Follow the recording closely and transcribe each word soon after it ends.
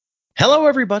Hello,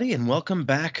 everybody, and welcome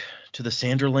back to the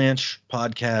Sanderlanche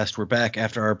podcast. We're back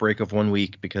after our break of 1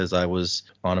 week because I was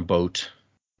on a boat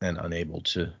and unable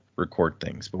to record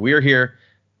things. But we are here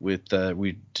with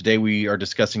today we are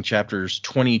discussing chapters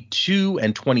 22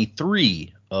 and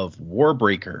 23 of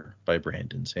Warbreaker by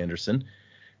Brandon Sanderson,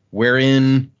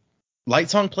 wherein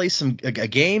Lightsong plays a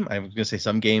game. I was going to say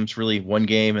some games, really one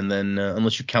game, and then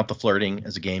unless you count the flirting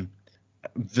as a game,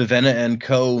 Vivenna and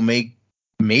co. make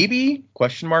maybe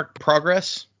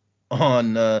progress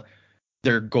on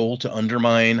their goal to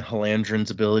undermine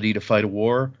Halandrin's ability to fight a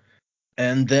war.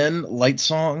 And then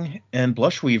Lightsong and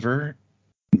Blushweaver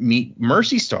meet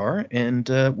Mercy Star, and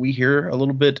we hear a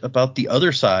little bit about the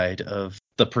other side of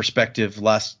the perspective.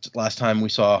 Last time we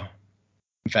saw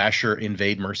Vasher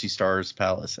invade Mercy Star's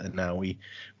palace, and now we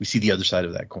see the other side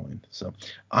of that coin. So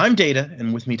I'm Data,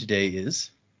 and with me today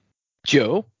is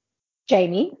Joe,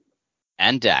 Jamie,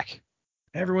 and Dak.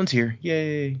 Everyone's here.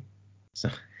 Yay. So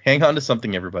hang on to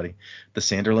something, everybody. The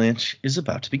Sanderlanche is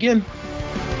about to begin.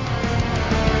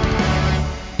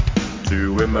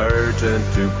 To emerge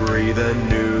and to breathe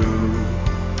anew,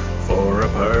 for a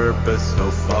purpose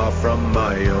so far from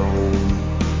my own.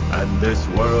 And this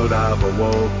world I've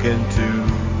awoken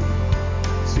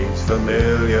to seems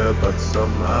familiar but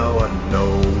somehow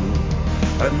unknown.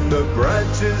 And the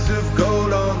branches of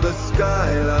gold on the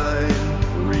skyline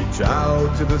reach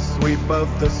out to the sweep of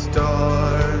the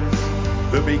stars.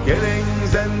 The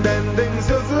beginnings and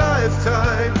endings of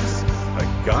lifetimes, a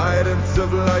guidance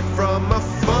of light from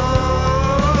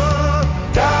afar.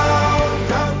 Down,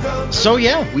 down, down. So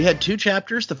yeah, we had two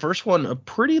chapters. The first one, a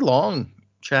pretty long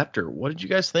chapter. What did you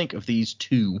guys think of these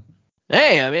two?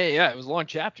 Hey, I mean, yeah, it was a long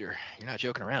chapter. You're not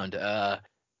joking around.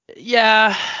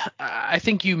 Yeah, I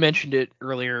think you mentioned it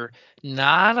earlier.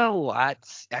 Not a lot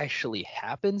actually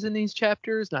happens in these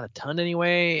chapters. Not a ton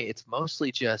anyway. It's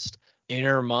mostly just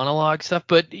inner monologue stuff.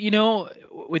 But, you know,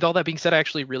 with all that being said, I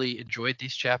actually really enjoyed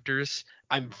these chapters.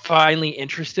 I'm finally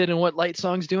interested in what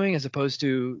Lightsong's doing as opposed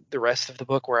to the rest of the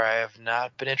book where I have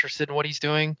not been interested in what he's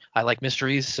doing. I like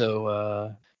mysteries,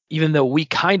 so even though we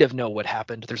kind of know what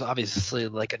happened, there's obviously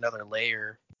like another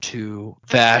layer to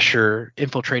Vasher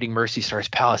infiltrating Mercy Star's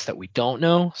palace that we don't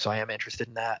know. So I am interested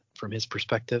in that from his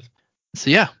perspective.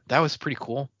 So yeah, that was pretty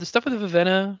cool. The stuff with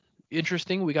Vivenna,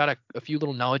 interesting. We got a few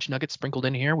little knowledge nuggets sprinkled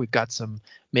in here. We've got some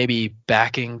maybe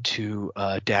backing to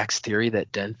Dak's theory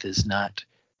that Denth is not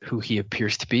who he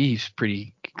appears to be.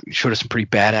 Showed us some pretty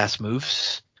badass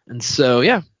moves. And so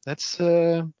yeah, that's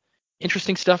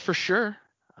interesting stuff for sure.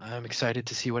 I'm excited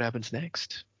to see what happens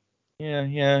next. Yeah.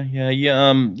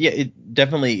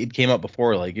 It came up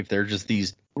before. Like, if they're just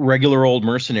these regular old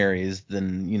mercenaries,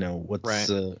 then you know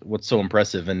what's so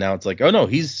impressive. And now it's like, oh no,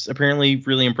 he's apparently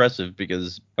really impressive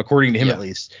because according to him, at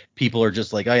least, people are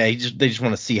just like, oh yeah, they just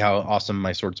want to see how awesome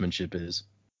my swordsmanship is.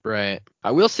 Right. I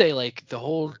will say, like, the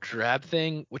whole drab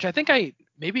thing, which I think the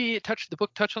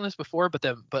book touched on this before,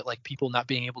 but like people not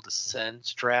being able to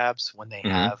sense drabs when they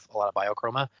have a lot of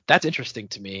biochroma. That's interesting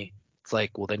to me. It's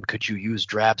like, well, then could you use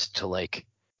drabs to like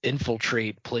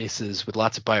infiltrate places with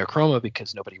lots of biochroma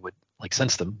because nobody would like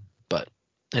sense them? But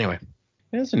anyway,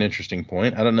 that's an interesting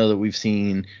point. I don't know that we've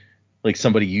seen like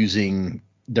somebody using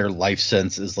their life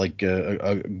sense as like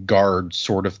a guard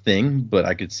sort of thing, but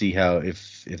I could see how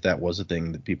if that was a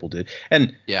thing that people did.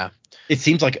 And yeah, it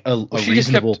seems like a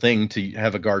reasonable thing to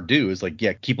have a guard do is like,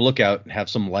 yeah, keep a lookout,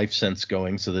 have some life sense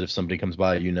going so that if somebody comes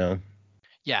by, you know.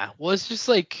 Yeah, well, it's just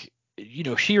like, you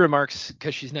know, she remarks,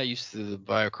 because she's not used to the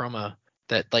biochroma,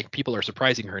 that like people are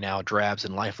surprising her now, drabs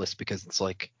and lifeless, because it's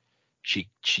like she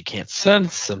can't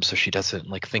sense them, so she doesn't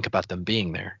like think about them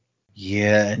being there.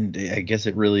 Yeah, and I guess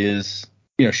it really is.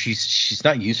 You know, she's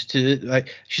not used to,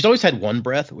 like, she's always had one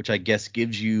breath, which I guess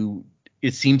gives you,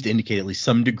 it seems to indicate at least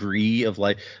some degree of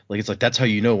like it's like that's how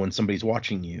you know when somebody's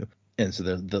watching you. And so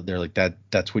they're like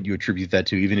that's what you attribute that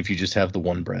to, even if you just have the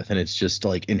one breath, and it's just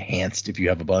like enhanced if you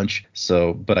have a bunch.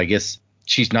 So, but I guess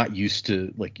she's not used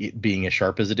to like it being as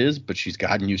sharp as it is, but she's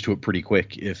gotten used to it pretty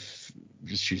quick. If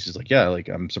she's just like, yeah, like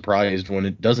I'm surprised when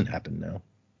it doesn't happen now.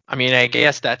 I mean, I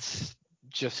guess that's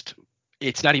just,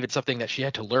 it's not even something that she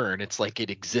had to learn. It's like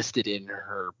it existed in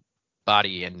her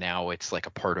body, and now it's like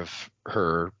a part of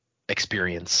her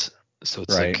experience. So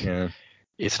it's right, like, yeah.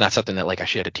 It's not something that like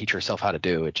she had to teach herself how to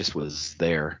do. It just was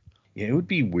there. Yeah, it would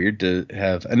be weird to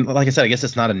have, and like I said, I guess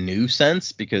it's not a new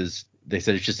sense because they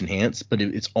said it's just enhanced, but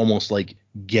it's almost like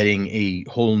getting a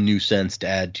whole new sense to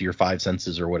add to your five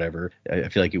senses or whatever. I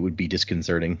feel like it would be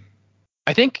disconcerting.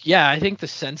 I think the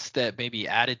sense that maybe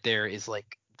added there is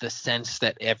like the sense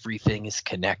that everything is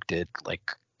connected,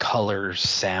 like color,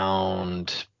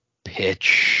 sound,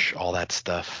 pitch, all that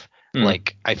stuff.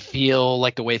 Like, I feel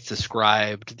like the way it's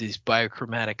described, these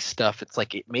biochromatic stuff, it's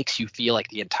like it makes you feel like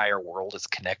the entire world is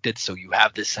connected. So you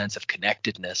have this sense of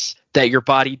connectedness that your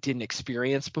body didn't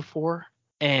experience before.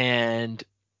 And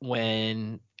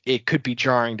when it could be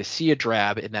jarring to see a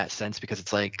drab in that sense because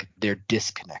it's like they're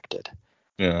disconnected.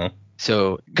 Yeah.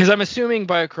 So, because I'm assuming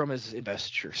biochroma is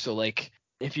investiture. So, like,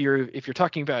 if you're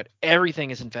talking about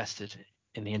everything is invested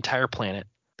in the entire planet,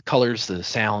 the colors, the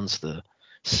sounds, the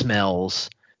smells,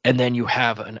 and then you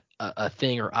have a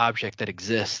thing or object that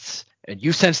exists, and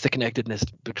you sense the connectedness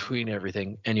between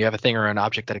everything, and you have a thing or an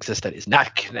object that exists that is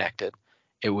not connected,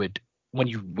 it would when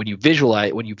you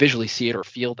visually see it or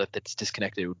feel that it's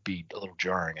disconnected, it would be a little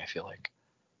jarring, I feel like.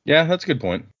 Yeah, that's a good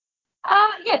point.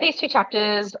 Yeah, these two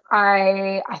chapters,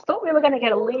 I thought we were going to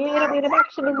get a little bit of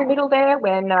action in the middle there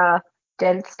when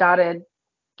Dent started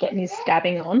getting his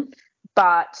stabbing on,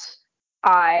 but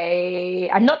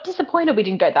I'm not disappointed we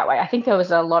didn't go that way. I think there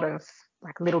was a lot of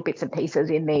like little bits and pieces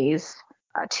in these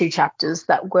two chapters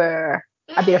that were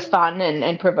a bit of fun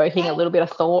and provoking a little bit of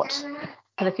thought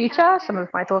for the future. Some of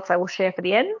my thoughts I will share for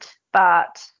the end,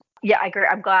 but yeah, I agree.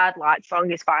 I'm glad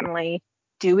Lightsong is finally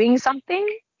doing something,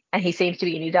 and he seems to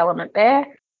be in his element there.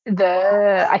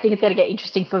 I think it's going to get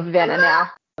interesting for Vivenna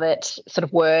now that sort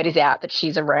of word is out that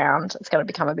she's around. It's going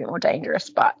to become a bit more dangerous,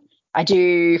 but I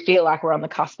do feel like we're on the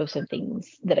cusp of some things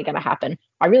that are going to happen.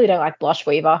 I really don't like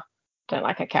Blushweaver. Don't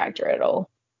like her character at all,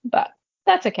 but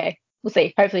that's okay. We'll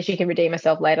see. Hopefully she can redeem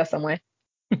herself later somewhere.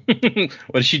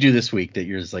 What did she do this week that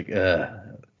you're just like,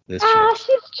 this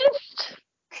chick?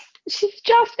 She's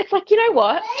just, it's like, you know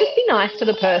what? Just be nice to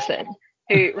the person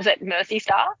who was at Mercy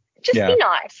Star. Just be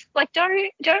nice. Like,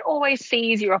 don't always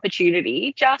seize your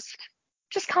opportunity. Just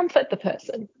comfort the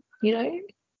person, you know?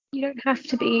 You don't have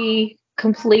to be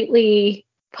completely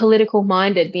political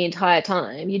minded the entire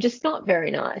time. You're just not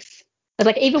very nice. But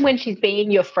like, even when she's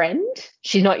being your friend,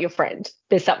 she's not your friend.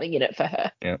 There's something in it for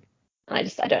her. Yeah. I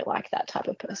don't like that type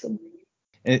of person.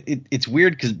 It's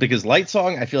weird because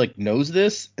Lightsong, I feel like, knows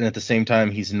this, and at the same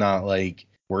time he's not like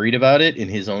worried about it in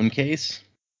his own case.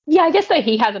 Yeah, I guess though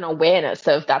he has an awareness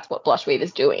of that's what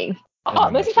Blushweaver's doing.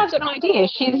 Oh, Mercy Star's got no idea.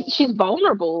 She's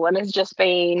vulnerable and has just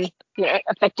been,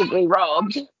 effectively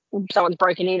robbed. Someone's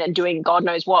broken in and doing God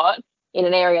knows what in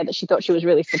an area that she thought she was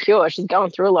really secure. She's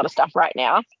going through a lot of stuff right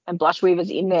now, and Blushweaver's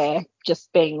in there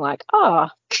just being like,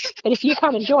 but if you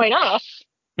come and join us,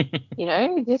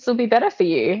 this will be better for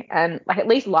you. And like, at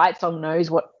least Lightsong knows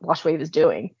what Blushweaver's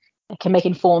doing and can make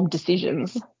informed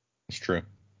decisions. It's true.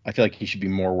 I feel like he should be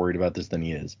more worried about this than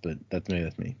he is, but that's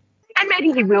me. And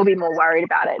maybe he will be more worried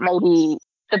about it. Maybe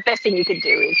the best thing you could do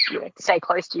is stay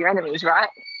close to your enemies, right?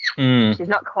 She's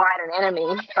not quite an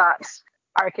enemy, but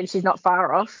I reckon she's not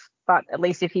far off. But at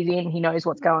least if he's in, he knows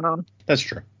what's going on. That's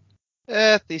true.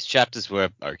 These chapters were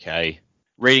okay.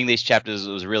 Reading these chapters,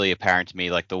 it was really apparent to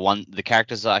me, like the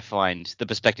characters the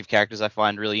perspective characters I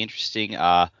find really interesting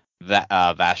are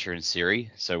Vasher and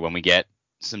Ciri. So when we get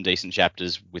some decent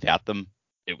chapters without them,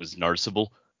 it was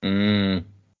noticeable.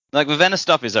 Like, Vivenna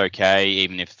stuff is okay,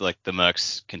 even if like the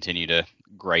mercs continue to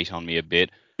grate on me a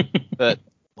bit. But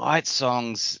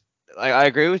Lightsong's, I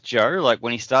agree with Joe. Like,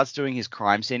 when he starts doing his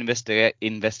crime scene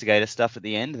investigator stuff at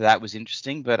the end, that was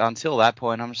interesting. But until that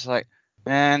point, I'm just like,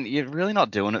 man, you're really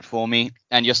not doing it for me.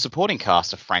 And your supporting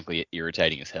cast are frankly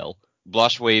irritating as hell.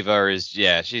 Blushweaver is,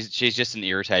 she's just an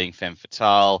irritating femme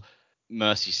fatale.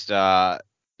 Mercy Star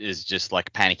is just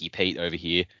like Panicky Pete over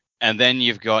here. And then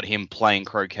you've got him playing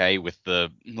croquet with the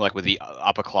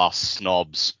upper class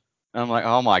snobs. And I'm like,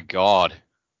 oh my god,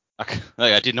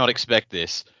 I did not expect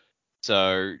this.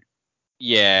 So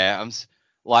yeah,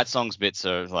 Lightsong's bits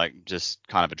are like just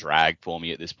kind of a drag for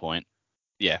me at this point.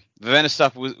 Yeah, Vivenna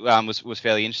stuff was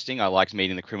fairly interesting. I liked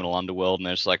meeting the criminal underworld, and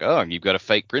they're just like, oh, you've got a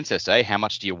fake princess, eh? How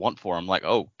much do you want for him? Like,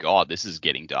 oh god, this is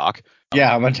getting dark. Yeah,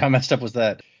 how messed up was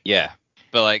that? Yeah,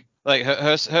 but like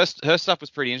her stuff was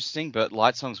pretty interesting, but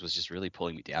Lightsong's was just really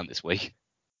pulling me down this week.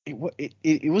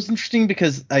 It was interesting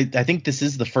because I think this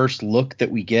is the first look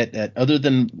that we get at, other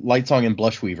than Lightsong and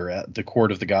Blushweaver, at the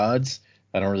court of the gods.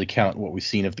 I don't really count what we've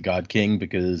seen of the God King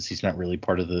because he's not really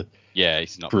part of the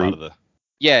he's not group. Part of the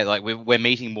like we're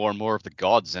meeting more and more of the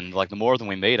gods, and like the more of them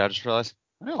we meet, I just realize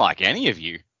I don't like any of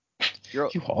you. You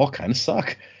all kind of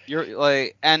suck. You're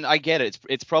like, and I get it.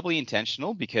 It's probably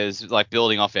intentional because, like,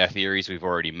 building off our theories we've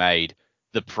already made,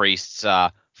 the priests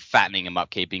are fattening them up,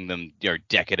 keeping them,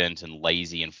 decadent and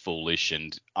lazy and foolish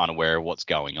and unaware of what's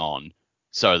going on,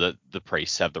 so that the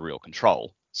priests have the real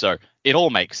control. So it all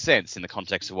makes sense in the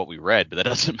context of what we read, but that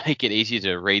doesn't make it easier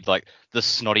to read, like, the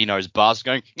snotty-nosed bastard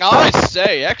going, I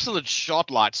say, excellent shot,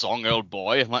 Lightsong, old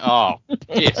boy. I'm like, oh,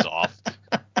 piss off.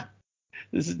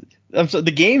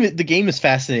 The game is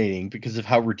fascinating because of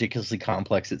how ridiculously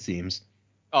complex it seems.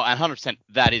 Oh, and 100%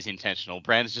 that is intentional.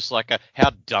 Brand's just like,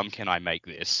 how dumb can I make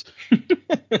this?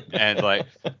 And like,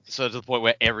 so to the point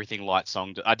where everything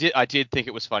Lightsong. I did think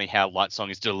it was funny how Lightsong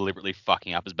is deliberately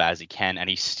fucking up as bad as he can, and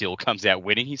he still comes out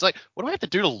winning. He's like, what do I have to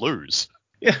do to lose?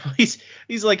 Yeah,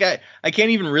 he's like, I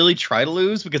can't even really try to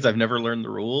lose because I've never learned the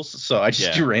rules, so I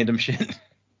just do random shit.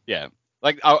 Yeah,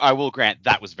 like I will grant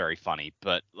that was very funny,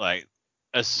 but like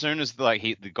as soon as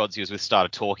the gods he was with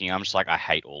started talking, I'm just like, I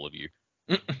hate all of you.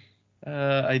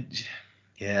 I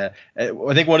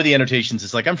think one of the annotations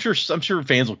is like, I'm sure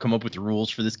fans will come up with the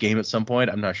rules for this game at some point.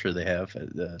 I'm not sure they have,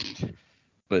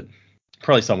 but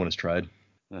probably someone has tried.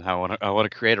 I want to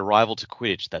create a rival to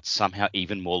Quidditch that's somehow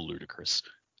even more ludicrous.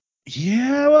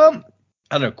 Yeah, well,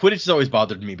 I don't know. Quidditch has always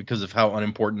bothered me because of how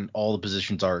unimportant all the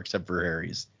positions are except for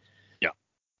Harry's. Yeah,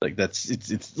 like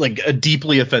it's like a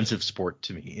deeply offensive sport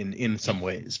to me in some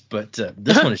ways, but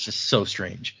this one is just so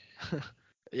strange.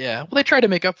 Yeah, well, they tried to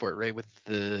make up for it, right, with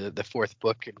the fourth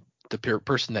book. The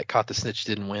person that caught the snitch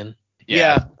didn't win.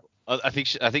 Yeah. I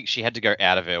think she had to go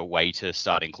out of her way to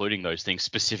start including those things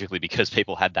specifically because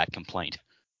people had that complaint.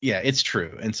 Yeah, it's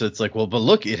true. And so it's like, well, but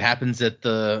look, it happens at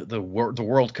the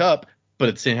World Cup, but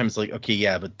at the same time, it's like, okay,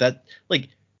 yeah, but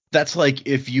that's like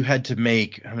if you had to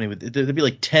make, how many would there'd be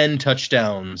like 10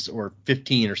 touchdowns or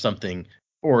 15 or something,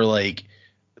 or like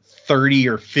 30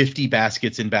 or 50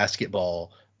 baskets in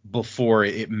basketball before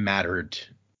it mattered.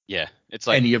 Yeah, it's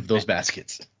like any of those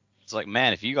baskets. It's like,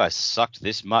 man, if you guys sucked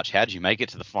this much, how did you make it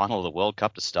to the final of the World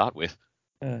Cup to start with?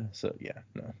 So yeah,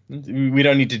 no, we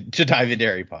don't need to dive into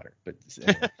Harry Potter, but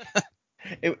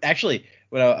actually,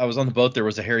 when I was on the boat, there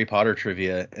was a Harry Potter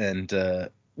trivia, and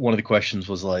one of the questions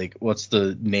was like, what's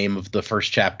the name of the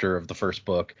first chapter of the first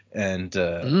book? And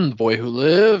The Boy Who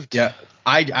Lived. Yeah,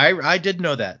 I did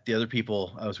know that. The other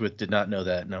people I was with did not know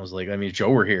that, and I was like, I mean, if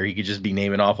Joe were here, he could just be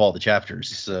naming off all the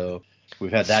chapters. So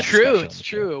we've had that. It's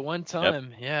true. At one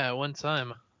time, at one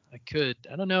time I could.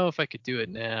 I don't know if I could do it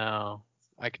now.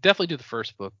 I could definitely do the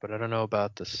first book, but I don't know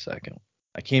about the second.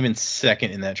 I came in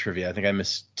second in that trivia. I think I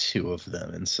missed 2 of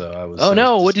them, and so I was. Oh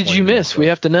no! What did you miss? We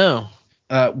have to know.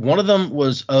 One of them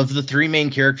was, of the 3 main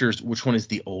characters, which one is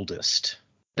the oldest?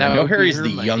 I know Harry's the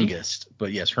youngest,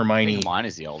 but yes, Hermione. Hermione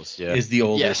is the oldest. Yeah. Is the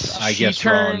oldest. Yes, I guess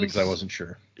wrong because I wasn't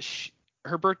sure.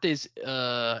 Her birthday's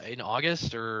in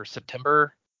August or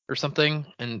September or something,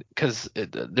 and because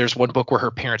there's one book where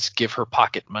her parents give her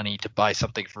pocket money to buy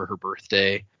something for her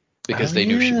birthday because they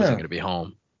knew she wasn't going to be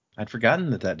home. I'd forgotten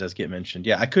that does get mentioned.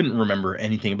 Yeah, I couldn't remember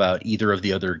anything about either of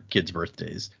the other kids'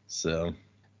 birthdays. So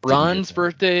Ron's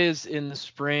birthday is in the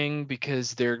spring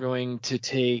because they're going to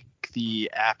take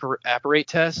the apparate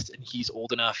test, and he's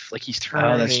old enough. Like he's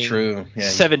turning. Oh, that's true. Yeah,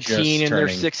 17 in their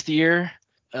 6th year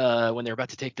when they're about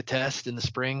to take the test in the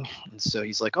spring, and so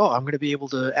he's like, "Oh, I'm going to be able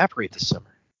to apparate this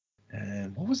summer."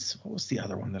 And what was the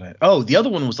other one that I? Oh, the other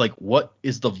one was like, what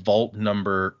is the vault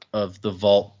number of the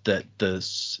vault that the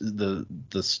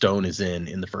stone is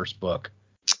in the first book?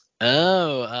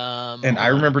 Oh, and I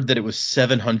remembered that it was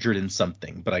 700 and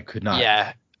something, but I could not.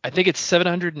 Yeah, I think it's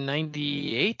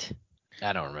 798.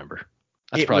 I don't remember.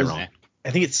 That's probably wrong.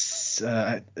 I think it's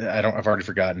I've already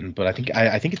forgotten, but I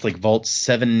think it's like vault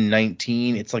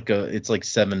 719. It's like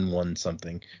 71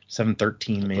 something,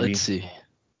 713 maybe. Let's see,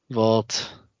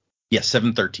 vault. Yeah,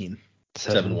 713.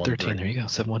 713. There you go,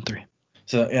 713.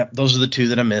 So yeah, those are the 2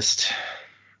 that I missed.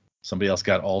 Somebody else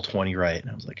got all 20 right, and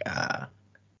I was like, I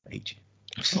hate you.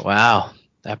 Wow,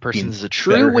 that person's a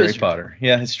true wizard. Harry Potter.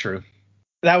 Yeah, it's true.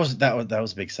 That was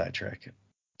a big sidetrack.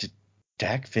 Did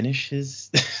Dak finish his?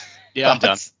 Yeah, I'm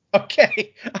done.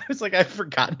 Okay, I was like, I've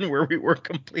forgotten where we were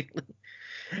completely.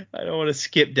 I don't want to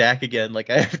skip Dak again like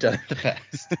I have done in the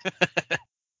past.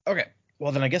 Okay,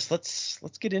 well then I guess let's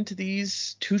get into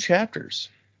these 2 chapters.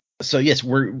 So yes,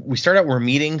 we start out. We're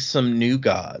meeting some new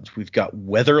gods. We've got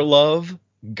Weatherlove,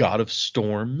 god of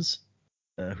storms.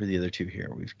 Who are the other 2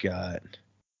 here? We've got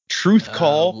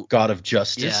Truthcall, god of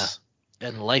justice. Yeah,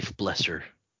 and Life Blesser,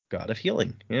 god of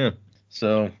healing. Yeah.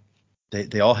 So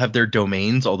they all have their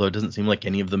domains, although it doesn't seem like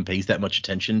any of them pays that much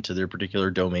attention to their particular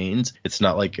domains. It's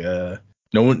not like when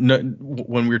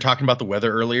we were talking about the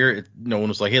weather earlier, no one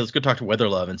was like, hey, let's go talk to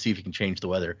Weatherlove and see if he can change the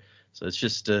weather. So it's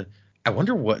just I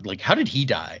wonder how did he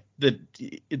die? That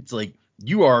it's like,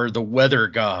 you are the weather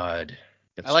god.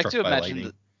 I like to imagine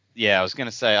that. Yeah, I was going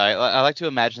to say, I like to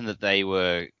imagine that they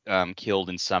were killed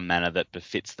in some manner that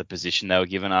befits the position they were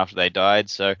given after they died.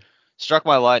 So struck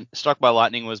by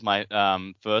lightning was my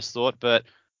first thought, but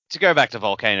to go back to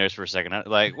volcanoes for a second,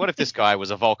 like, what if this guy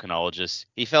was a volcanologist?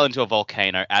 He fell into a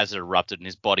volcano as it erupted, and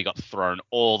his body got thrown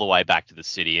all the way back to the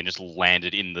city and just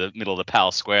landed in the middle of the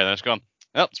palace square. And it's gone,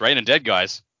 oh, it's raining dead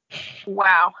guys.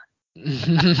 Wow.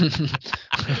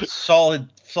 Solid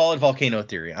volcano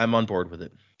theory. I'm on board with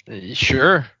it.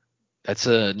 Sure. That's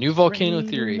a new volcano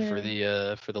theory for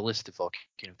the list of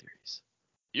volcano theories.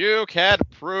 You can't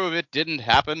prove it didn't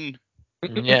happen.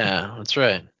 Yeah, that's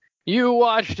right. You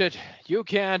watched it. You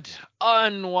can't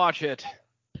unwatch it.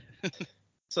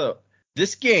 So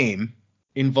this game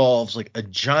involves like a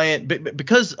giant,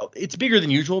 because it's bigger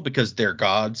than usual because they're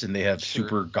gods and they have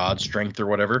super god strength or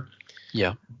whatever.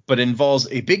 Yeah. But it involves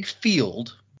a big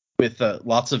field with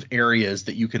lots of areas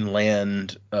that you can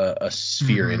land a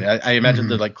sphere in. I imagine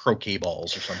they're like croquet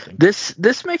balls or something.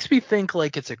 This makes me think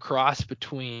like it's a cross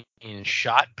between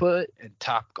shot put and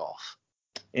top golf.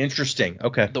 Interesting.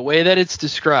 Okay. The way that it's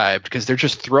described, because they're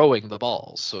just throwing the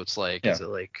balls, so it's like, is it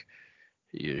like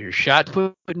you're shot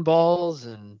putting balls,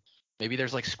 and maybe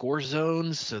there's like score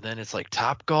zones, so then it's like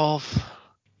top golf.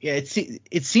 Yeah,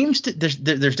 it seems to there's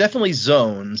definitely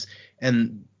zones,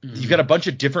 and you've got a bunch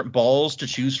of different balls to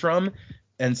choose from,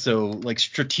 and so like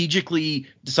strategically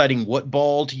deciding what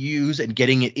ball to use and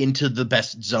getting it into the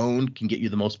best zone can get you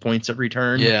the most points every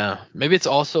turn. Yeah, maybe it's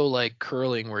also like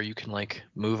curling where you can like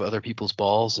move other people's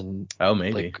balls and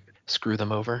maybe like screw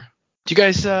them over. Do you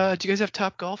guys have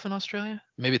Top Golf in Australia?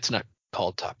 Maybe it's not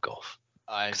called Top Golf,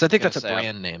 because I think that's a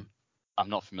brand name. I'm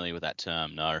not familiar with that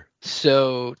term. No.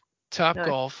 So Top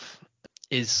Golf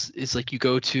is like you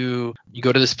go to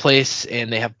this place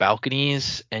and they have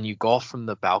balconies, and you golf from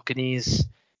the balconies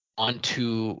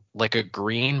onto like a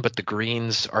green, but the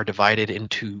greens are divided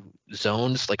into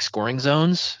zones, like scoring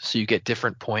zones, so you get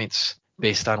different points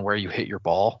based on where you hit your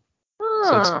ball.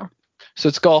 So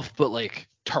it's golf, but like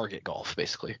target golf,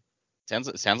 basically.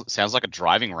 Sounds like a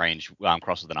driving range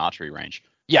crossed with an archery range.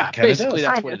 Yeah, basically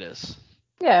that's what it is.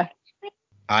 Yeah.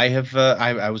 I have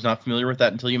I was not familiar with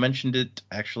that until you mentioned it,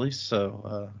 actually.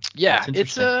 So yeah,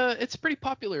 it's pretty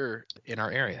popular in our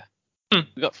area.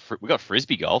 We got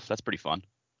frisbee golf. That's pretty fun.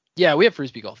 Yeah, we have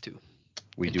frisbee golf too.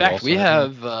 In fact, also we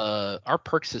have our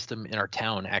park system in our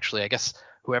town. Actually, I guess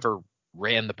whoever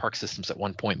ran the park systems at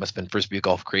one point must have been frisbee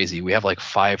golf crazy. We have like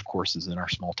 5 courses in our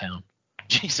small town.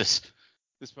 Jesus.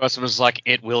 This person was like,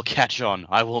 it will catch on.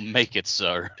 I will make it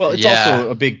so. Well, it's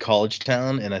also a big college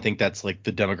town, and I think that's like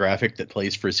the demographic that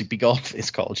plays frisbee golf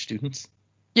is college students.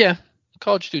 Yeah,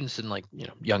 college students and like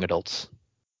young adults.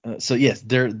 So yes,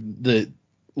 the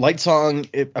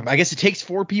Lightsong. I guess it takes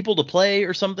 4 people to play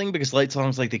or something, because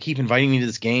Lightsong's like they keep inviting me to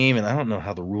this game, and I don't know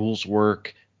how the rules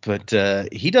work, but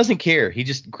he doesn't care. He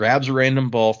just grabs a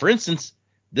random ball. For instance,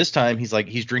 this time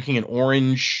he's drinking an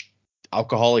orange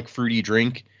alcoholic fruity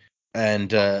drink.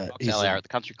 And he's like, at the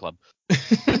country club.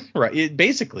 Right,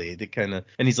 basically the kind of,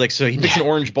 and he's like, so he picks an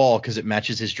orange ball because it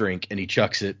matches his drink, and he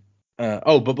chucks it.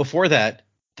 But before that,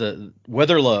 the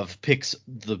Weatherlove picks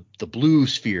the blue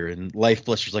sphere, and Life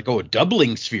Bluster's like, a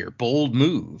doubling sphere, bold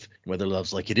move.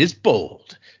 Weatherlove's like, it is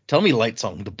bold. Tell me,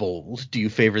 Lightsong the bold, do you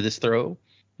favor this throw?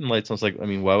 And Lightsong's like, I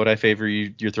mean, why would I favor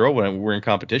your throw when we're in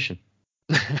competition?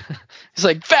 He's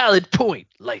like, valid point,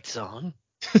 Lightsong.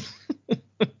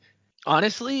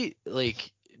 Honestly,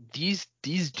 like these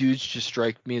dudes just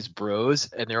strike me as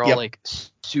bros, and they're all like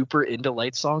super into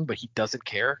Lightsong, but he doesn't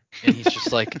care, and he's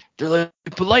just like, they're like,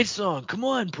 but Lightsong, come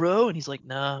on, bro, and he's like,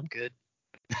 nah, I'm good.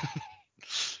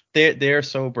 They're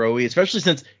so broy, especially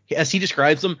since, as he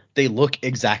describes them, they look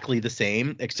exactly the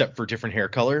same except for different hair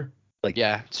color. Like,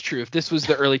 yeah, it's true. If this was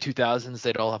the early 2000s,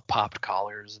 they'd all have popped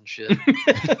collars and shit.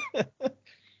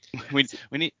 we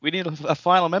need a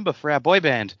final member for our boy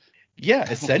band.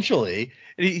 Yeah, essentially.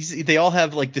 They all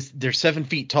have like this. They're 7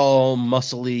 feet tall,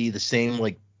 muscly, the same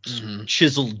like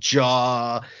chiseled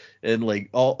jaw, and like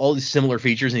all these similar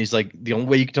features. And he's like, the only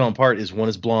way you can tell them apart is one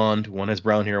is blonde, one has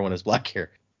brown hair, one has black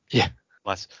hair. Yeah.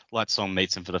 Lightsong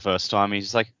meets him for the first time.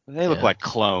 He's like, they look like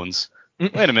clones.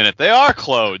 Wait a minute, they are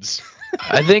clones.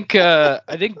 I think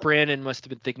Brandon must have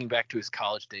been thinking back to his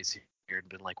college days here and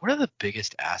been like, what are the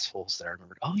biggest assholes that I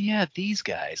remembered? Oh yeah, these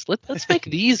guys. Let's make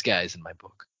these guys in my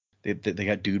book. They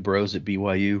got dude bros at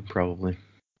BYU, probably.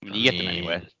 I mean, you get them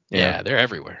anywhere. Yeah, they're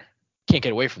everywhere. Can't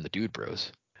get away from the dude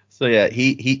bros. So yeah,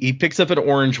 he picks up an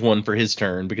orange one for his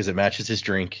turn because it matches his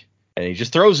drink, and he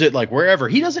just throws it like wherever.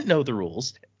 He doesn't know the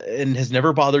rules and has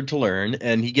never bothered to learn,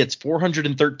 and he gets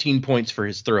 413 points for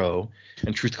his throw.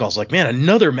 And Truth Call's like, man,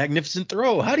 another magnificent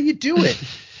throw. How do you do it?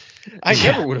 I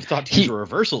never would have thought to use a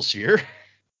reversal sphere.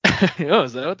 Oh,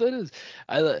 is that what that is?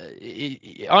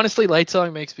 Honestly,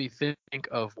 Lightsong makes me think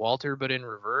of Walter, but in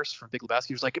reverse from Big Lebowski.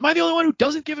 Who's like, am I the only one who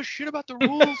doesn't give a shit about the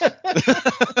rules?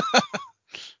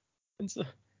 And so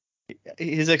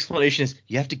his explanation is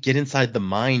you have to get inside the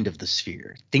mind of the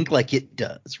sphere, think like it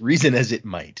does, reason as it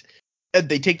might. And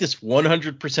they take this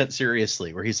 100%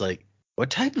 seriously, where he's like, what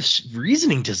type of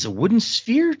reasoning does a wooden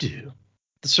sphere do?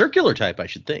 The circular type, I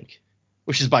should think.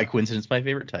 Which is by coincidence my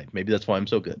favorite type. Maybe that's why I'm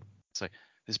so good. It's like,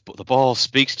 the ball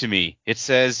speaks to me. It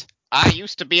says, I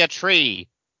used to be a tree.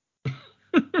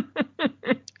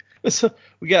 So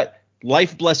we got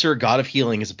Life Blesser, God of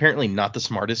Healing, is apparently not the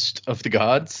smartest of the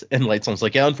gods. And Lightsong's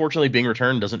like, yeah, unfortunately being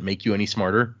returned doesn't make you any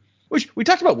smarter. Which, we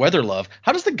talked about Weather Love.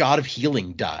 How does the God of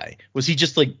Healing die? Was he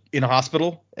just, like, in a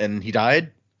hospital and he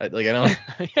died? I don't...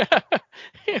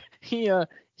 Yeah.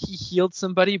 He healed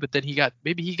somebody, but then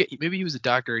maybe he was a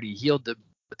doctor and he healed them,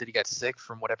 but then he got sick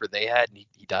from whatever they had and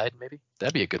he died, maybe?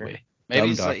 That'd be a good way. Maybe Dumb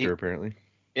he's doctor, apparently.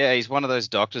 Yeah, he's one of those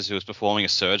doctors who was performing a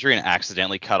surgery and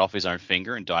accidentally cut off his own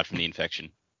finger and died from the infection.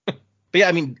 But yeah,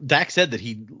 I mean, Dak said that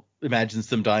he imagines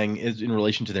them dying in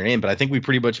relation to their name, but I think we've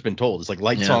pretty much been told. It's like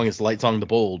Lightsong is Lightsong the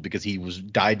Bold because he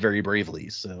died very bravely,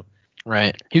 so...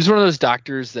 Right. He was one of those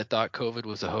doctors that thought COVID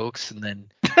was a hoax, and then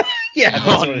yeah.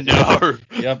 Oh no.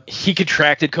 Yep. He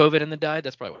contracted COVID and then died.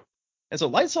 That's probably what. And so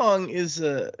Lightsong is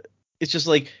it's just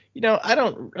like, I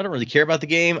don't really care about the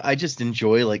game. I just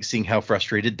enjoy like seeing how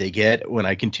frustrated they get when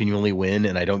I continually win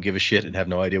and I don't give a shit and have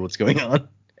no idea what's going on.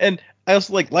 And I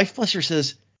also like Life Blesser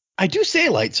says, I do say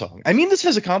Lightsong. I mean this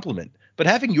as a compliment, but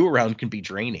having you around can be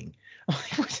draining.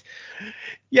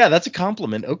 Yeah, that's a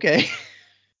compliment. Okay.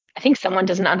 I think someone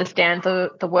doesn't understand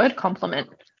the word compliment.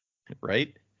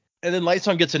 Right. And then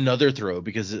Lightsong gets another throw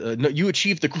because no, you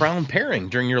achieved the crown pairing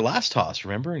during your last toss,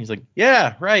 remember? And he's like,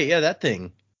 yeah, right. Yeah, that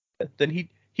thing. Then he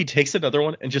takes another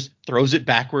one and just throws it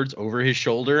backwards over his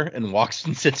shoulder and walks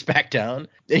and sits back down.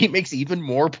 And he makes even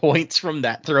more points from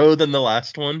that throw than the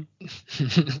last one.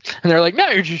 And they're like, no,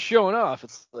 you're just showing off.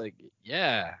 It's like,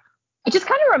 yeah. It just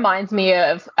kind of reminds me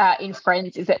of in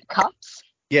Friends, is it Cups?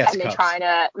 Yes, and they're Cups. trying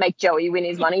to make Joey win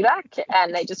his money back,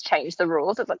 and they just change the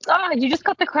rules. It's like, you just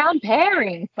got the crown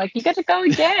pairing. Like, you get to go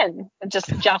again. And just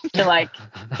to, like,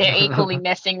 they're equally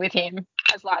messing with him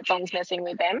as Lightsong's messing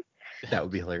with them. That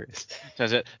would be hilarious.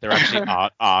 There actually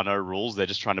are no rules. They're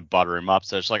just trying to butter him up.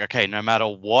 So it's like, okay, no matter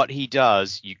what he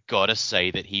does, you got to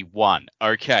say that he won.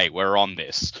 Okay, we're on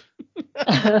this.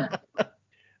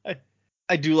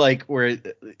 I do like where,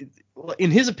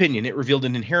 in his opinion, it revealed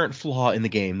an inherent flaw in the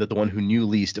game that the one who knew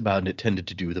least about it tended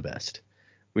to do the best.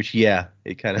 Which, yeah,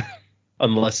 it kind of,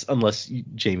 unless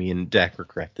Jamie and Dak are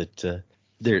correct that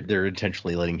they're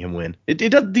intentionally letting him win.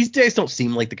 These guys don't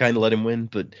seem like the kind to let him win,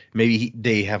 but maybe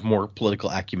they have more political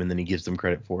acumen than he gives them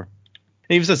credit for. And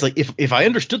he even says, like, if I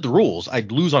understood the rules,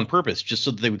 I'd lose on purpose just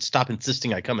so that they would stop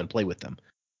insisting I come and play with them.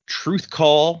 Truth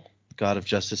Call, God of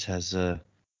Justice,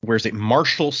 wears a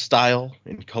martial style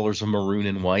in colors of maroon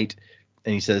and white.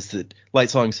 And he says that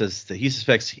Lightsong says that he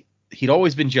suspects he'd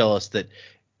always been jealous that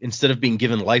instead of being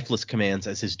given lifeless commands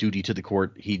as his duty to the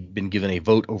court, he'd been given a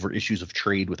vote over issues of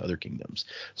trade with other kingdoms.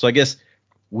 So I guess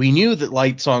we knew that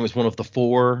Lightsong is one of the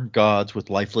 4 gods with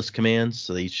lifeless commands.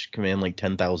 So they each command like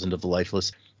 10,000 of the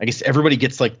lifeless. I guess everybody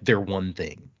gets like their one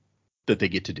thing that they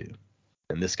get to do.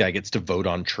 And this guy gets to vote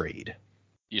on trade.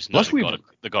 You just know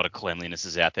the god of cleanliness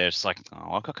is out there. It's like,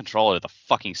 I've got control of the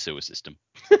fucking sewer system.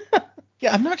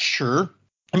 Yeah, I'm not sure.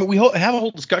 I mean, we have a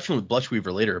whole discussion with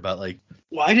Blushweaver later about, like,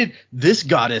 why did this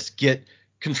goddess get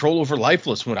control over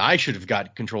Lifeless when I should have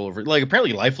got control over it? Like,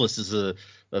 apparently Lifeless is a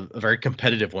very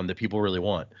competitive one that people really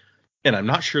want. And I'm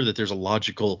not sure that there's a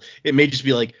logical... It may just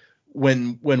be like,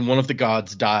 when one of the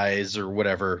gods dies or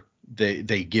whatever, they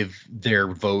give their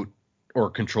vote or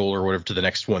control or whatever to the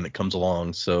next one that comes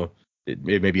along. So...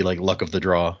 It may be like luck of the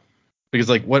draw, because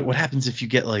like what happens if you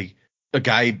get like a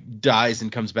guy dies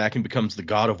and comes back and becomes the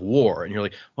god of war, and you're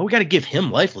like, well, we got to give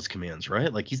him lifeless commands,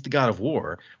 right? Like, he's the god of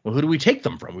war. Well, who do we take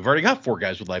them from? We've already got 4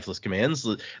 guys with lifeless commands.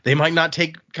 They might not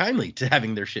take kindly to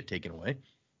having their shit taken away.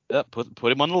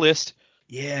 Put him on the list.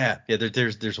 Yeah.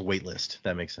 There's a wait list.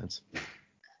 That makes sense.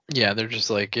 Yeah, they're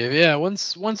just like, yeah,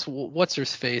 once what's her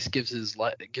face gives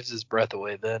his breath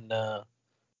away, then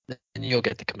you'll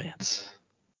get the commands.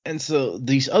 And so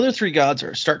these other 3 gods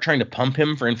start trying to pump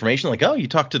him for information, like, oh, you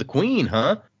talked to the queen,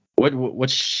 huh?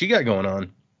 What's she got going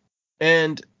on?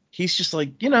 And he's just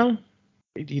like, he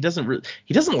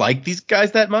doesn't like these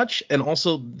guys that much, and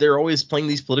also they're always playing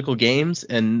these political games,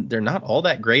 and they're not all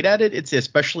that great at it. It's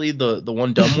especially the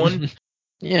one dumb one.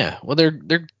 Yeah, well, they're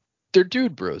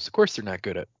dude bros. Of course, they're not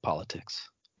good at politics.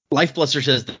 Life Blesser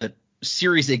says that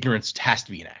serious ignorance has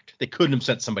to be an act. They couldn't have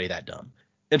sent somebody that dumb.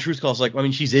 And Truth Call's like, I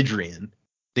mean, she's Idrian.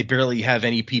 They barely have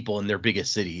any people in their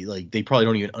biggest city. Like, they probably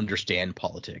don't even understand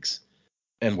politics.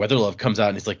 And Weatherlove comes out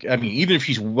and he's like, I mean, even if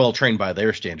she's well trained by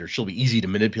their standards, she'll be easy to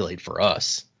manipulate for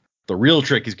us. The real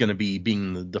trick is going to be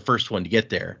being the first one to get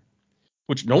there,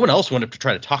 which no one else went up to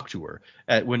try to talk to her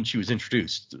when she was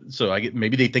introduced. So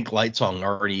maybe they think Lightsong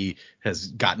already has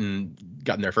gotten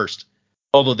there first.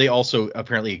 Although they also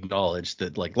apparently acknowledge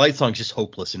that like Lightsong's just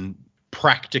hopeless in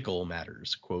practical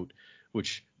matters, quote,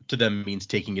 which to them means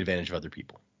taking advantage of other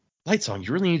people. Lightsong,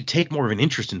 you really need to take more of an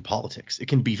interest in politics. It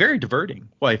can be very diverting.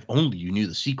 Why, if only you knew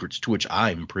the secrets to which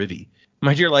I'm privy.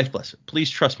 My dear Life Blesser,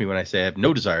 please trust me when I say I have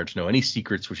no desire to know any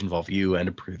secrets which involve you and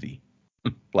a privy.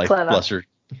 Life Blesser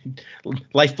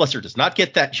does not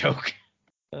get that joke.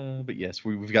 But yes,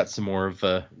 we've got some more of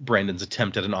Brandon's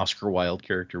attempt at an Oscar Wilde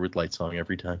character with Lightsong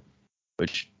every time,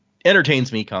 which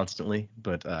entertains me constantly,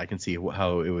 but I can see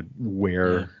how it would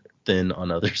wear thin on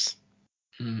others.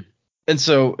 Hmm. And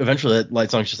so eventually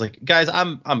Lightsong's just like, guys,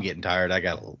 I'm getting tired.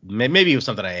 Maybe it was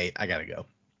something I ate. I gotta go.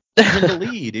 You're in the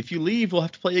lead. If you leave, we'll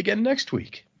have to play again next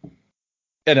week.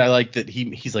 And I like that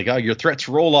he's like, oh, your threats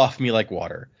roll off me like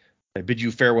water. I bid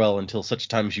you farewell until such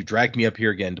time as you drag me up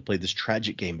here again to play this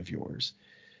tragic game of yours.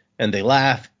 And they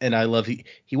laugh, and I love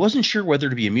he wasn't sure whether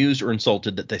to be amused or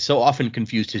insulted that they so often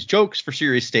confused his jokes for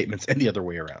serious statements and the other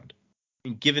way around.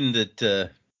 And given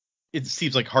that it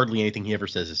seems like hardly anything he ever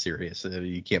says is serious,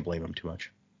 you can't blame him too much.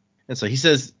 And so he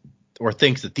says or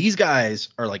thinks that these guys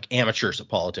are like amateurs at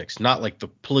politics, not like the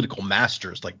political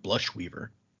masters like Blushweaver.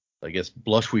 I guess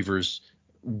Blushweaver's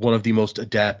one of the most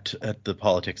adept at the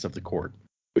politics of the court.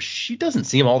 She doesn't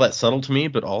seem all that subtle to me,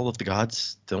 but all of the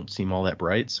gods don't seem all that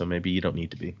bright, so maybe you don't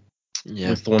need to be.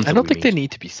 Yeah, With the ones I that don't we think they meet.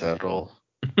 need to be subtle.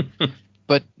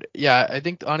 But yeah, I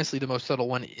think honestly the most subtle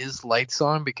one is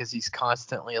Lightsong because he's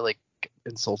constantly like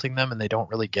insulting them and they don't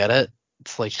really get it.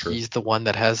 It's like True. he's the one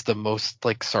that has the most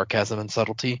like sarcasm and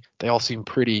subtlety. They all seem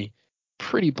pretty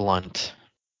blunt.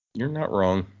 You're not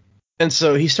wrong. And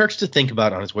so he starts to think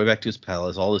about on his way back to his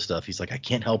palace, all this stuff. He's like, I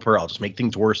can't help her. I'll just make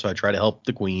things worse. So I try to help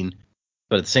the queen.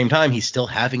 But at the same time, he's still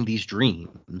having these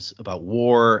dreams about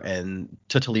war and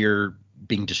Tutelier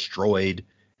being destroyed.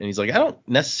 And he's like, I don't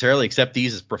necessarily accept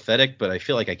these as prophetic, but I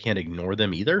feel like I can't ignore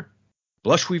them either.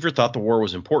 Blushweaver thought the war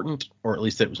was important, or at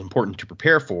least that it was important to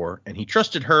prepare for, and he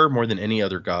trusted her more than any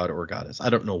other god or goddess. I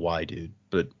don't know why, dude,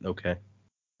 but okay.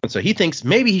 And so he thinks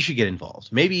maybe he should get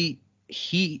involved. Maybe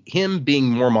him being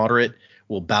more moderate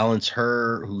will balance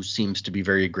her, who seems to be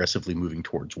very aggressively moving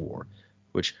towards war.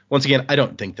 Which, once again, I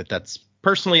don't think that's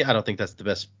the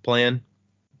best plan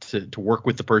to work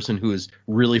with the person who is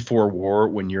really for war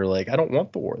when you're like, I don't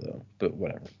want the war, though. But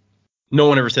whatever. No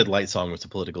one ever said Lightsong was a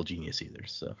political genius either,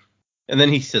 so. And then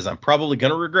he says, I'm probably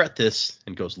going to regret this,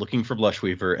 and goes looking for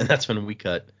Blushweaver, and that's when we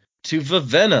cut to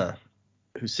Vivenna,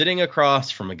 who's sitting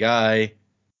across from a guy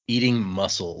eating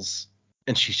mussels.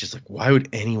 And she's just like, why would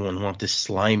anyone want this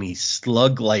slimy,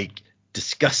 slug-like,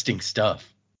 disgusting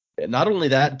stuff? And not only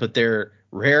that, but they're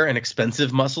rare and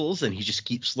expensive mussels, and he just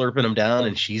keeps slurping them down,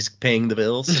 and she's paying the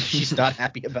bills, and she's not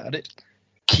happy about it.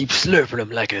 Keep slurping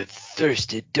them like a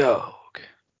thirsty dog.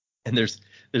 And there's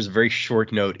a very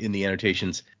short note in the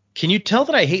annotations. Can you tell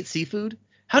that I hate seafood?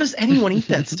 How does anyone eat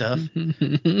that stuff?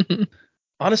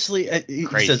 Honestly, he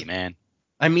Crazy, says, man.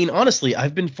 I mean, honestly,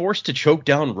 I've been forced to choke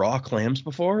down raw clams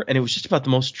before, and it was just about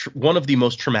one of the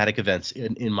most traumatic events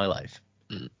in my life.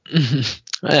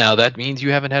 Well, that means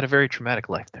you haven't had a very traumatic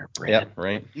life there, Brandon. Yeah,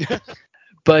 right.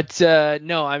 But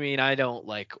no, I mean, I don't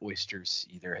like oysters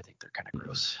either. I think they're kind of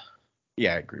gross.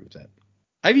 Yeah, I agree with that.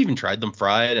 I've even tried them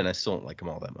fried, and I still don't like them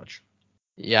all that much.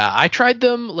 Yeah, I tried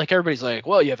them. Like everybody's like,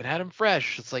 well, you haven't had them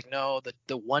fresh. It's like, no,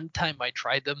 the one time I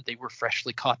tried them, they were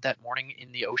freshly caught that morning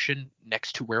in the ocean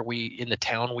next to in the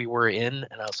town we were in.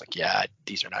 And I was like, yeah,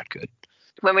 these are not good.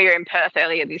 When we were in Perth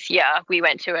earlier this year, we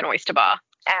went to an oyster bar,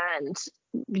 and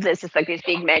there's just like this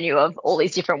big menu of all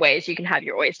these different ways you can have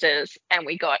your oysters. And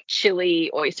we got chili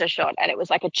oyster shot, and it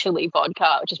was like a chili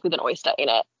vodka just with an oyster in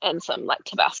it and some like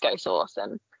Tabasco sauce.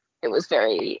 And it was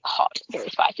very hot, very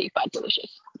spicy, but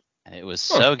delicious. And it was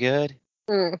so good.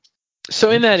 Mm. So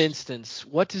in that instance,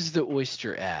 what does the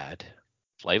oyster add?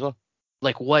 Flavor?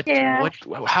 Like what? Yeah.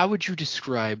 How would you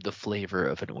describe the flavor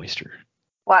of an oyster?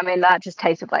 Well, I mean, that just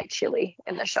tasted like chili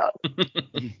in the shot.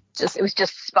 It was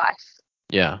just spice.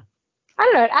 Yeah. I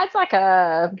don't know. It adds like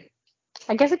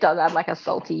I guess it does add like a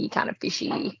salty kind of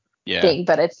fishy thing,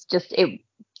 but it's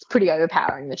pretty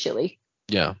overpowering, the chili.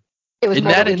 Yeah. It was In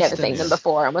more that that we'd never seen instance- them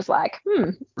before and was like,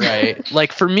 Right.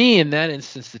 Like for me, in that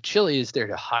instance, the chili is there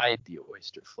to hide the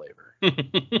oyster flavor.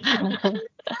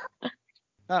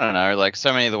 I don't know. Like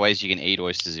so many of the ways you can eat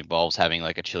oysters involves having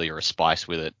like a chili or a spice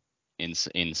with it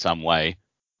in some way.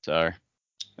 So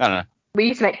I don't know. We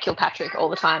used to make Kilpatrick all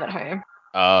the time at home.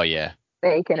 Oh yeah.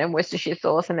 Bacon and Worcestershire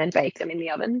sauce, and then bake them in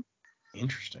the oven.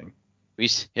 Interesting.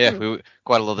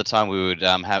 Quite a lot of the time we would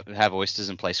have oysters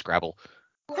and play Scrabble.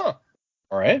 Huh.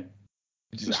 All right.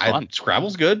 was fun.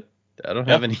 Scrabble's good. I don't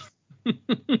have any.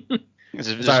 It's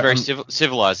just Sorry, very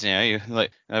civilized, You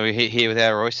like we're here with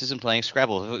our oysters and playing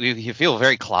Scrabble. You feel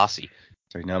very classy.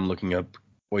 Sorry, now I'm looking up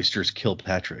oysters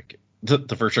Kilpatrick.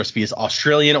 The first recipe is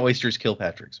Australian oysters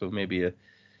Kilpatrick, so maybe an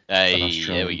Australian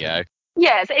There we go. thing.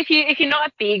 Yeah, so if you're not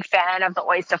a big fan of the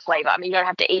oyster flavour, I mean, you don't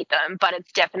have to eat them, but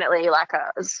it's definitely like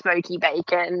a smoky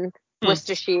bacon,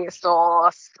 Worcestershire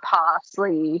sauce,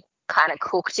 parsley kind of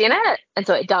cooked in it, and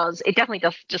so it definitely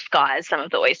does disguise some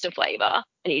of the oyster flavour,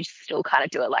 and you still kind of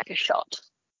do it like a shot off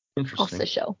Interesting. the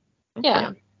shell. Okay.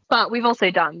 Yeah, but we've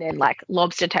also done then like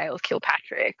lobster tails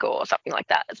Kilpatrick or something like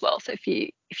that as well. So if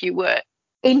you were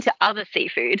into other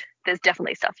seafood, there's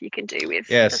definitely stuff you can do with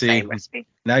the same recipe.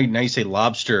 Now you say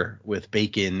lobster with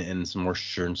bacon and some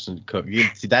Worcestershire and some cook.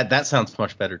 See, that sounds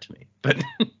much better to me. But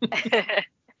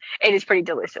It is pretty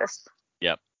delicious.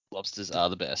 Yep, lobsters are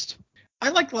the best. I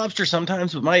like lobster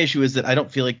sometimes, but my issue is that I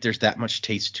don't feel like there's that much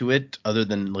taste to it, other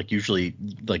than like usually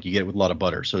like you get it with a lot of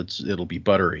butter, so it'll be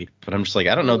buttery. But I'm just like,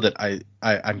 I don't know that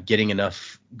I'm getting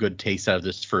enough good taste out of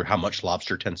this for how much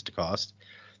lobster tends to cost.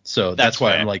 So that's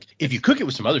why I'm like, if you cook it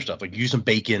with some other stuff, like use some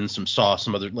bacon, some sauce,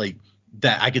 some other like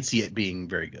that, I could see it being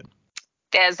very good.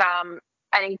 There's an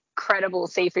incredible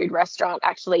seafood restaurant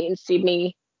actually in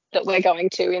Sydney that we're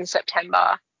going to in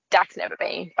September. Dak's never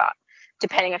been, but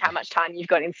depending on how much time you've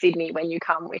got in Sydney when you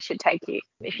come, we should take you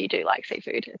if you do like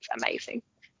seafood. It's amazing.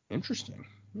 Interesting.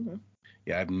 Okay.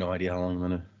 Yeah, I have no idea how long I'm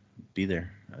gonna be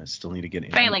there. I still need to get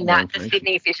in. Failing that, the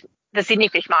Sydney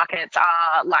fish markets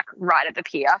are like right at the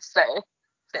pier, so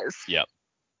there's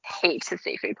heaps of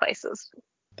seafood places.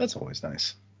 That's always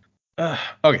nice.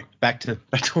 Okay, back to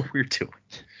what we were doing.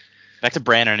 Back to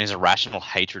Brandon and his irrational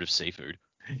hatred of seafood.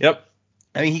 Yep.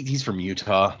 I mean, he's from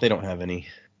Utah. They don't have any.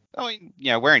 I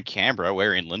mean, we're in Canberra.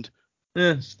 We're inland.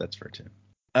 Yes, that's fair too.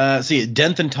 See,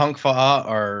 Denth and Tongfa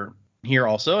are here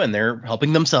also, and they're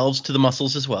helping themselves to the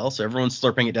mussels as well. So everyone's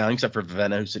slurping it down except for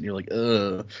Vivenna, who's sitting here like,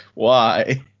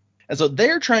 why? And so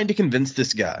they're trying to convince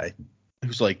this guy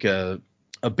who's like a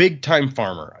big time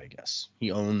farmer, I guess.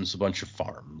 He owns a bunch of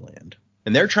farmland.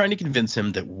 And they're trying to convince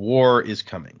him that war is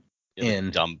coming. Yeah,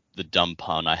 and the dumb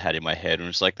pun I had in my head, and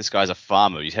it's like, this guy's a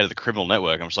farmer. He's head of the criminal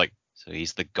network. I'm just like, so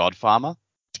he's the God Farmer?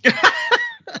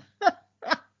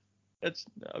 That's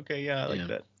okay. Yeah, I like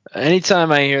that.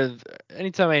 Anytime I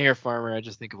hear farmer, I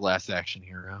just think of Last Action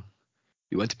Hero.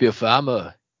 You want to be a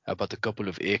farmer? How about a couple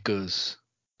of acres?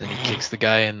 Then he kicks the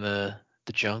guy in the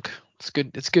junk. It's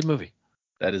good. It's a good movie.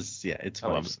 That is, yeah, it's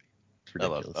fun. It's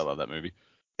ridiculous. I love that movie.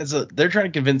 And so they're trying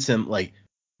to convince him, like,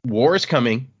 war is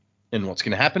coming, and what's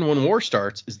going to happen when war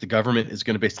starts is the government is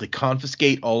going to basically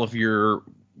confiscate all of your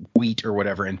wheat or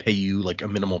whatever and pay you like a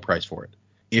minimal price for it.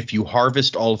 If you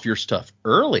harvest all of your stuff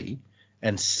early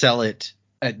and sell it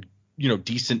at,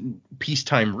 decent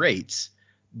peacetime rates,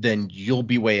 then you'll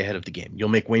be way ahead of the game. You'll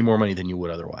make way more money than you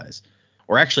would otherwise.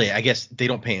 Or actually, I guess they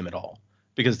don't pay him at all,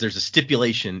 because there's a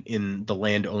stipulation in the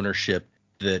land ownership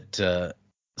that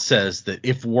says that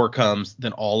if war comes,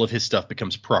 then all of his stuff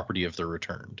becomes property of the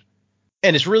returned.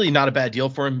 And it's really not a bad deal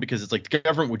for him, because it's like the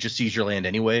government would just seize your land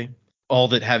anyway. All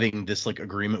that having this like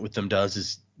agreement with them does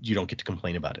is you don't get to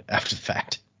complain about it after the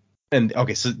fact. And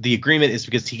okay, so the agreement is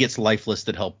because he gets lifeless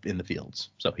that help in the fields.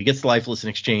 So he gets lifeless in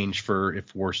exchange for,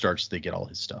 if war starts, they get all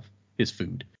his stuff, his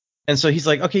food. And so he's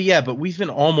like, okay, yeah, but we've been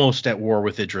almost at war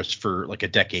with Idris for like a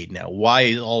decade now.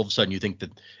 Why all of a sudden you think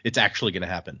that it's actually going to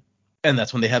happen? And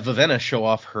that's when they have Vivenna show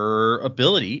off her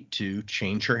ability to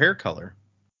change her hair color.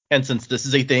 And since this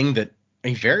is a thing that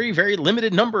a very, very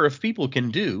limited number of people can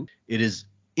do, it is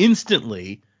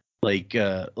instantly like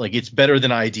it's better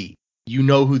than ID. You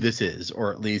know who this is,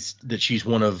 or at least that she's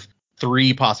one of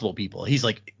 3 possible people. He's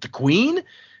like, the queen?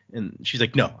 And she's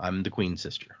like, no, I'm the queen's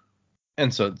sister.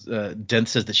 And so Denth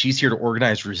says that she's here to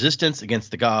organize resistance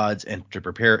against the gods and to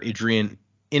prepare Idrian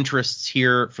interests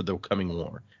here for the coming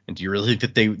war. And do you really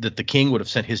think that the king would have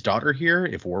sent his daughter here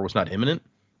if war was not imminent?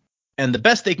 And the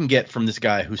best they can get from this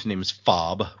guy, whose name is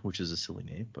Fob, which is a silly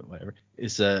name, but whatever,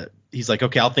 is he's like,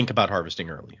 okay, I'll think about harvesting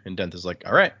early. And Denth is like,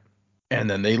 all right. And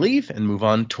then they leave and move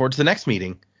on towards the next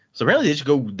meeting. So apparently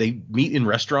they meet in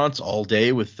restaurants all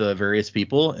day with various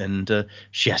people, and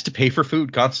she has to pay for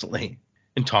food constantly.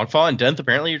 And Tongfa and Denth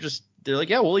apparently they're like,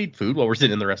 yeah, we'll eat food while we're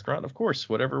sitting in the restaurant. Of course,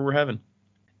 whatever we're having.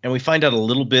 And we find out a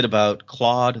little bit about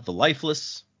Claude the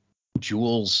Lifeless.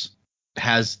 Jules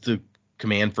has the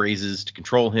command phrases to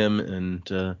control him,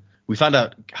 and We found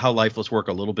out how lifeless work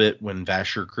a little bit when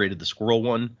Vasher created the squirrel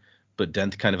one, but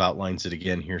Dent kind of outlines it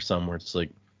again here somewhere. It's like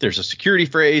there's a security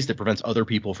phrase that prevents other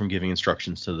people from giving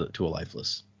instructions to a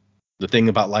lifeless. The thing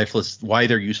about lifeless, why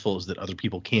they're useful, is that other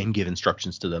people can give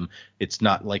instructions to them. It's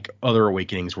not like other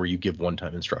awakenings where you give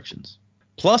one-time instructions.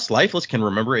 Plus, lifeless can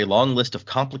remember a long list of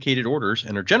complicated orders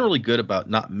and are generally good about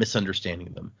not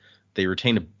misunderstanding them. They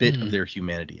retain a bit of their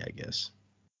humanity, I guess.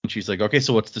 And she's like, okay,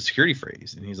 so what's the security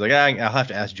phrase? And he's like, I'll have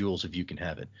to ask Jules if you can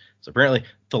have it. So apparently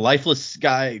the lifeless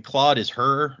guy, Claude, is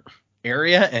her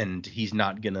area, and he's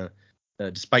not going to,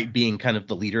 despite being kind of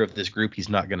the leader of this group, he's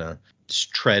not going to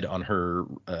tread on her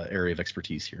area of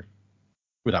expertise here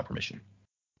without permission.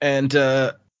 And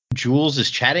Jules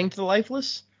is chatting to the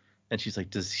lifeless, and she's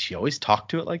like, does she always talk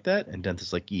to it like that? And Dent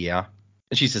is like, yeah.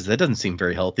 And she says, that doesn't seem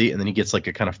very healthy. And then he gets like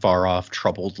a kind of far off,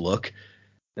 troubled look.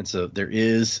 And so there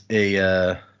is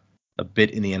a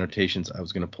bit in the annotations I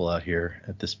was going to pull out here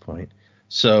at this point.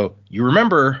 So you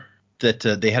remember that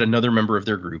they had another member of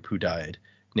their group who died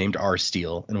named R.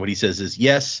 Steele. And what he says is,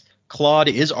 yes, Claude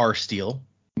is R. Steele,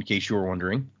 in case you were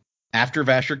wondering. After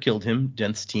Vasher killed him,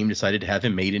 Dent's team decided to have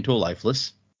him made into a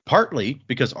lifeless. Partly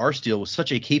because R. Steele was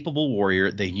such a capable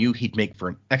warrior, they knew he'd make for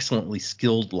an excellently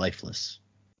skilled lifeless.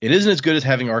 It isn't as good as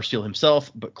having R. Steele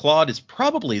himself, but Claude is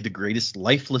probably the greatest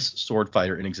lifeless sword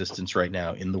fighter in existence right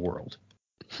now in the world.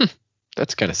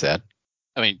 That's kind of sad.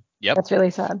 I mean, yep. That's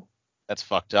really sad. That's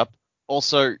fucked up.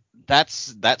 Also, that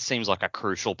seems like a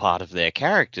crucial part of their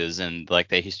characters and like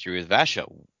their history with Vasher.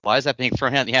 Why is that being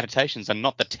thrown out in the annotations and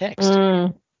not the text?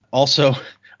 Also,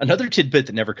 another tidbit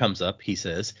that never comes up, he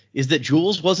says, is that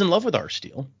Jules was in love with R.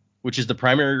 Steele, which is the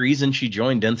primary reason she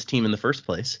joined Dent's team in the first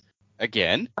place.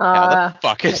 Again, how the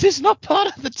fuck is this not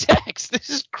part of the text? This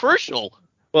is crucial.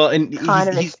 Well, and kind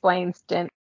of explains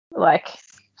Dent, like,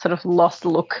 sort of lost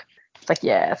look. It's like,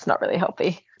 yeah, it's not really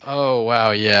healthy. Oh,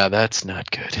 wow. Yeah, that's not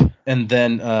good. And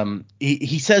then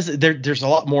he says there's a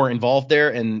lot more involved there,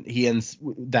 and he ends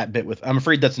that bit with, I'm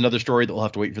afraid that's another story that we'll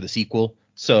have to wait for the sequel.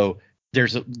 So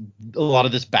there's a lot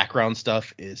of this background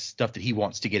stuff is stuff that he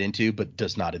wants to get into, but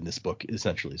does not in this book,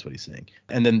 essentially, is what he's saying.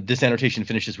 And then this annotation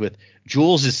finishes with,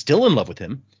 Jules is still in love with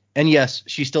him. And yes,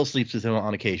 she still sleeps with him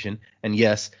on occasion. And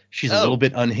yes, she's a little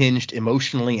bit unhinged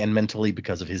emotionally and mentally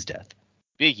because of his death.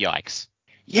 Big yikes.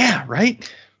 Yeah,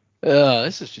 right?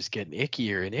 This is just getting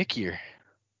ickier and ickier.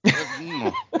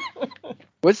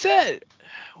 What's that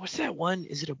one?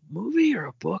 Is it a movie or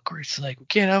a book where it's like, we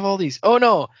can't have all these? Oh,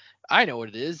 no. I know what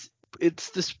it is. It's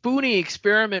the Spoonie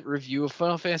experiment review of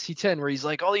Final Fantasy X, where he's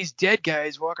like, all these dead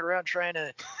guys walking around trying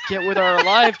to get with our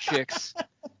alive chicks.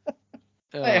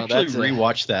 I actually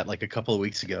rewatched that like a couple of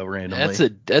weeks ago randomly.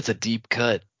 That's a deep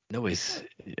cut.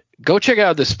 Go check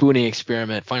out the Spoonie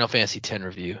experiment Final Fantasy X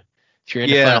review. If you're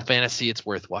into Final Fantasy, it's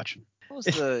worth watching.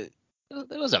 There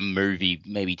was a movie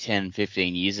maybe 10,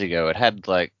 15 years ago. It had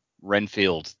like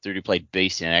Renfield, dude who played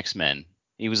Beast in X-Men.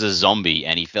 He was a zombie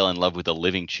and he fell in love with a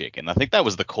living chick. And I think that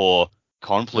was the core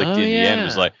conflict the end,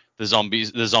 was like the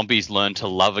zombies learned to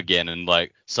love again, and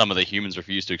like some of the humans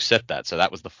refused to accept that. So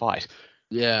that was the fight.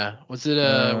 Yeah. Was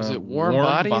it Warm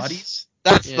Bodies?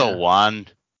 That's the one.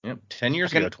 Yep. 10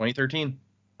 years ago, 2013.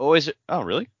 Oh,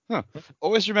 really? Huh.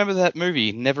 Always remember that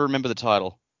movie. Never remember the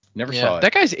title. Never saw it.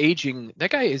 That guy's aging. That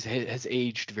guy has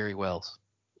aged very well.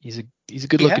 He's a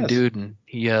good looking dude, and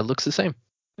he looks the same.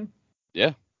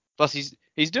 Yeah. Plus,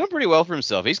 he's doing pretty well for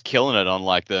himself. He's killing it on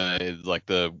like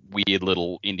the weird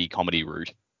little indie comedy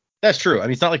route. That's true. I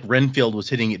mean, it's not like Renfield was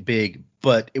hitting it big,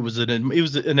 but it was an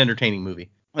entertaining movie.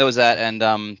 There was that, and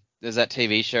there's that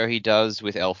TV show he does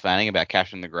with Elle Fanning about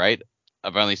Catherine the Great.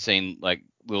 I've only seen like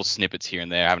little snippets here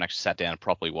and there. I haven't actually sat down and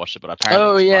properly watched it, but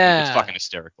apparently it's fucking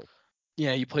hysterical.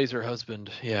 Yeah, he plays her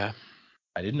husband. Yeah.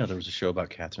 I didn't know there was a show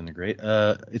about Catherine the Great.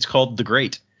 It's called The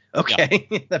Great. Okay,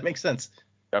 yeah. That makes sense.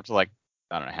 Up to like,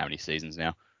 I don't know how many seasons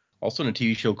now. Also in a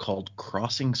TV show called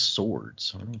Crossing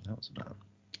Swords. I don't know what that was about.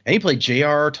 And he played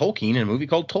J.R.R. Tolkien in a movie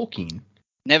called Tolkien.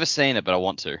 Never seen it, but I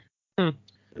want to.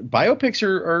 Biopics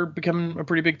are becoming a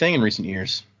pretty big thing in recent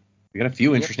years. We got a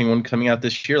few interesting ones coming out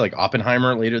this year, like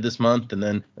Oppenheimer later this month, and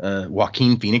then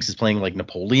Joaquin Phoenix is playing like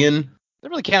Napoleon. Does that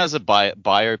really count as a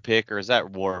biopic, or is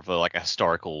that more of a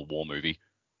historical war movie?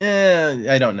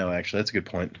 I don't know, actually. That's a good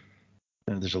point.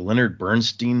 There's a Leonard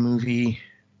Bernstein movie.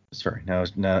 Sorry, now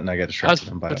I got distracted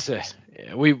on biopics.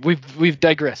 Yeah, we've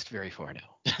digressed very far now.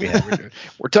 Yeah.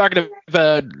 We're talking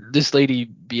about this lady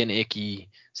being icky,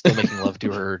 still making love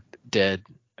to her dead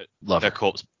lover.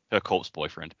 Her corpse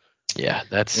boyfriend. Yeah,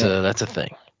 that's a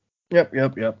thing. Yep.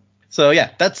 So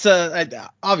yeah, that's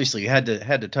obviously you had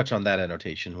to touch on that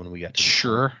annotation when we got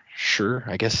to Sure.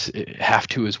 I guess have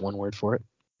to is one word for it.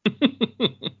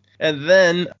 And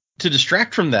then to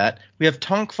distract from that, we have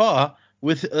Tonk Fa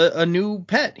with a new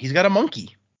pet. He's got a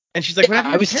monkey. And she's like, what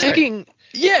happened to the parrot?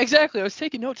 Exactly. I was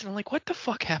taking notes, and I'm like, what the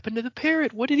fuck happened to the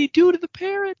parrot? What did he do to the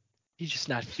parrot? Did he just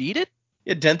not feed it?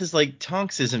 Yeah, Denth is like,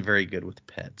 Tonks isn't very good with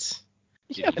pets.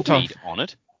 Yeah, but feed on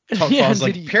it. Tonk Fa's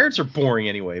like, parrots are boring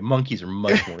anyway. Monkeys are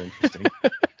much more interesting.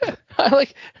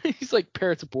 He's like,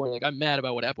 parrots are boring. Like, I'm mad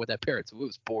about what happened with that parrot, so it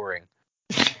was boring.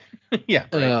 Yeah,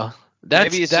 right.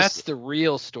 That's the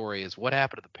real story, is what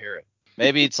happened to the parrot.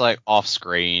 Maybe it's like off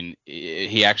screen.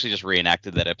 He actually just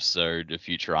reenacted that episode of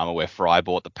Futurama where Fry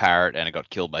bought the parrot and it got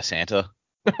killed by Santa.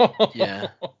 Yeah,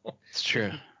 it's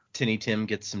true. Tinny Tim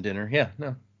gets some dinner. Yeah,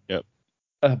 no. Yep.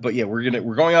 But yeah, we're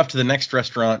going off to the next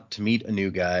restaurant to meet a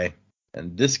new guy,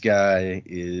 and this guy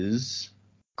is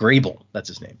Grable. That's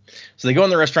his name. So they go in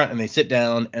the restaurant and they sit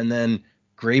down, and then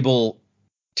Grable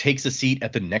takes a seat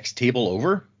at the next table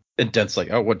over, and Dent's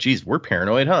like, oh, what? Geez, we're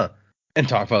paranoid, huh? And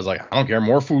Tongfa's like, I don't care,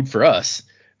 more food for us,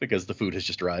 because the food has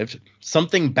just arrived.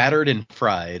 Something battered and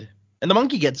fried, and the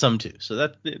monkey gets some too. So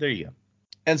there you go.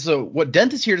 And so what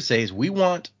Dent is here to say is we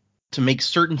want to make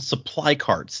certain supply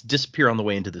carts disappear on the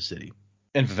way into the city.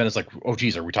 And Vivenna's like, oh,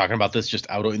 geez, are we talking about this just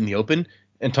out in the open?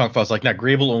 And Tongfa's like, nah,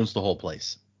 Grable owns the whole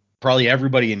place. Probably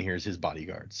everybody in here is his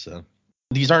bodyguards. So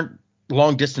these aren't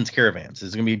long-distance caravans. This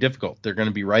is going to be difficult. They're going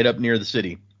to be right up near the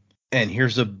city. And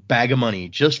here's a bag of money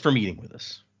just for meeting with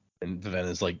us. And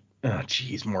Vivenna's like, oh,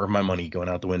 geez, more of my money going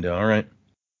out the window. All right.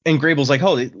 And Grable's like,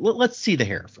 oh, let's see the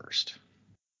hair first.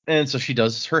 And so she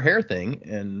does her hair thing,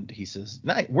 and he says,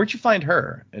 nah, where'd you find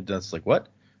her? And Dent's like, what?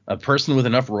 A person with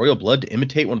enough royal blood to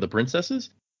imitate one of the princesses?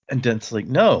 And Dent's like,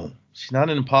 no, she's not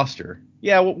an imposter.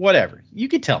 Yeah, whatever. You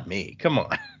could tell me. Come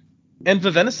on. And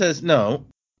Vivenna says, no,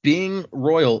 being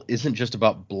royal isn't just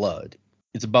about blood.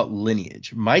 It's about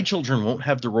lineage. My children won't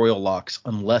have the royal locks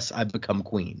unless I become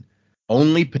queen.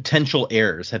 Only potential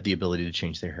heirs have the ability to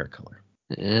change their hair color.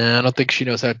 Yeah, I don't think she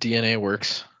knows how DNA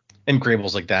works. And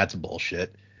Grable's like, that's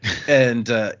bullshit. And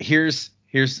here's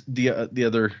the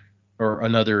other, or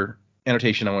another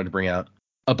annotation I wanted to bring out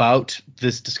about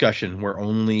this discussion where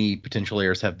only potential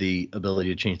heirs have the ability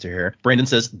to change their hair. Brandon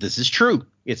says, this is true.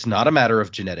 It's not a matter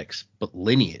of genetics, but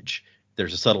lineage.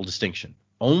 There's a subtle distinction.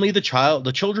 Only the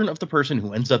children of the person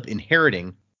who ends up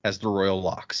inheriting has the royal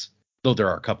locks. Though there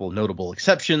are a couple of notable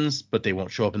exceptions, but they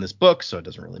won't show up in this book, so it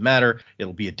doesn't really matter.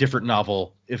 It'll be a different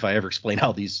novel if I ever explain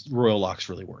how these royal locks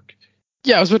really work.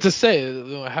 Yeah, I was about to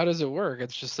say, how does it work?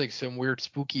 It's just like some weird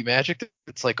spooky magic.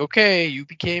 It's like, okay, you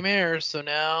became heirs, so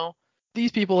now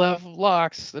these people have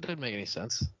locks. That didn't make any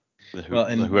sense. Well,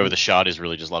 and whoever the shard is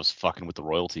really just loves fucking with the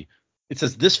royalty. It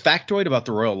says, this factoid about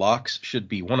the royal locks should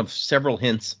be one of several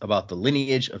hints about the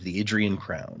lineage of the Idrian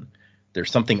crown.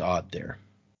 There's something odd there.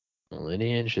 The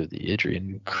lineage of the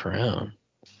Idrian crown.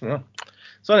 Yeah.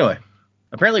 So anyway,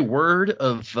 apparently word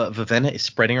of Vivenna is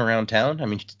spreading around town. I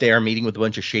mean, they are meeting with a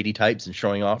bunch of shady types and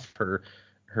showing off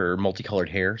her multicolored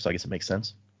hair, so I guess it makes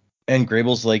sense. And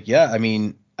Grable's like, yeah, I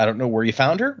mean, I don't know where you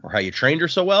found her or how you trained her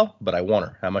so well, but I want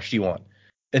her. How much do you want?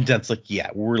 And Dent's like, yeah,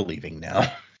 we're leaving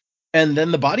now. And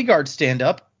then the bodyguards stand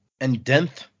up, and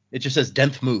it just says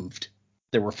Denth moved.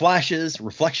 There were flashes,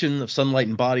 reflection of sunlight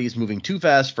and bodies moving too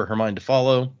fast for her mind to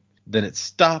follow. Then it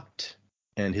stopped,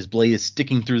 and his blade is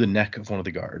sticking through the neck of one of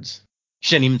the guards.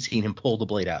 She hadn't even seen him pull the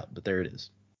blade out, but there it is.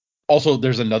 Also,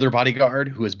 there's another bodyguard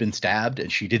who has been stabbed,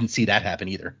 and she didn't see that happen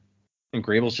either. And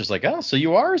Grable's just like, oh, so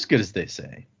you are as good as they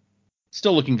say.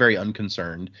 Still looking very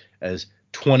unconcerned as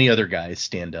 20 other guys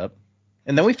stand up.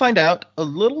 And then we find out a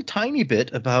little tiny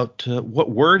bit about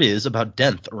what word is about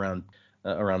Denth around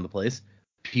the place.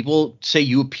 People say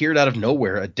you appeared out of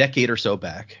nowhere a decade or so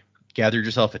back, gathered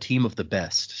yourself a team of the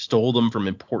best, stole them from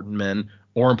important men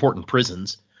or important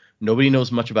prisons. Nobody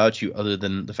knows much about you other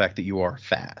than the fact that you are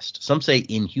fast. Some say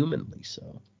inhumanly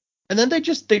so. And then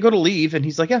they go to leave, and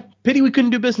he's like, yeah, pity we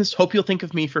couldn't do business. Hope you'll think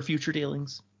of me for future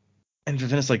dealings. And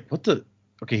Vivenna's like, what the?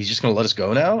 Okay, he's just going to let us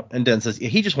go now? And Den says, yeah,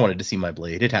 he just wanted to see my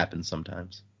blade. It happens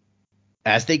sometimes.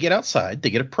 As they get outside,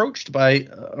 they get approached by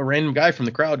a random guy from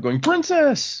the crowd going,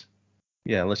 Princess!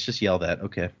 Yeah, let's just yell that.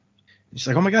 Okay. She's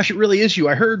like, oh my gosh, it really is you.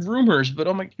 I heard rumors, but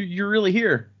oh my, you're really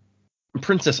here.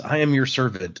 Princess, I am your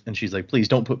servant. And she's like, please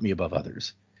don't put me above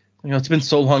others. It's been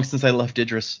so long since I left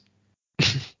Idris.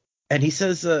 And he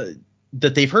says that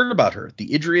they've heard about her. The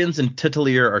Idrians and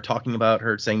Titalier are talking about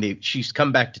her, saying she's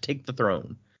come back to take the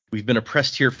throne. We've been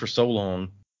oppressed here for so long.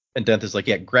 And Denth is like,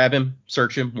 yeah, grab him,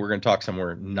 search him. We're going to talk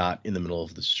somewhere not in the middle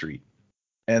of the street.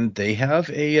 And they have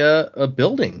a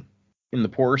building in the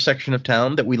poorer section of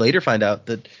town that we later find out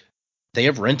that they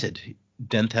have rented.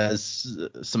 Denth has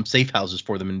some safe houses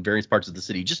for them in various parts of the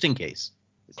city, just in case.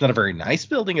 It's not a very nice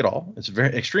building at all. It's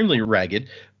very extremely ragged,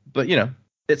 but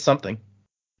It's something.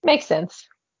 Makes sense.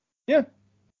 Yeah.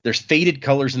 There's faded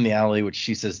colors in the alley, which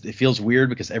she says it feels weird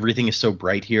because everything is so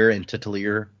bright here in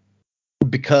Titalier.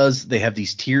 Because they have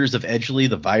these tiers of Edgeley,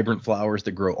 the vibrant flowers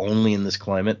that grow only in this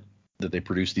climate that they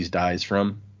produce these dyes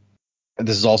from. And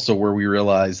this is also where we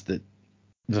realize that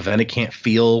Vivenna can't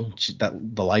feel that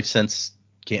the life sense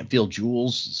can't feel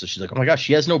Jules. So she's like, oh my gosh,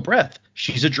 she has no breath.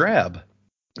 She's a drab.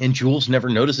 And Jules never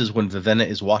notices when Vivenna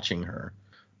is watching her.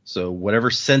 So whatever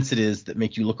sense it is that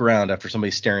make you look around after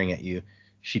somebody's staring at you,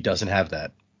 she doesn't have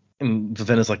that. And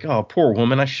Vivenna's like, oh, poor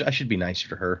woman. I should be nicer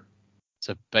to her.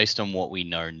 So based on what we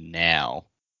know now,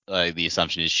 the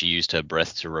assumption is she used her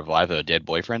breath to revive her dead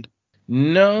boyfriend?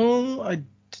 No,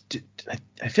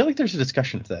 I feel like there's a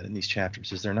discussion of that in these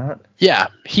chapters. Is there not? Yeah,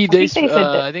 they said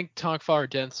that- I think Tongfar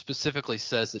Dent specifically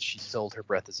says that she sold her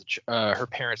breath as her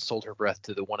parents sold her breath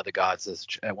to one of the gods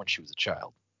when she was a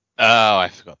child. Oh, I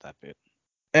forgot that bit.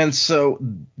 And so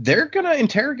they're gonna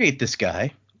interrogate this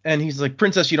guy, and he's like,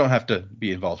 Princess, you don't have to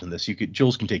be involved in this.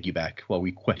 Jules can take you back while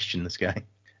we question this guy.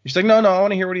 She's like, no, I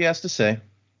want to hear what he has to say.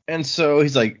 And so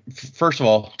he's like, first of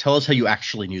all, tell us how you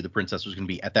actually knew the princess was going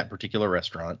to be at that particular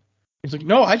restaurant. He's like,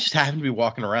 no, I just happened to be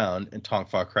walking around, and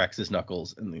Tongfa cracks his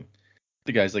knuckles, and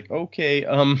the guy's like, okay,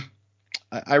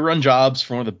 I run jobs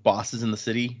for one of the bosses in the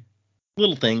city.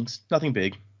 Little things, nothing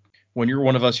big. When you're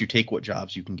one of us, you take what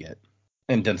jobs you can get.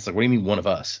 And Dennis like, what do you mean one of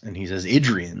us? And he says,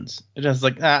 Idrians. And Dennis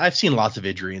like, I've seen lots of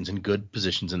Idrians in good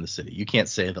positions in the city. You can't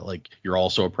say that, like, you're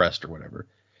also oppressed or whatever.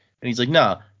 And he's like,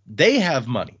 nah, they have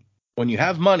money. When you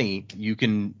have money, you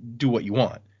can do what you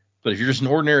want. But if you're just an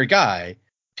ordinary guy,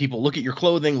 people look at your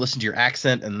clothing, listen to your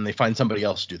accent, and then they find somebody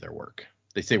else to do their work.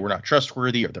 They say we're not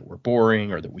trustworthy, or that we're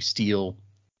boring, or that we steal.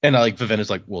 And Vivenna's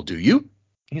like, well, do you? And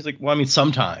he's like, well, I mean,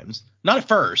 sometimes. Not at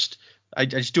first. I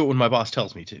just do it when my boss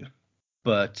tells me to.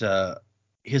 But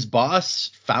his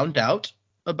boss found out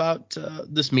about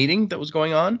this meeting that was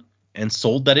going on and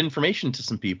sold that information to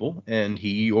some people, and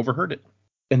he overheard it.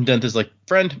 And Dent is like,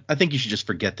 friend, I think you should just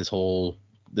forget this whole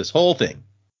thing.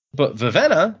 But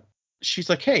Vivenna, she's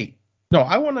like, hey, no,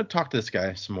 I want to talk to this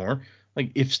guy some more.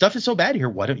 Like, if stuff is so bad here,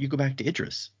 why don't you go back to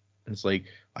Idris? And it's like,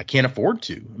 I can't afford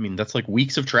to. I mean, that's like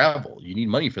weeks of travel. You need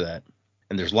money for that.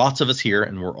 And there's lots of us here,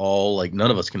 and we're all like,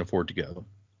 none of us can afford to go.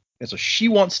 And so she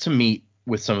wants to meet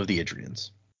with some of the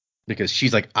Idrians because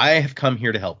she's like, I have come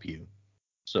here to help you.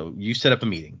 So you set up a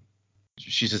meeting.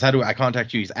 She says, how do I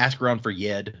contact you? He's asked around for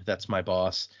Yed. That's my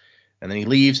boss. And then he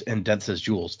leaves, and Dent says,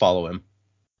 Jules, follow him.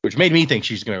 Which made me think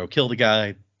she's going to go kill the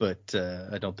guy, but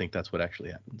I don't think that's what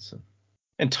actually happens. So.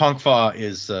 And Tongfa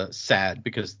is sad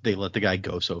because they let the guy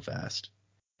go so fast.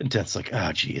 And Dent's like,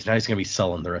 oh, geez, now he's going to be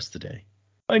sullen the rest of the day.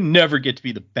 I never get to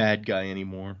be the bad guy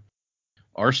anymore.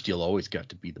 Arsteel always got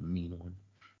to be the mean one.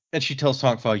 And she tells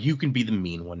Tongfa, you can be the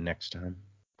mean one next time.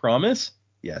 Promise?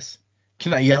 Yes.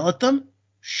 Can I yell at them?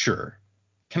 Sure.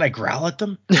 Can I growl at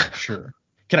them? Sure.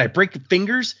 Can I break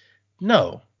fingers?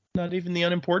 No. Not even the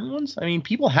unimportant ones? I mean,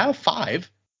 people have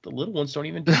 5. The little ones don't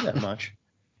even do that much.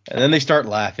 And then they start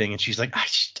laughing, and she's like,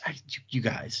 you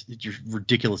guys, it's your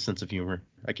ridiculous sense of humor.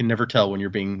 I can never tell when you're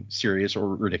being serious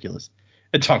or ridiculous.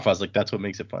 And Tongfa's like, that's what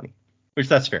makes it funny. Which,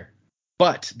 that's fair.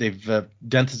 But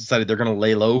Dent has decided they're going to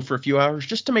lay low for a few hours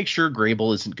just to make sure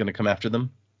Grable isn't going to come after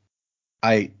them.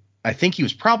 I think he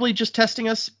was probably just testing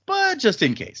us, but just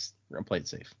in case. We're going to play it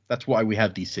safe. That's why we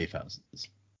have these safe houses.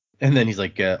 And then he's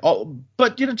like,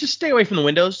 but, just stay away from the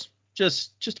windows.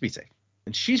 Just to be safe.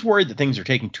 And she's worried that things are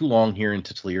taking too long here in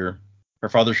Titalier. Her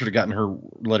father should have gotten her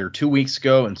letter 2 weeks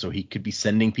ago, and so he could be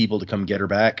sending people to come get her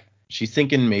back. She's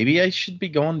thinking maybe I should be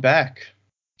going back.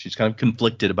 She's kind of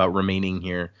conflicted about remaining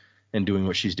here and doing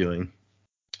what she's doing.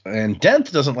 And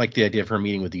Dent doesn't like the idea of her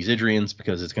meeting with these Idrians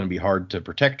because it's going to be hard to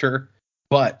protect her.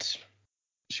 But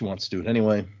she wants to do it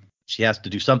anyway. She has to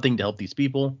do something to help these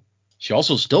people. She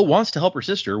also still wants to help her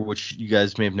sister, which you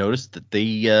guys may have noticed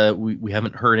that we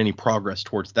haven't heard any progress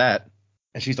towards that.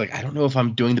 And she's like, I don't know if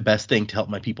I'm doing the best thing to help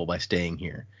my people by staying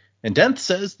here. And Dent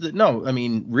says that, no, I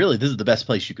mean, really, this is the best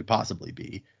place you could possibly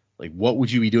be. Like, what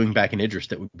would you be doing back in Idris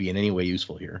that would be in any way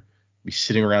useful here? Be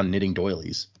sitting around knitting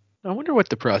doilies. I wonder what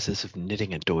the process of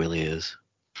knitting a doily is.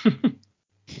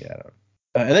 Yeah.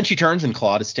 And then she turns, and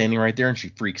Claude is standing right there, and she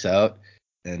freaks out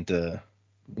and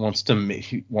wants him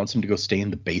to go stay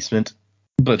in the basement.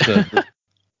 But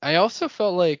I also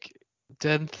felt like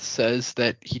Dent says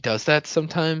that he does that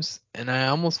sometimes, and I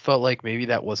almost felt like maybe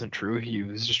that wasn't true. He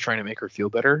was just trying to make her feel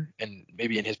better, and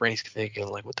maybe in his brain he's thinking,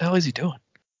 like, what the hell is he doing?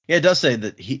 Yeah, it does say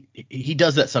that he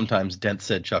does that sometimes, Dent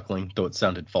said, chuckling, though it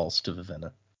sounded false to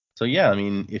Vivenna. So yeah, I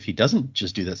mean, if he doesn't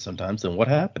just do that sometimes, then what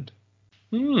happened?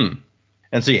 And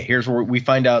so yeah, here's where we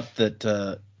find out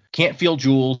that Can't feel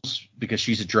Jules because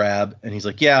she's a drab. And he's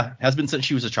like, yeah, has been since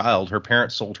she was a child. Her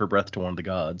parents sold her breath to one of the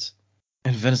gods.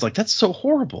 And Vena's like, that's so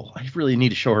horrible. I really need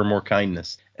to show her more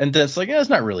kindness. And Dent's like, yeah, it's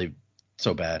not really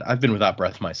so bad. I've been without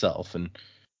breath myself, and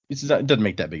it doesn't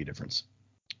make that big a difference.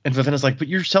 And Vivenna's like, but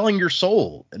you're selling your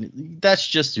soul. And that's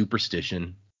just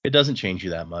superstition. It doesn't change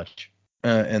you that much.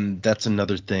 And that's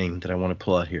another thing that I want to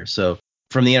pull out here. So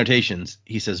from the annotations,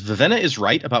 he says, Vivenna is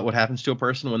right about what happens to a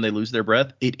person when they lose their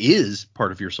breath. It is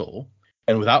part of your soul.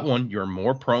 And without one, you're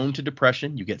more prone to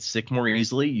depression. You get sick more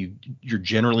easily. You're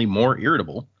generally more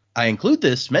irritable. I include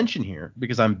this mention here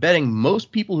because I'm betting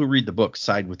most people who read the book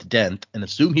side with Dent and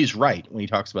assume he's right when he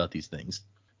talks about these things.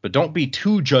 But don't be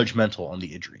too judgmental on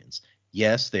the Idrians.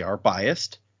 Yes, they are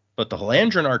biased, but the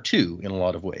Halandran are too in a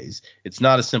lot of ways. It's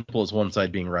not as simple as one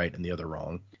side being right and the other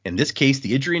wrong. In this case,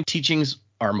 the Idrian teachings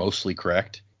are mostly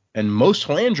correct, and most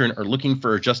Halandran are looking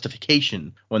for a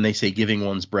justification when they say giving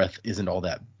one's breath isn't all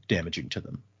that damaging to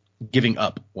them. Giving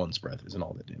up one's breath isn't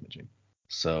all that damaging.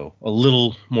 So a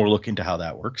little more look into how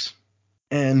that works.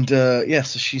 And so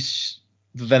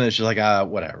Vivenna's just like,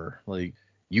 whatever. Like,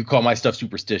 you call my stuff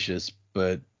superstitious,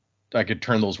 but I could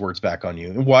turn those words back on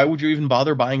you. And why would you even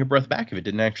bother buying a breath back if it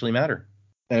didn't actually matter?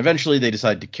 And eventually they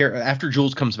decide to care. After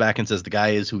Jules comes back and says the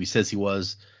guy is who he says he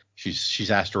was,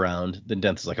 she's asked around. Then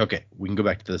Dent is like, okay, we can go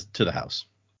back to the house.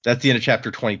 That's the end of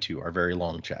chapter 22, our very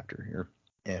long chapter here.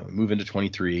 And we move into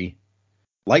 23.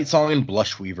 Lightsong and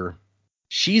Blushweaver.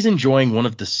 She's enjoying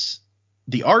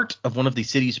the art of one of the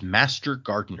city's master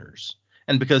gardeners.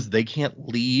 And because they can't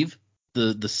leave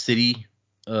the city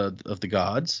of the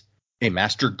gods, a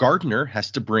master gardener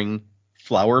has to bring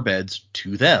flower beds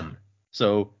to them.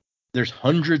 So there's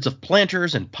hundreds of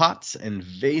planters and pots and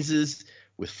vases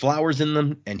with flowers in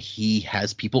them, and he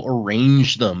has people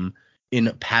arrange them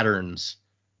in patterns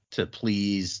to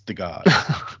please the gods.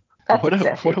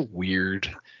 What a weird,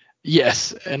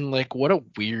 yes, and like what a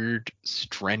weird,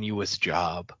 strenuous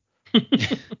job.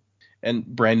 And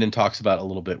Brandon talks about a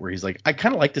little bit where he's like, I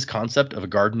kind of like this concept of a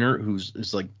gardener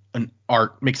who's like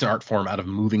makes an art form out of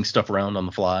moving stuff around on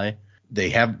the fly.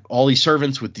 They have all these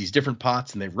servants with these different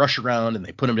pots, and they rush around and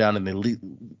they put them down and they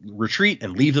retreat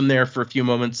and leave them there for a few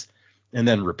moments and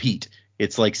then repeat.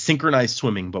 It's like synchronized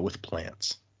swimming, but with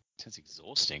plants. Sounds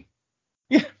exhausting.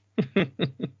 Yeah,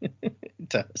 it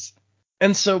does.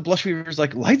 And so Blushweaver's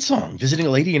like, Lightsong, visiting a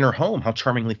lady in her home. How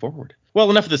charmingly forward. Well,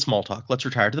 enough of this small talk. Let's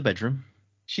retire to the bedroom.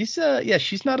 She's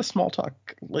not a small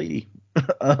talk lady.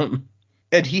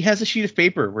 And he has a sheet of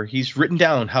paper where he's written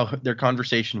down how their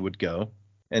conversation would go.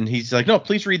 And he's like, no,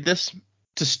 please read this.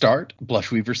 To start,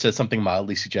 Blushweaver says something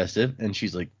mildly suggestive. And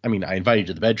she's like, I mean, I invited you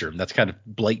to the bedroom. That's kind of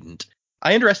blatant.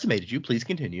 I underestimated you. Please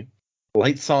continue.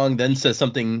 Lightsong then says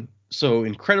something so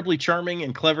incredibly charming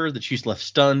and clever that she's left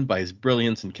stunned by his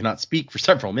brilliance and cannot speak for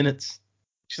several minutes.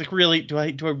 She's like, really? Do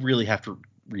I really have to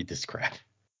read this crap?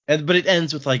 But it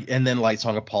ends with like, and then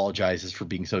Lightsong apologizes for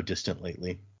being so distant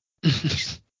lately.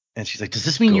 And she's like, does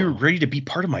this mean you're ready to be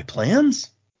part of my plans?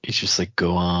 He's just like,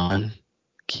 go on,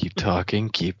 keep talking,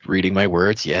 keep reading my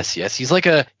words. Yes. He's like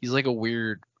a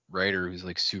weird writer who's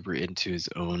like super into his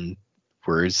own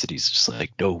words that he's just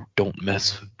like, no, don't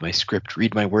mess with my script.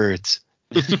 Read my words.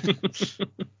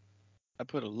 I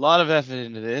put a lot of effort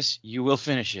into this. You will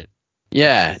finish it.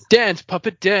 Yeah, dance,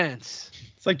 puppet, dance.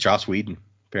 It's like Joss Whedon.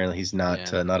 Apparently, he's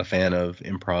not a fan of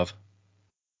improv.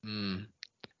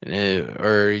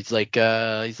 Or he's like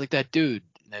that dude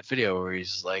in that video where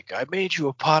he's like, I made you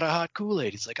a pot of hot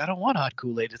Kool-Aid. It's like, I don't want hot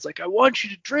Kool-Aid. It's like, I want you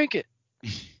to drink it.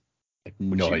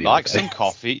 Would you like some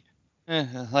coffee?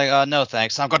 No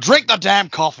thanks. I'm gonna drink the damn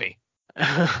coffee.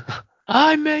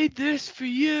 I made this for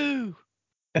you.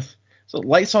 So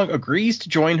Lightsong agrees to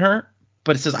join her,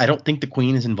 but it says, I don't think the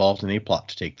queen is involved in a plot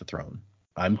to take the throne.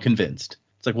 I'm convinced.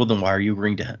 It's like, well, then why are you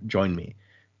agreeing to join me?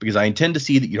 Because I intend to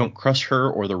see that you don't crush her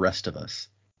or the rest of us.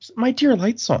 My dear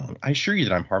Lightsong, I assure you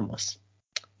that I'm harmless.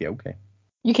 Yeah, okay.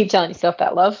 You keep telling yourself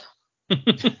that, love.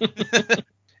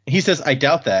 He says, I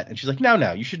doubt that. And she's like,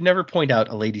 now, you should never point out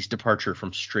a lady's departure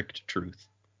from strict truth.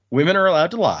 Women are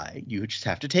allowed to lie. You just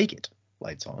have to take it.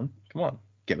 Lightsong, come on,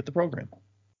 get with the program.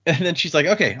 And then she's like,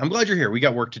 okay, I'm glad you're here. We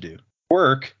got work to do.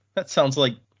 Work? That sounds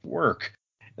like work.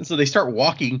 And so they start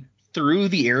walking through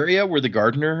the area where the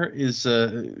gardener is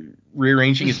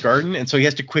rearranging his garden. And so he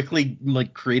has to quickly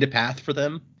like create a path for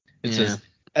them. It says,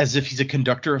 as if he's a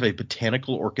conductor of a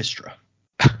botanical orchestra.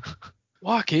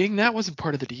 Walking? That wasn't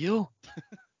part of the deal.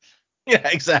 Yeah,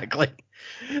 exactly.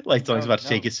 Lightsong's about to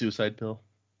take his suicide pill.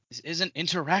 This isn't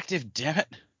interactive, damn it.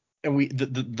 And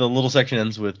the little section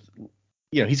ends with,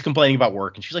 he's complaining about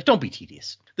work, and she's like, don't be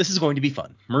tedious. This is going to be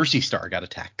fun. Mercy Star got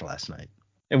attacked last night.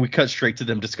 And we cut straight to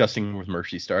them discussing with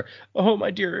Mercy Star. Oh,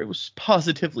 my dear, it was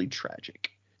positively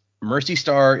tragic. Mercy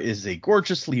Star is a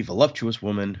gorgeously voluptuous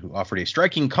woman who offered a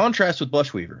striking contrast with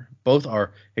Blushweaver. Both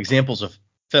are examples of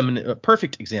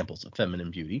perfect examples of feminine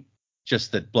beauty.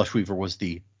 Just that Blushweaver was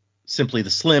simply the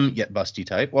slim yet busty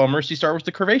type, while Mercy Star was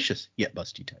the curvaceous yet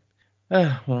busty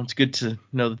type. Well, it's good to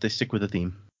know that they stick with the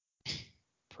theme.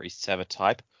 Priests have a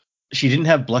type. She didn't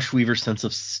have Blushweaver's sense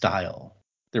of style.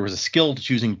 There was a skill to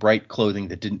choosing bright clothing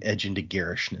that didn't edge into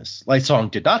garishness. Lightsong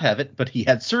did not have it, but he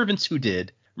had servants who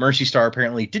did. Mercy Star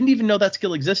apparently didn't even know that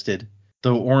skill existed,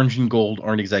 though orange and gold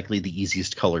aren't exactly the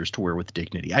easiest colors to wear with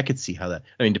dignity. I could see how that,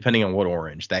 depending on what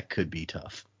orange, that could be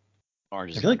tough.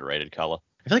 Orange is an underrated color.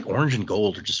 I feel like orange and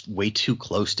gold are just way too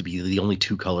close to be the only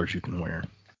two colors you can wear.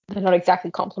 They're not exactly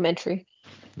complementary.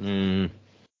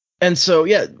 And so,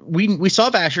 yeah, we saw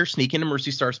Vasher sneak into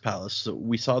Mercy Star's palace. So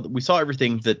we saw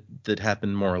everything that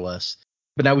happened more or less.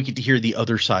 But now we get to hear the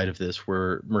other side of this,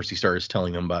 where Mercy Star is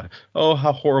telling them about, oh,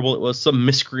 how horrible it was, some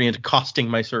miscreant costing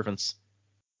my servants.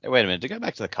 Hey, wait a minute. To go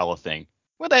back to the color thing,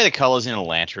 were they the colors in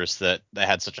Elantris that they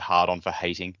had such a hard on for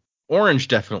hating? Orange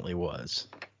definitely was.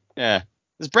 Yeah.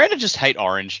 Does Brandon just hate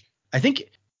orange? I think.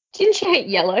 Didn't she hate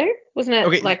yellow? Wasn't it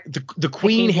Okay, the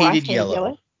queen King's wife hated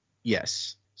yellow.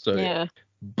 Yes. So yeah.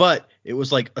 But it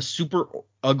was like a super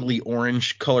ugly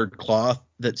orange colored cloth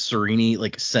that Serene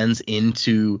sends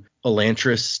into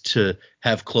Elantris to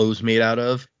have clothes made out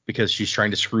of because she's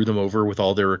trying to screw them over with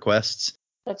all their requests.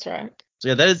 That's right. So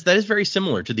yeah, that is very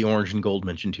similar to the orange and gold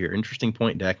mentioned here. Interesting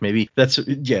point, Dak. Maybe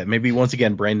maybe once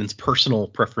again Brandon's personal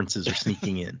preferences are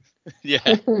sneaking in.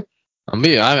 Yeah. I'll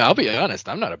be honest.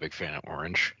 I'm not a big fan of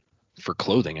orange for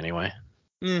clothing, anyway.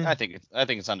 I think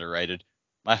it's underrated.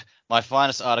 My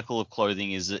finest article of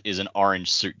clothing is an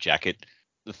orange suit jacket.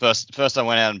 The first I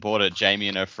went out and bought it, Jamie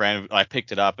and her friend, I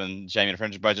picked it up, and Jamie and her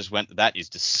friend both just went, "That is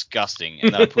disgusting."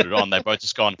 And then I put it on, they both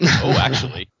just gone, "Oh,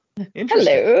 actually."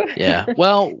 Interesting. Hello. Yeah.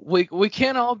 Well, we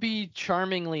can't all be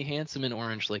charmingly handsome in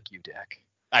orange like you, Dak.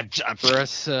 For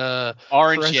us,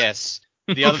 orange, for us, yes.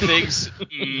 The other things,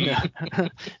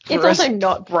 It's also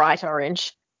not bright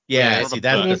orange. Yeah, Yeah, see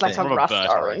that's It the is like thing. a rust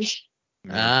orange.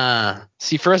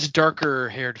 See, for us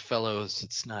darker-haired fellows,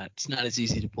 it's not as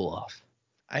easy to pull off.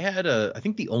 I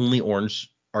think the only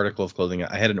orange article of clothing,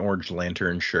 I had an orange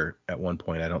lantern shirt at one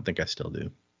point. I don't think I still do.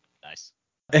 Nice.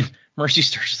 And Mercy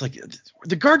Star's just like,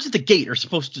 the guards at the gate are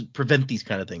supposed to prevent these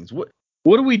kind of things. What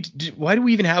do we do? Why do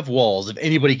we even have walls if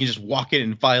anybody can just walk in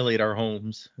and violate our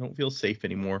homes? I don't feel safe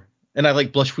anymore. And I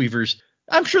like Blushweaver's.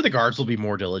 I'm sure the guards will be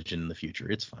more diligent in the future.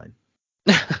 It's fine.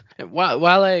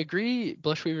 While I agree,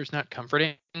 Blushweaver's not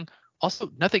comforting.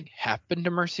 Also, nothing happened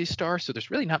to Mercy Star, so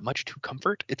there's really not much to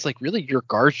comfort. It's like really your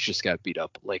guards just got beat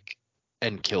up,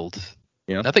 and killed.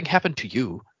 Yeah. Nothing happened to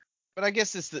you. But I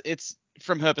guess it's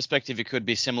from her perspective, it could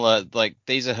be similar. Like,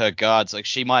 these are her guards. Like,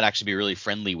 she might actually be really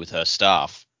friendly with her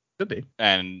staff. Could be.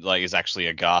 And is actually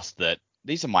aghast that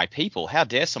these are my people. How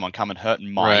dare someone come and hurt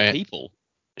my people?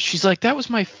 She's like, that was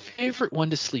my favorite one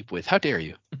to sleep with. How dare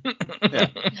you? Yeah.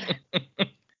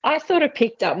 I sort of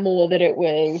picked up more that it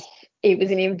was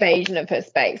an invasion of her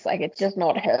space. Like, it's just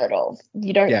not heard of.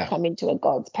 You don't come into a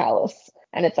god's palace,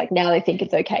 and it's like now they think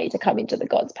it's okay to come into the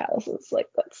god's palaces. Like,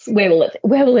 where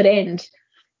will it end?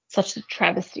 Such a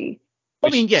travesty. I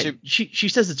mean, yeah, she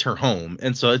says it's her home,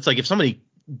 and so it's like if somebody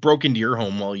broke into your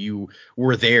home while you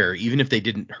were there, even if they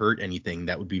didn't hurt anything,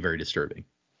 that would be very disturbing.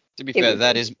 To be fair,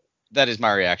 that is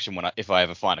my reaction if I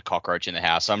ever find a cockroach in the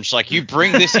house. I'm just like, you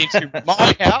bring this into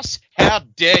my house? How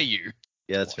dare you?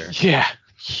 Yeah, that's fair. Yeah,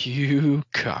 you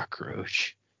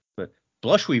cockroach. But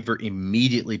Blushweaver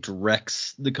immediately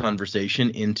directs the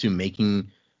conversation into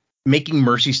making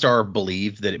Mercy Star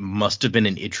believe that it must have been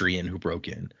an Idrian who broke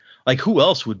in. Like, who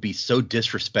else would be so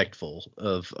disrespectful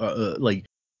of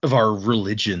our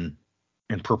religion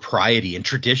and propriety and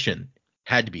tradition?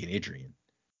 Had to be an Idrian.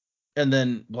 And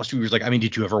then Blushweaver's like, I mean,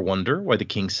 did you ever wonder why the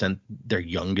king sent their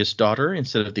youngest daughter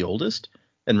instead of the oldest?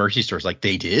 And Mercy Star's like,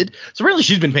 they did? So really,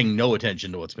 she's been paying no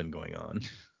attention to what's been going on.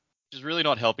 She's really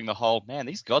not helping the whole, man,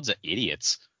 these gods are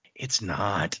idiots. It's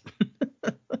not.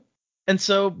 And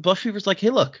so Blushweaver's like, hey,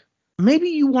 look, maybe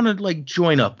you want to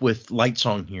join up with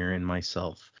Lightsong here and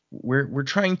myself. We're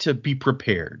trying to be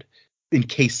prepared in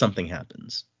case something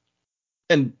happens.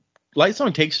 And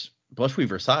Lightsong takes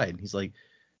Blushweaver aside. He's like,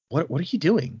 what are you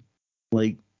doing?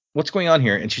 Like, what's going on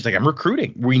here? And she's like, I'm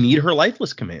recruiting. We need her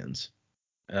lifeless commands.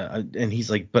 And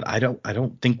he's like, but I don't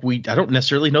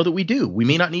necessarily know that we do. We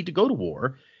may not need to go to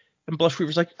war. And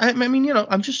Blushweaver's like, I mean,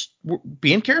 I'm just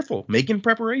being careful, making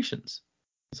preparations.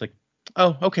 It's like,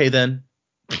 oh, okay then.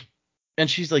 And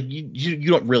she's like,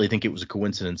 you don't really think it was a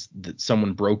coincidence that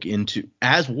someone broke into,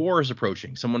 as war is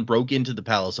approaching, someone broke into the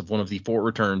palace of one of the four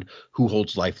returned who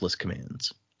holds lifeless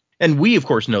commands. And we, of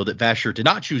course, know that Vasher did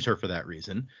not choose her for that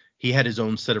reason. He had his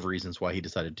own set of reasons why he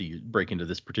decided to break into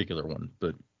this particular one.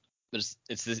 But it's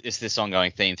this ongoing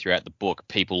theme throughout the book.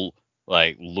 People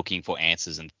like looking for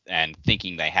answers and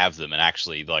thinking they have them, and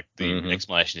actually like the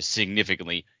explanation is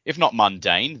significantly, if not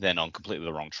mundane, then on completely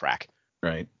the wrong track.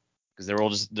 Right.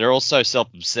 Because they're all so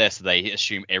self-obsessed, they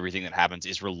assume everything that happens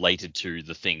is related to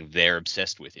the thing they're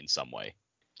obsessed with in some way.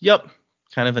 Yep.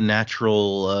 Kind of a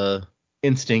natural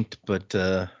instinct, but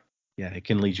yeah, it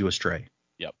can lead you astray.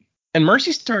 Yep. And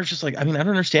Mercy Star's just like, I mean, I don't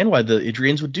understand why the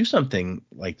Idrians would do something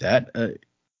like that.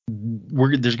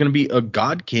 There's going to be a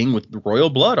god king with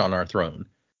royal blood on our throne.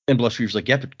 And Blushweaver's like,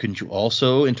 yeah, but couldn't you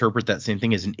also interpret that same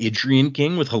thing as an Idrian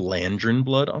king with Halandran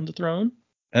blood on the throne?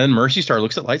 And then Mercy Star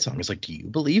looks at Lightsong and is like, do you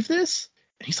believe this?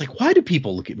 And he's like, why do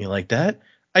people look at me like that?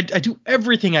 I do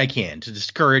everything I can to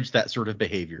discourage that sort of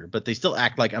behavior, but they still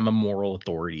act like I'm a moral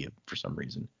authority for some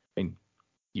reason. I mean,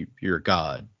 you're a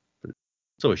god, but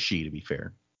so is she, to be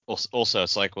fair. Also,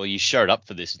 it's like, well, you showed up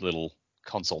for this little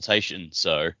consultation,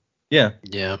 so yeah.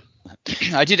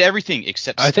 I did everything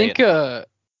except. I think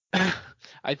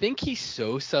he's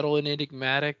so subtle and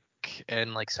enigmatic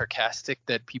and like sarcastic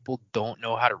that people don't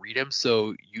know how to read him.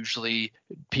 So usually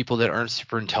people that aren't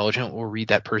super intelligent will read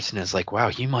that person as like, wow,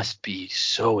 he must be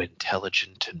so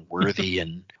intelligent and worthy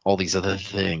and all these other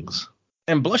things.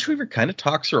 And Blushweaver kind of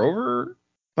talks her over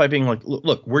by being like,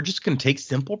 look, we're just going to take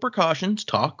simple precautions,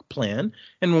 talk, plan,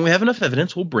 and when we have enough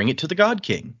evidence, we'll bring it to the God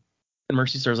King. And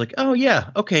Mercy Star's like, oh, yeah,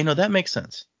 okay, no, that makes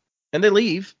sense. And they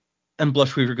leave, and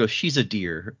Blushweaver goes, she's a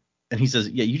dear. And he says,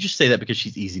 yeah, you just say that because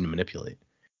she's easy to manipulate.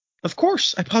 Of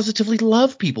course, I positively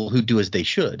love people who do as they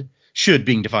should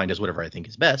being defined as whatever I think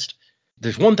is best.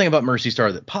 There's one thing about Mercy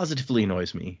Star that positively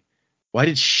annoys me. Why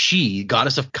did she,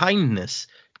 goddess of kindness,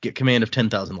 get command of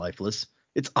 10,000 lifeless?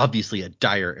 It's obviously a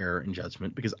dire error in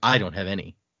judgment because I don't have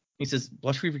any. He says,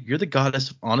 Blushweaver, you're the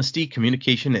goddess of honesty,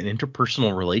 communication, and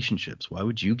interpersonal relationships. Why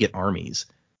would you get armies?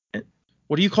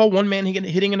 What do you call one man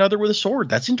hitting another with a sword?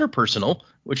 That's interpersonal,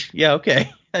 which, yeah,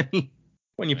 okay. I mean,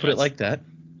 when you put it like that.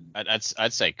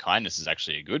 I'd say kindness is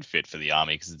actually a good fit for the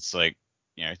army because it's like,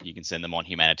 you know, you can send them on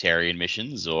humanitarian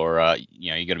missions or,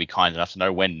 you know, you got to be kind enough to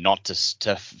know when not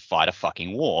to fight a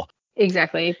fucking war.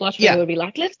 Exactly. Blushweaver would be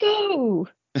like, let's go.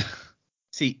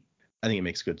 See, I think it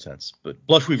makes good sense. But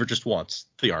Blushweaver just wants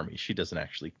the army. She doesn't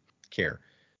actually care.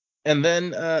 And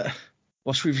then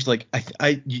Blushweaver's like,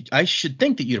 I should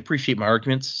think that you'd appreciate my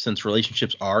arguments since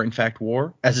relationships are, in fact,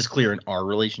 war, as is clear in our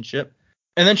relationship.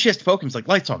 And then she has to poke him. It's like,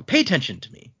 Lightsong, pay attention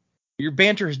to me. Your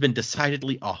banter has been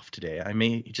decidedly off today. I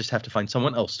may just have to find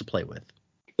someone else to play with.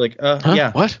 Like,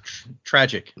 yeah. What?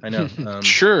 Tragic. I know.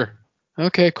 Sure.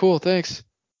 Okay, cool. Thanks.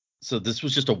 So this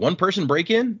was just a one-person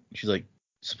break-in? She's like,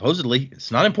 supposedly, it's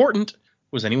not important.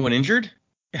 Was anyone injured?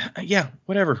 Yeah,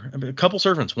 whatever. A couple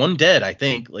servants, one dead, I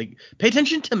think. Like, pay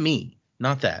attention to me,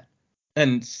 not that.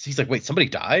 And he's like, wait, somebody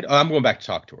died? Oh, I'm going back to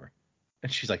talk to her.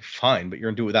 And she's like, fine, but you're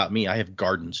going to do it without me. I have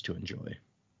gardens to enjoy.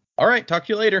 All right, talk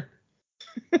to you later.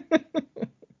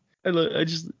 I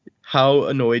just, how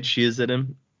annoyed she is at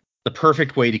him. The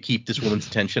perfect way to keep this woman's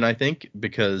attention, I think,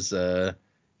 because,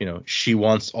 you know, she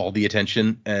wants all the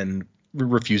attention and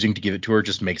refusing to give it to her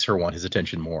just makes her want his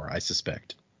attention more, I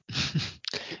suspect.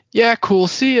 Yeah, cool.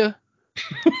 See ya.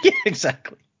 Yeah,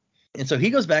 exactly. And so he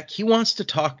goes back. He wants to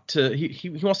talk to, he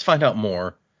wants to find out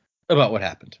more about what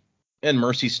happened. And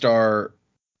Mercy Star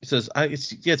says,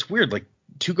 it's weird. Like,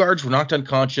 2 guards were knocked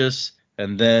unconscious,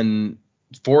 and then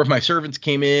 4 of my servants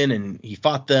came in, and he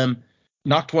fought them,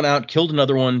 knocked one out, killed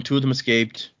another one. 2 of them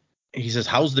escaped. He says,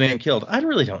 how's the man killed? I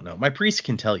really don't know. My priest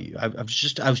can tell you. I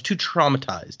was too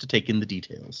traumatized to take in the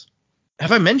details.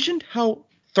 Have I mentioned how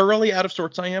thoroughly out of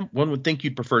sorts I am? One would think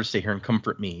you'd prefer to stay here and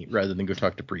comfort me rather than go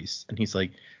talk to priests. And he's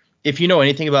like, if you know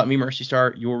anything about me, Mercy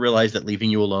Star, you will realize that leaving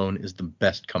you alone is the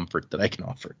best comfort that I can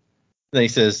offer. Then he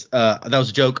says, that was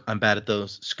a joke. I'm bad at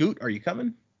those. Scoot, are you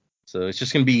coming? So it's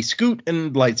just going to be Scoot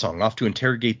and Lightsong off to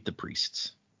interrogate the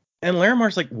priests. And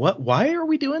Larimar's like, what? Why are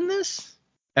we doing this?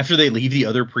 After they leave the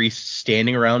other priests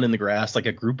standing around in the grass like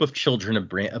a group of children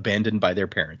abandoned by their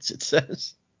parents, it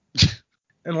says.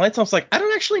 And Lightsong's like, I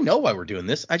don't actually know why we're doing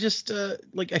this. I just,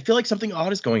 I feel like something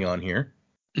odd is going on here.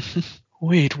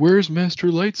 Wait, where's Master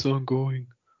Lightsong going?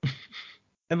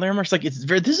 And Larimar's like,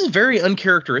 this is very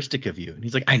uncharacteristic of you. And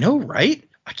he's like, I know, right?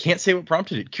 I can't say what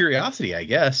prompted it. Curiosity, I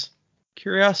guess.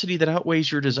 Curiosity that outweighs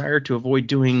your desire to avoid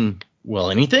doing, well,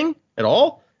 anything at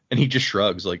all? And he just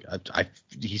shrugs, like,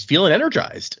 he's feeling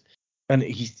energized. And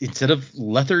instead of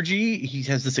lethargy, he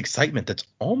has this excitement that's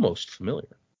almost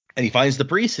familiar. And he finds the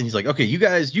priest and he's like, okay, you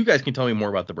guys can tell me more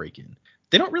about the break-in.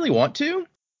 They don't really want to,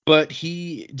 but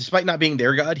he, despite not being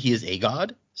their god, he is a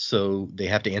god. So they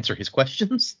have to answer his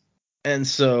questions. And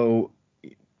so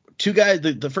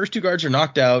the first 2 guards are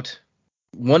knocked out.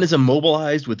 One is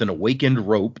immobilized with an awakened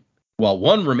rope, while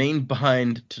one remained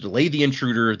behind to delay the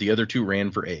intruder. The other 2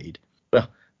 ran for aid. Well,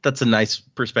 that's a nice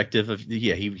perspective of,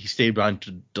 he stayed behind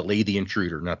to delay the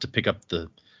intruder, not to pick up the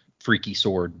freaky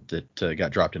sword that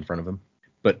got dropped in front of him.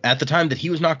 But at the time that he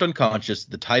was knocked unconscious,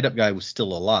 the tied up guy was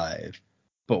still alive.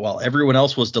 But while everyone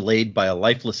else was delayed by a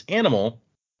lifeless animal,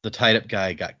 the tied up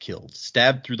guy got killed,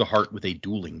 stabbed through the heart with a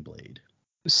dueling blade.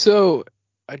 So,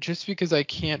 just because I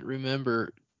can't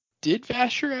remember, did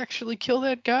Vasher actually kill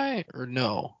that guy or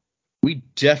no? We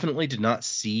definitely did not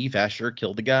see Vasher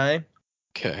kill the guy.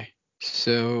 Okay.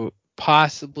 So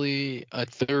possibly a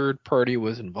third party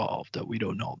was involved that we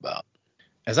don't know about.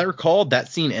 As I recall,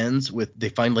 that scene ends with they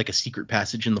find like a secret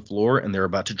passage in the floor and they're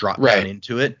about to drop Right. down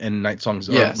into it. And Nightsong's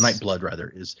Yes. or Nightblood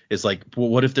rather is like, well,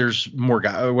 what if there's more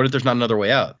guy? Or what if there's not another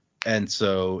way out? And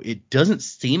so it doesn't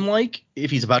seem like if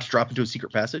he's about to drop into a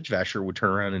secret passage, Vasher would turn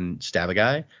around and stab a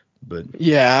guy. But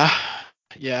Yeah.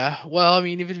 Well, I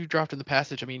mean, even if he dropped in the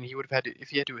passage, I mean, he would have had to, if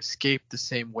he had to escape the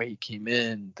same way he came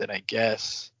in, then I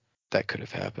guess that could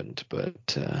have happened.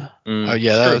 But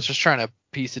I was just trying to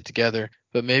piece it together.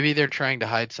 But maybe they're trying to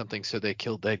hide something, so they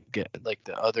killed that guy, like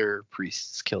the other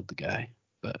priests killed the guy.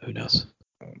 But who knows?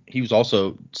 He was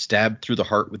also stabbed through the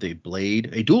heart with a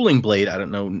blade, a dueling blade. I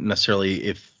don't know necessarily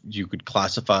if you could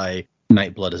classify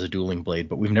Nightblood as a dueling blade,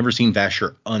 but we've never seen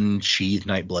Vasher unsheath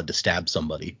Nightblood to stab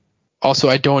somebody. Also,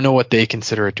 I don't know what they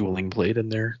consider a dueling blade in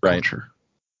their culture.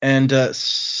 And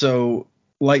so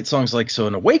Lightsong's like, so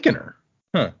an awakener?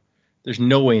 Huh. There's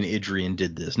no way an Idrian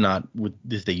did this, not with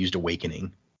if they used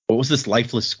awakening. What was this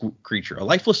lifeless creature? A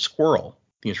lifeless squirrel.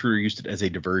 The intruder used it as a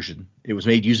diversion. It was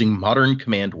made using modern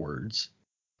command words.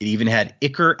 It even had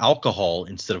ichor alcohol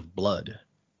instead of blood.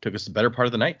 Took us the better part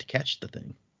of the night to catch the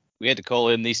thing. We had to call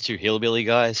in these 2 hillbilly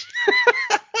guys.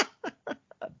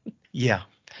 Yeah.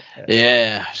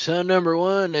 Yeah. So number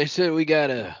 1, they said we got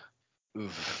a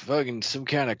fucking some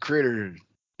kind of critter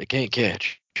they can't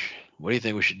catch. What do you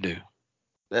think we should do?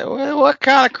 What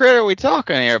kind of critter are we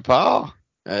talking here, Paul?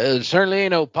 It certainly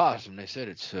ain't no possum. They said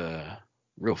it's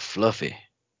real fluffy.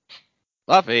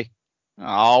 Fluffy?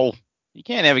 Oh, you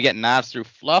can't ever get knives through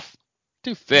fluff.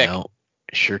 Too thick. No,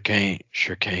 sure can't.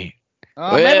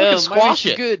 Oh, maybe we can squash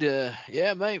it. Good.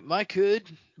 Yeah, might could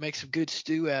make some good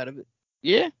stew out of it.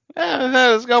 Yeah?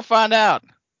 Let's go find out.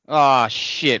 Oh,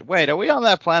 shit. Wait, are we on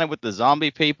that planet with the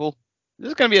zombie people? Is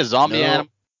this going to be a zombie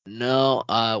animal? No,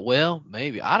 well,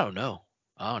 maybe. I don't know.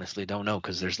 I honestly don't know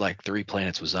because there's like 3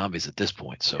 planets with zombies at this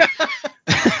point. So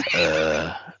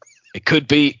it could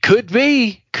be,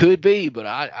 but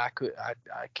I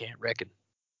can't reckon.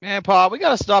 Man, Paul, we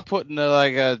got to stop putting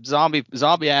a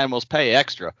zombie animals pay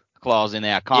extra clause in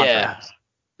our contracts.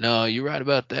 Yeah. No, you're right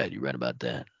about that.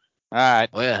 All right.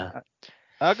 Well, yeah.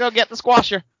 I'll go get the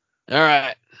squasher. All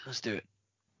right. Let's do it.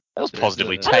 That was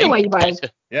positively I don't know why you guys.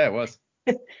 Yeah, it was.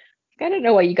 I don't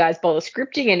know why you guys bother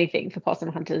scripting anything for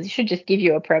Possum Hunters. You should just give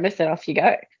you a premise and off you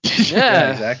go.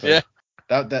 Yeah, exactly. Yeah.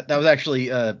 That was actually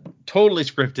totally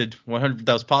scripted. 100.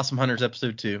 That was Possum Hunters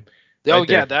episode 2. Oh Right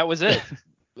there. yeah, that was it.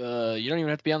 You don't even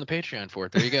have to be on the Patreon for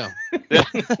it. There you go.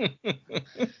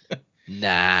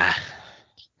 Nah.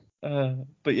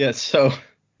 But yeah, so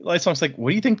Lightsong's like, what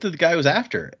do you think that the guy was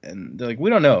after? And they're like, we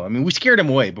don't know. I mean, we scared him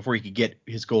away before he could get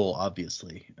his goal,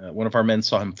 obviously. One of our men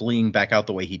saw him fleeing back out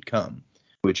the way he'd come,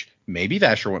 which maybe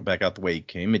Vasher went back out the way he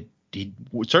came. He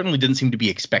certainly didn't seem to be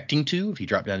expecting to if he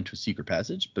dropped down into a secret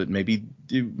passage, but maybe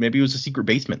it was a secret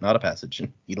basement, not a passage,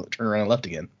 and he turned around and left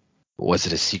again. Was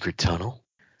it a secret tunnel?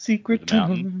 Secret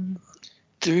tunnel.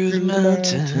 Through the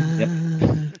mountain.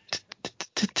 Yep.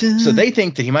 So they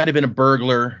think that he might have been a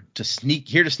burglar to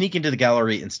sneak into the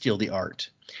gallery and steal the art.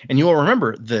 And you will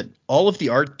remember that all of the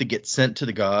art that gets sent to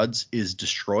the gods is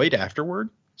destroyed afterward.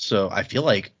 So I feel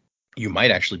like you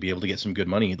might actually be able to get some good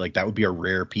money. Like that would be a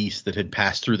rare piece that had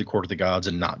passed through the court of the gods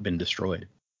and not been destroyed.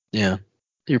 Yeah.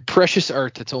 Your precious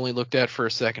art that's only looked at for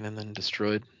a second and then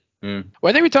destroyed. Mm.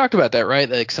 Well, I think we talked about that, right?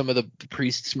 Like some of the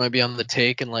priests might be on the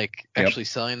take and like actually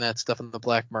selling that stuff in the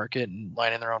black market and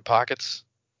lining their own pockets.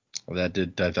 Well, I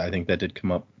think that did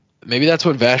come up. Maybe that's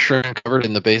what Vasher uncovered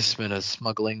in the basement,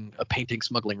 a painting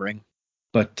smuggling ring.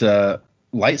 But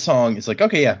Lightsong is like,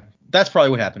 okay, yeah, that's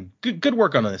probably what happened. Good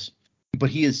work on this.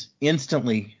 But he is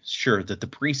instantly sure that the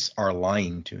priests are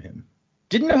lying to him.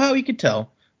 Didn't know how he could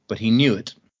tell, but he knew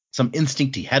it. Some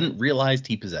instinct he hadn't realized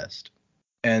he possessed.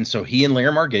 And so he and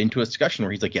Larimar get into a discussion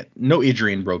where he's like, yeah, no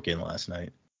Idrian broke in last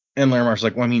night. And Larimar's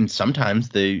like, well, I mean, sometimes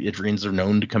the Idrians are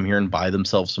known to come here and buy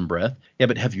themselves some breath. Yeah,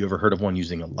 but have you ever heard of one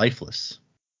using a lifeless?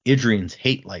 Idrians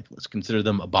hate lifeless, consider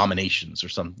them abominations or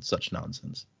some such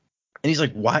nonsense. And he's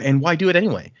like, why? And why do it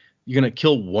anyway? You're going to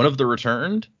kill one of the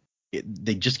returned?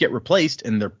 They just get replaced,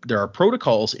 and there are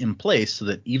protocols in place so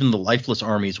that even the lifeless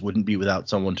armies wouldn't be without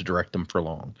someone to direct them for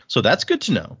long. So that's good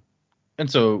to know.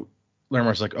 And so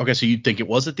Larimar's like, okay, so you think it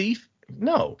was a thief?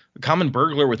 No. A common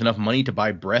burglar with enough money to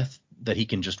buy breath that he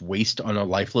can just waste on a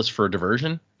lifeless for a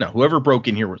diversion? No, whoever broke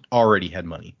in here already had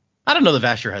money. I don't know that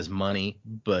Vasher has money,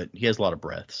 but he has a lot of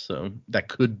breath, so that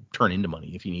could turn into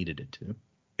money if he needed it to.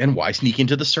 And why sneak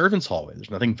into the servants' hallway?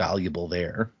 There's nothing valuable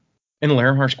there. And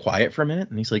Larimar's quiet for a minute,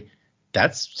 and he's like,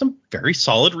 that's some very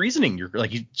solid reasoning. You're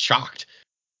like, he's shocked.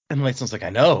 And Lightsong's like, I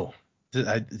know.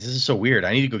 This is so weird.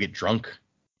 I need to go get drunk.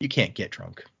 You can't get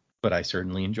drunk, but I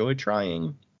certainly enjoy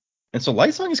trying. And so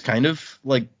Lightsong is kind of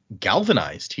like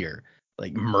galvanized here.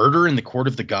 Like murder in the court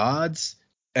of the gods,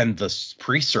 and the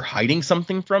priests are hiding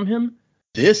something from him.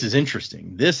 This is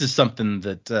interesting. This is something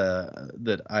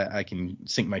that I can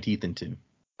sink my teeth into.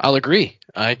 I'll agree.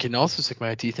 I can also sink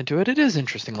my teeth into it. It is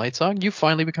interesting, Lightsong. You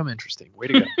finally become interesting. Way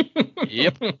to go.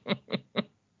 Yep.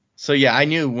 So yeah, I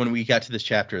knew when we got to this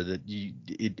chapter that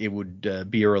it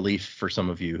would be a relief for some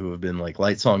of you who have been like,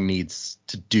 Lightsong needs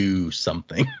to do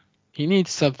something. He needs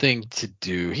something to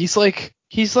do. He's like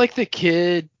the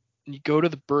kid. You go to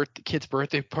the kid's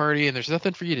birthday party, and there's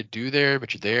nothing for you to do there,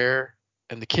 but you're there,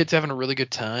 and the kid's having a really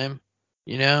good time.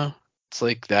 You know, it's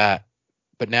like that.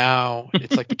 But now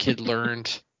it's like the kid learned.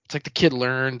 It's like the kid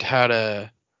learned how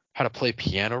to play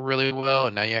piano really well,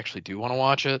 and now you actually do want to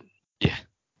watch it. Yeah.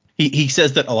 He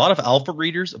says that a lot of alpha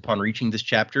readers, upon reaching this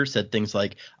chapter, said things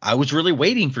like, I was really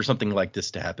waiting for something like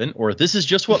this to happen, or this is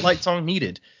just what Lightsong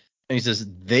needed. And he says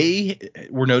they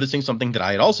were noticing something that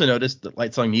I had also noticed, that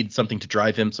Lightsong needed something to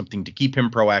drive him, something to keep him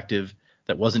proactive,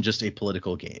 that wasn't just a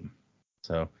political game.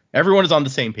 So everyone is on the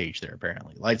same page there,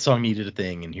 apparently. Lightsong needed a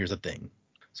thing, and here's a thing.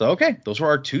 So, okay, those were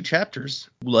our 2 chapters.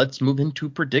 Let's move into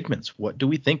predicaments. What do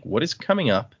we think? What is coming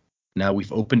up? Now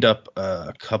we've opened up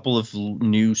a couple of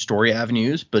new story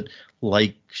avenues, but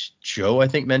like Joe, I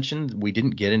think, mentioned, we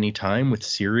didn't get any time with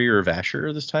Ciri or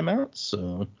Vasher this time out.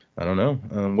 So I don't know.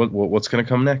 What's going to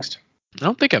come next? I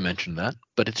don't think I mentioned that,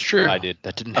 but it's true. I did.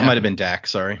 That didn't That happen. might have been Dak.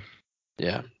 Sorry.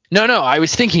 Yeah. No, I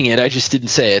was thinking it. I just didn't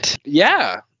say it.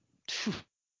 Yeah.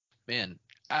 Man,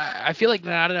 I feel like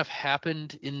not enough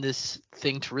happened in this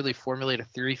thing to really formulate a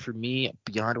theory for me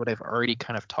beyond what I've already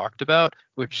kind of talked about,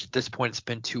 which at this point it's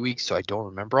been 2 weeks, so I don't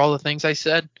remember all the things I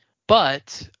said.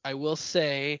 But I will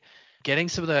say getting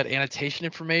some of that annotation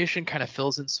information kind of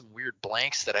fills in some weird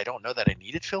blanks that I don't know that I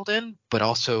needed filled in, but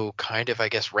also kind of, I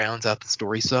guess, rounds out the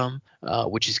story some,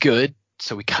 which is good.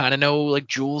 So we kind of know like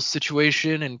Jules'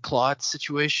 situation and Claude's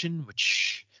situation,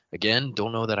 which again,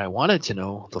 don't know that I wanted to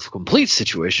know the complete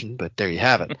situation, but there you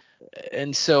have it.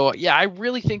 And so, yeah, I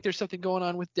really think there's something going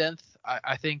on with Denth.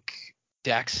 I think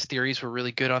Dak's theories were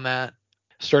really good on that.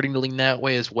 Starting to lean that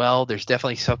way as well. There's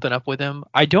definitely something up with him.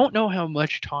 I don't know how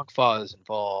much Tonk Fa is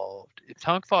involved.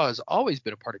 Tonk Fa has always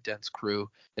been a part of Denth's crew,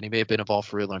 and he may have been involved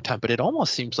for a really long time, but it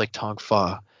almost seems like Tonk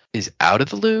Fa is out of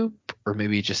the loop, or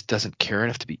maybe he just doesn't care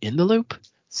enough to be in the loop.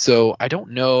 So I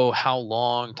don't know how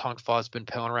long Tonk Fa's been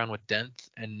palling around with Denth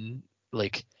and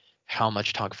like how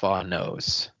much Tonk Fa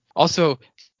knows. Also,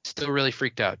 still really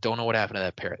freaked out. Don't know what happened to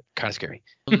that parrot. Kind of scary.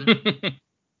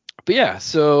 But yeah,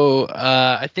 so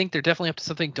I think they're definitely up to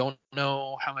something. Don't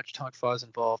know how much Tonk Fa is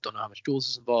involved. Don't know how much Jules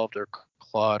is involved or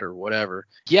Claude or whatever.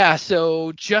 Yeah,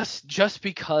 so just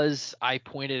because I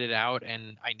pointed it out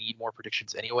and I need more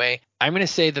predictions anyway, I'm going to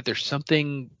say that there's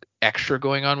something extra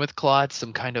going on with Claude,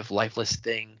 some kind of lifeless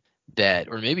thing that,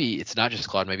 or maybe it's not just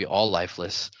Claude, maybe all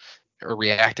lifeless are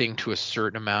reacting to a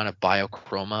certain amount of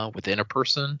biochroma within a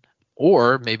person.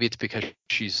 Or maybe it's because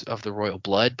she's of the royal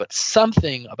blood, but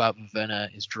something about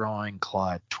Vivenna is drawing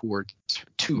Claude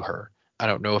to her. I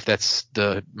don't know if that's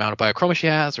the amount of biochroma she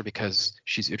has or because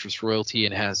she's Idris royalty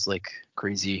and has like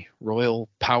crazy royal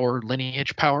power,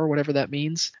 lineage power, whatever that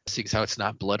means. Seeing as how it's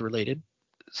not blood related,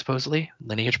 supposedly,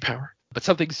 lineage power. But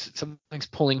something's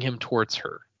pulling him towards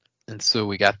her. And so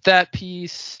we got that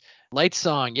piece.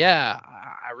 Lightsong, yeah.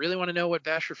 I really want to know what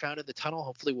Vasher found in the tunnel.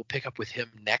 Hopefully we'll pick up with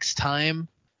him next time.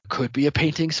 Could be a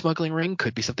painting smuggling ring,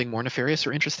 could be something more nefarious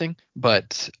or interesting.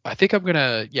 But I think I'm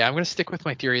gonna stick with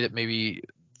my theory that maybe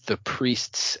the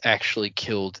priests actually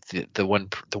killed the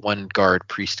one guard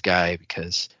priest guy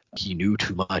because he knew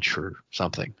too much or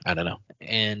something. I don't know.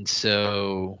 And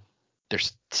so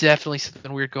there's definitely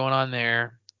something weird going on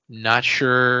there. Not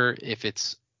sure if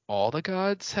it's all the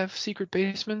gods have secret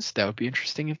basements. That would be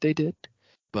interesting if they did.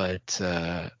 But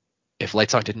if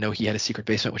Lightsong didn't know he had a secret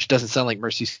basement, which doesn't sound like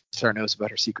Mercy Star knows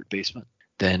about her secret basement,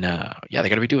 then yeah, they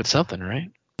got to be doing something,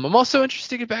 right? I'm also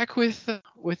interested to get back with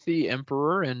the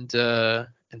Emperor and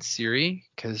Ciri,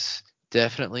 because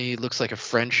definitely looks like a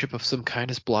friendship of some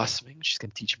kind is blossoming. She's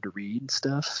gonna teach him to read and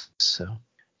stuff. So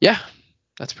yeah,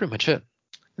 that's pretty much it.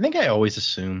 I think I always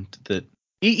assumed that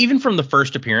even from the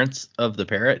first appearance of the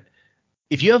parrot,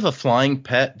 if you have a flying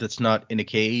pet that's not in a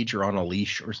cage or on a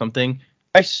leash or something,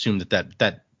 I assume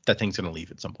that thing's gonna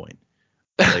leave at some point.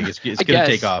 Like it's gonna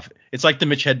take off. It's like the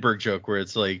Mitch Hedberg joke where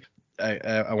it's like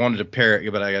I wanted a parrot,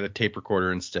 but I got a tape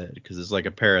recorder instead because it's like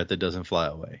a parrot that doesn't fly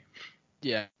away.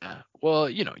 Yeah. Well,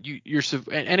 you're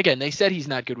and again, they said he's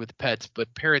not good with pets,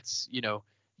 but parrots, you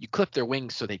clip their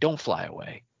wings so they don't fly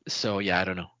away. So yeah, I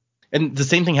don't know. And the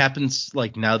same thing happens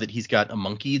like now that he's got a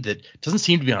monkey that doesn't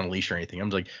seem to be on a leash or anything.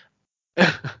 I'm like,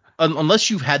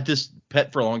 unless you've had this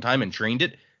pet for a long time and trained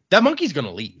it, that monkey's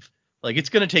gonna leave. Like it's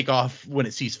gonna take off when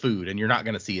it sees food, and you're not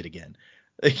gonna see it again.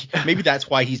 Like, maybe that's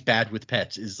why he's bad with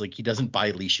pets. Is like he doesn't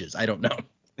buy leashes. I don't know.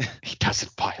 He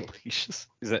doesn't buy leashes.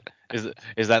 Is that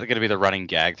going to be the running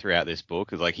gag throughout this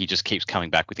book? Is like he just keeps coming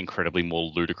back with incredibly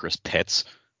more ludicrous pets.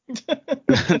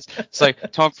 It's like,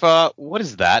 Tongfa, what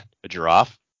is that? A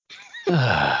giraffe?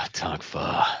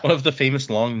 Tongfa. One of the famous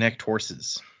long-necked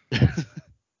horses.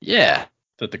 Yeah.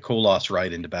 That the Koloss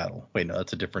ride into battle. Wait, no,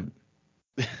 that's a different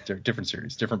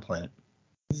series, different planet.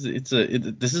 This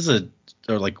is a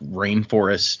like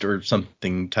rainforest or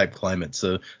something type climate.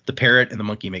 So the parrot and the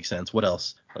monkey make sense. What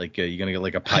else? Like you gonna get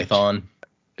like a python,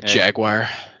 a jaguar.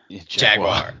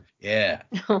 Jaguar. Yeah.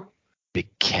 Big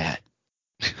cat.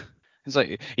 It's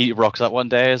like he rocks up one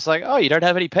day. It's like, oh, you don't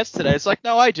have any pets today. It's like,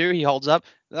 no, I do. He holds up.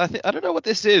 I don't know what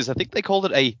this is. I think they called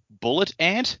it a bullet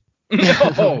ant.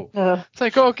 No. It's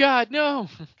like, oh God, no.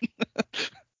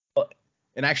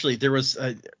 And actually, there was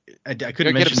I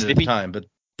couldn't mention it at the time, but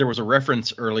there was a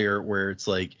reference earlier where it's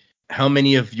like, how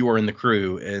many of you are in the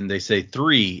crew? And they say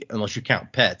 3, unless you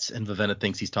count pets. And Vivenna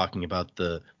thinks he's talking about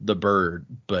the bird,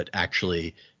 but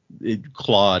actually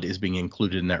Claude is being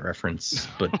included in that reference,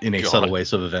 but in a subtle way,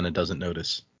 so Vivenna doesn't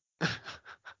notice.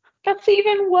 That's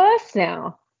even worse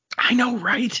now. I know,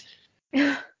 right?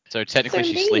 So technically,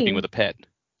 she's sleeping with a pet.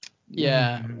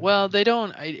 Yeah. Well, they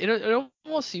don't. It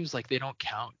almost seems like they don't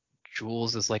count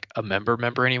Jules as like a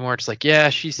member anymore. It's like, yeah,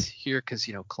 she's here because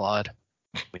Claude.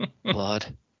 Claude.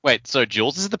 Wait, so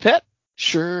Jules is the pet?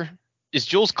 Sure. Is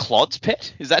Jules Claude's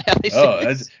pet? Is that how they say it?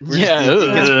 It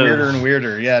gets weirder and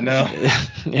weirder. Yeah, no.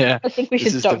 Yeah. I think we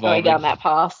should stop going down that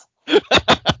path.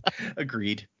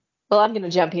 Agreed. Well, I'm going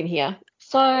to jump in here.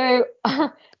 So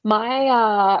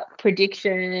my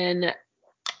prediction,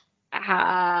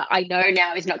 I know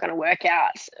now is not going to work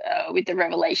out with the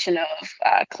revelation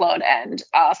of Claude and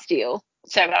Arsteel.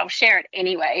 So I'll share it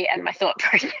anyway and my thought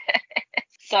process.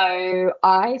 So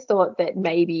I thought that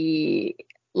maybe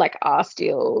like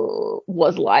Arsteel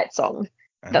was Lightsong.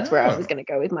 That's where I was going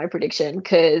to go with my prediction,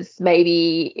 because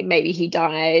maybe he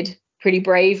died pretty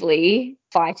bravely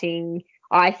fighting.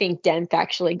 I think Denth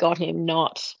actually got him,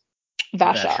 not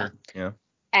Vasher. Yeah.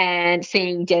 And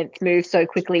seeing Denth move so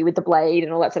quickly with the blade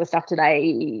and all that sort of stuff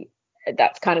today,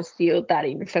 that's kind of sealed that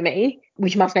in for me,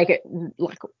 which must make it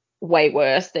like way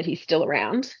worse that he's still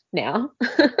around now.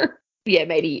 Yeah,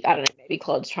 maybe, I don't know, maybe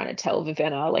Claude's trying to tell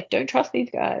Vivenna, like, don't trust these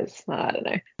guys. I don't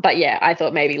know. But yeah, I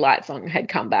thought maybe Lightsong had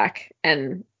come back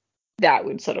and that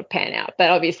would sort of pan out. But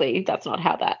obviously that's not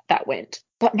how that went.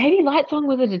 But maybe Lightsong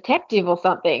was a detective or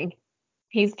something.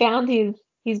 He's found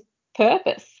his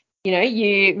purpose.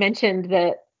 You mentioned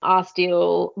that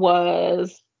Arsteel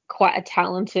was quite a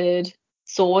talented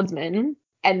swordsman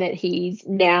and that he's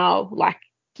now like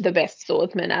the best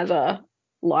swordsman as a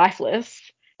lifeless.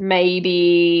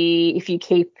 Maybe if you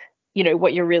keep,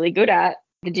 what you're really good at,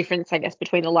 the difference, I guess,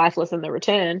 between the lifeless and the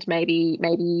returned, maybe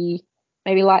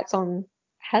Lightsong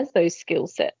has those skill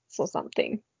sets or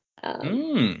something.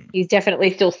 He's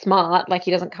definitely still smart. Like, he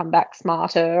doesn't come back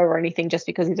smarter or anything just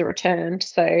because he's a returned.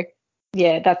 So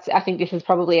yeah, I think this is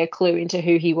probably a clue into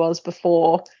who he was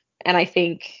before. And I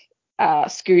think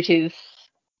Scoot is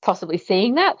possibly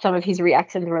seeing that. Some of his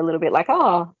reactions were a little bit like,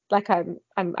 oh, like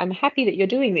I'm happy that you're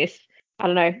doing this. I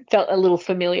don't know, felt a little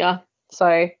familiar.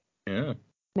 So yeah,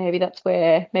 maybe that's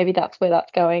where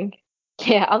that's going.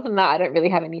 Yeah, other than that, I don't really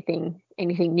have anything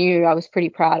new. I was pretty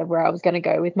proud of where I was going to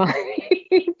go with my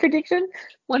prediction.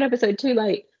 1 episode too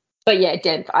late. But yeah,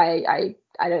 Denth, I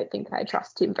don't think I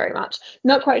trust him very much.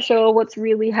 Not quite sure what's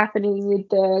really happening with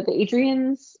the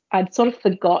Idrians. I'd sort of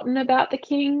forgotten about the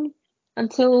king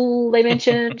until they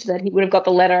mentioned that he would have got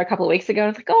the letter a couple of weeks ago. I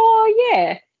was like, oh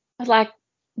yeah. I was like,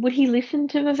 would he listen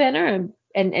to Vivenna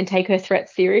and take her threat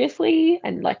seriously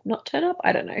and like not turn up?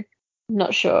 I don't know. I'm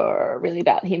not sure really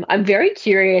about him. I'm very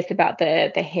curious about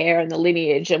the hair and the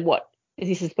lineage and what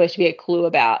this is supposed to be a clue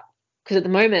about. Because at the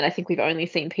moment, I think we've only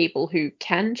seen people who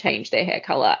can change their hair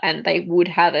color and they would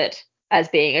have it as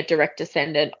being a direct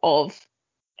descendant of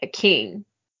a king.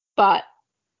 But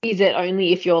is it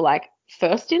only if you're like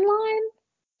first in line?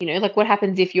 You know, like what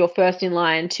happens if you're first in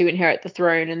line to inherit the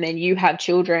throne and then you have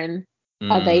children?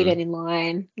 Are they then in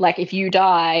line? Like if you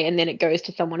die and then it goes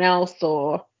to someone else,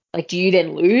 or like do you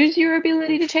then lose your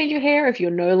ability to change your hair if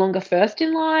you're no longer first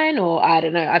in line? Or I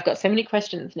don't know. I've got so many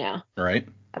questions now. Right.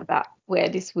 About where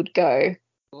this would go.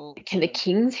 Can the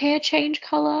king's hair change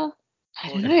color? I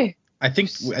don't know. I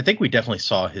think we definitely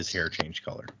saw his hair change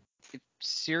color.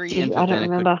 Ciri and I don't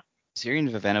remember. Ciri and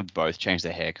Vivenna both changed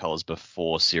their hair colors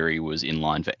before Ciri was in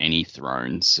line for any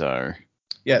throne, so...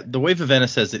 Yeah, the way Vivenna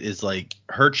says it is like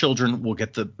her children will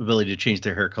get the ability to change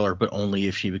their hair color, but only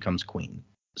if she becomes queen.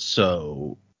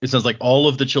 So it sounds like all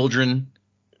of the children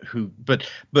who, but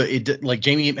it, like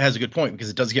Jamie has a good point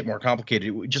because it does get more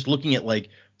complicated. Just looking at like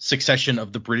succession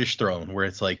of the British throne, where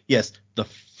it's like, yes, the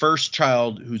first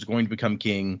child who's going to become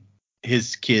king,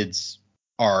 his kids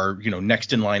are,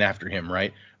 next in line after him,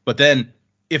 right? But then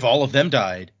if all of them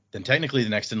died, then technically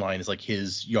the next in line is like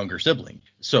his younger sibling.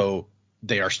 So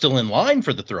they are still in line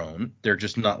for the throne. They're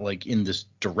just not like in this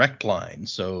direct line.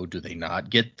 So do they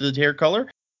not get the hair color?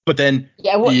 But then,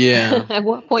 at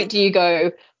what point do you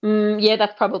go, yeah,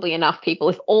 that's probably enough people.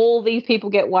 If all these people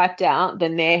get wiped out,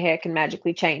 then their hair can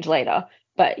magically change later.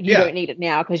 But you don't need it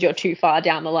now because you're too far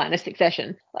down the line of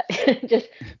succession. Like,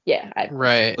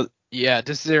 right. Yeah.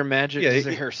 Does their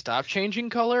hair stop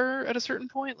changing color at a certain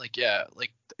point? Like,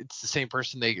 it's the same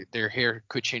person. Their hair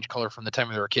could change color from the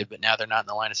time they were a kid, but now they're not in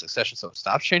the line of succession, so it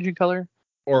stops changing color.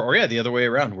 Or the other way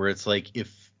around, where it's like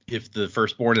if the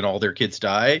firstborn and all their kids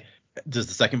die, does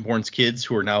the secondborn's kids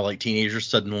who are now like teenagers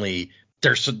suddenly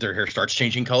their hair starts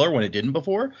changing color when it didn't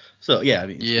before? So yeah, I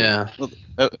mean, well,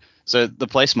 so the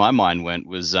place my mind went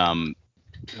was I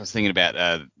was thinking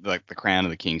about like the Crown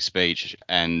of the King's Speech,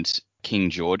 and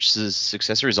King George's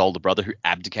successor, his older brother, who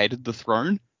abdicated the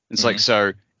throne. It's like,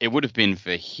 so it would have been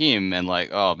for him, and like,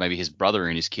 oh, maybe his brother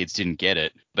and his kids didn't get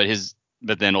it, but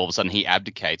then all of a sudden he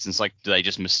abdicates, and it's like, do they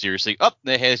just mysteriously,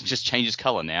 their hair just changes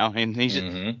color now, and he's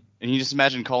and you just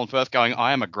imagine Colin Firth going,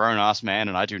 I am a grown-ass man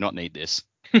and I do not need this.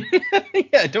 Yeah,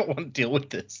 I don't want to deal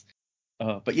with this.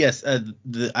 But yes,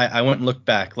 I went and looked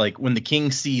back. Like when the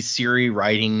king sees Ciri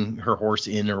riding her horse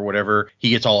in or whatever, he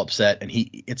gets all upset, and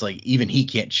it's like even he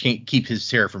can't keep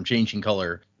his hair from changing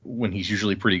color when he's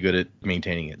usually pretty good at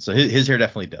maintaining it. So his hair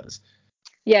definitely does.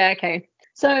 Yeah. Okay.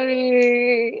 So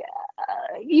we're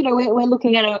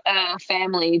looking at a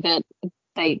family that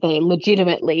they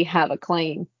legitimately have a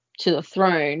claim to the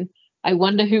throne. I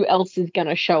wonder who else is going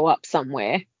to show up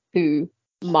somewhere who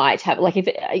might have, like,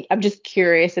 I'm just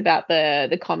curious about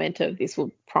the comment of this will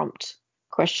prompt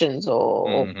questions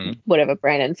or whatever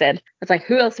Brandon said. It's like,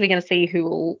 who else are we going to see who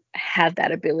will have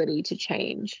that ability to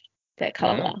change their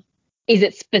color? Is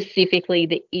it specifically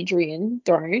the Idrian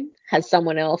throne? Has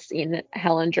someone else in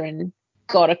Hallandren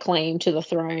got a claim to the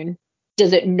throne?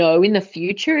 Does it know in the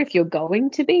future if you're going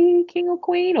to be king or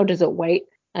queen, or does it wait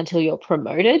until you're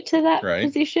promoted to that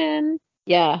position?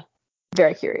 Yeah,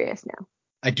 very curious now.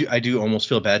 I do almost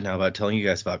feel bad now about telling you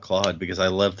guys about Claude, because I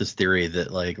love this theory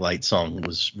that like Lightsong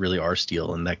was really our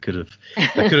steal, and that could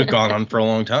have gone on for a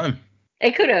long time.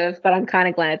 It could have, but I'm kind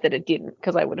of glad that it didn't,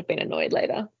 because I would have been annoyed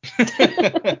later.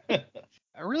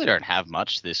 I really don't have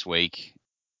much this week.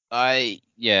 Like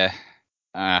I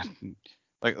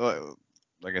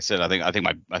said, I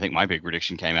think my big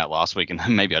prediction came out last week, and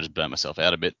maybe I just burnt myself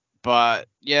out a bit. But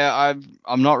yeah,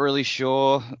 I'm not really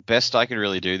sure. Best I could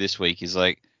really do this week is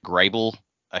like Grable.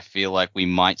 I feel like we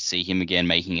might see him again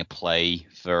making a play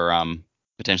for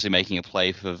potentially making a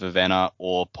play for Vivenna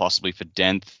or possibly for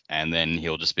Denth, and then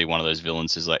he'll just be one of those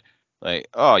villains who's like,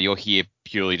 oh, you're here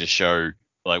purely to show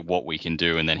like what we can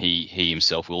do, and then he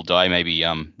himself will die, maybe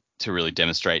to really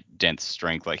demonstrate Denth's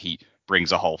strength. Like he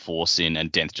brings a whole force in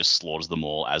and Denth just slaughters them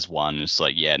all as one. It's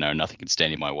like, yeah, no, nothing can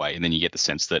stand in my way. And then you get the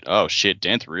sense that, oh shit,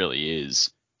 Denth really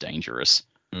is dangerous.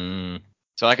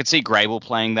 So I could see Grable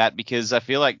playing that, because I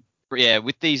feel like, yeah,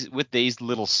 with these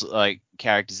little like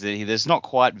characters, there's not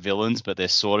quite villains, but they're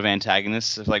sort of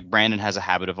antagonists. If, like Brandon has a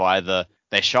habit of either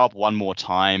they show up one more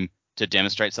time to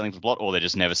demonstrate something for the plot, or they're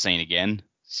just never seen again.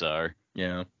 So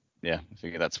yeah, I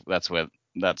figure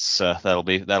that'll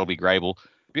be Grable.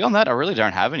 Beyond that, I really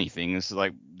don't have anything. This is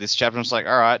like this chapter. I'm just like,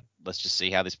 all right, let's just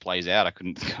see how this plays out. I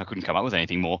couldn't come up with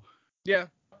anything more. Yeah,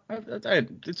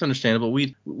 it's understandable.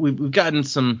 We've gotten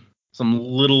some some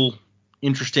little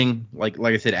interesting, like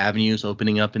I said, avenues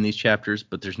opening up in these chapters,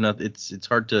 but there's not. It's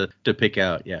hard to pick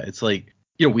out. Yeah, it's like,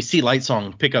 we see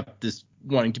Lightsong pick up this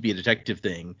wanting to be a detective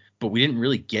thing, but we didn't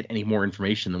really get any more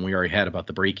information than we already had about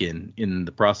the break-in in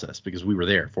the process because we were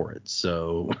there for it.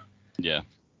 So yeah,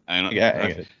 I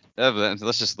get it.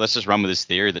 Let's just run with this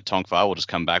theory that Tongfa will just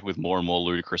come back with more and more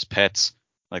ludicrous pets.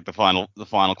 Like the final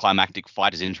climactic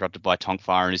fight is interrupted by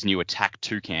Tongfa and his new attack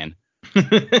toucan.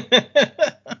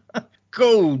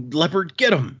 Go, leopard,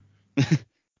 get him.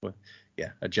 Yeah,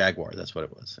 a jaguar. That's what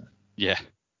it was. Yeah.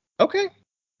 Okay,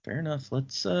 fair enough.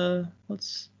 Let's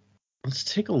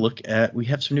take a look at. We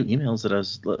have some new emails that I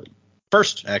was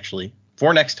first actually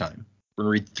for next time. We're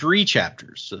gonna read 3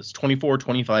 chapters. So it's 24,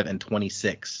 25, and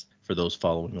 26 for those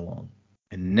following along.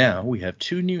 And now we have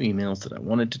 2 new emails that I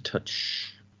wanted to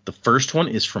touch. The first one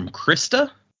is from Krista,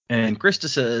 and Krista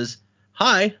says,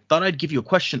 "Hi, thought I'd give you a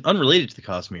question unrelated to the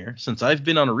Cosmere. Since I've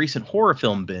been on a recent horror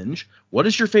film binge, what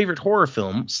is your favorite horror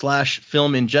film /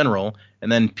 film in general?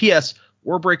 And then P.S.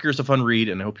 Warbreaker is a fun read,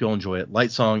 and I hope you'll enjoy it.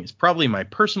 Lightsong is probably my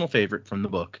personal favorite from the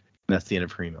book." And that's the end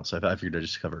of her email, so I figured I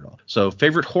just covered it all. So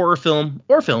favorite horror film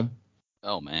or film?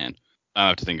 Oh, man. I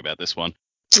have to think about this one.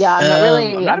 Yeah, I'm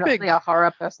not I'm really a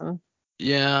horror person.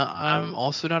 Yeah, I'm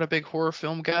also not a big horror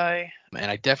film guy,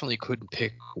 and I definitely couldn't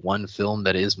pick one film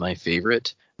that is my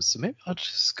favorite. So maybe I'll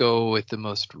just go with the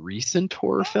most recent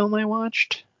horror film I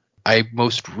watched. I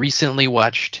most recently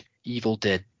watched Evil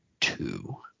Dead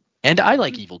 2. And I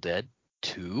like Evil Dead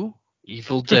 2.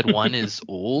 Evil Dead 1 is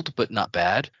old, but not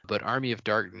bad. But Army of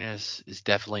Darkness is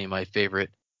definitely my favorite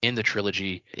in the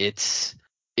trilogy. It's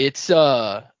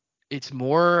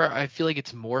more, I feel like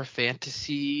it's more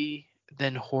fantasy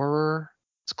than horror.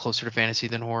 It's closer to fantasy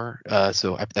than horror. That's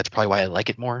probably why I like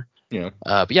it more. Yeah.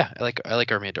 But yeah, I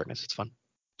like Army of Darkness. It's fun.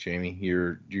 Jamie,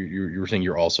 you were saying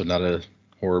you're also not a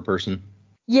horror person?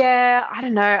 Yeah, I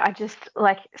don't know. I just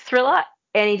like thriller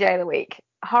any day of the week.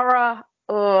 Horror,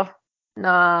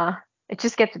 nah. It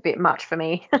just gets a bit much for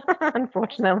me,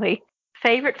 unfortunately.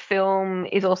 Favorite film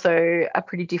is also a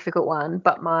pretty difficult one,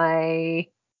 but my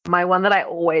one that I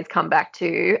always come back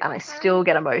to and I still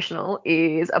get emotional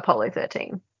is Apollo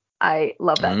 13. I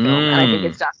love that film, and I think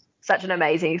it's just such an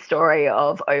amazing story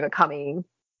of overcoming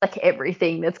like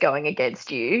everything that's going against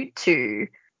you to,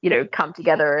 come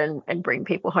together and bring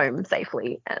people home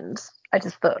safely. And I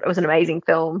just thought it was an amazing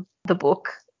film. The book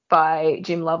by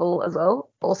Jim Lovell as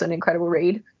well, also an incredible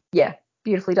read. Yeah,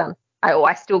 beautifully done.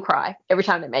 I still cry every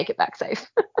time they make it back safe.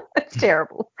 It's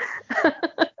terrible.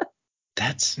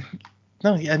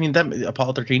 I mean, that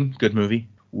Apollo 13, good movie.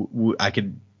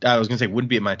 I was gonna say wouldn't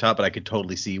be at my top, but I could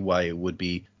totally see why it would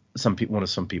be one of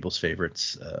some people's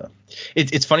favorites.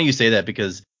 It's funny you say that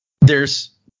because there's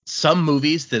some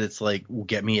movies that it's like will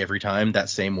get me every time that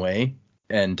same way.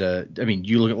 And I mean,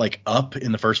 you look at like Up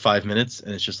in the first 5 minutes,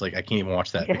 and it's just like I can't even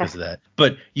watch that because of that.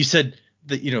 But you said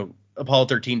that Apollo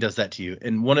 13 does that to you,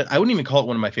 and I wouldn't even call it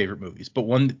one of my favorite movies, but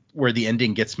one where the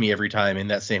ending gets me every time in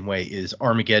that same way is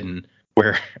Armageddon,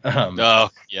 where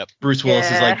Bruce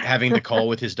Willis is like having the call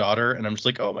with his daughter, and I'm just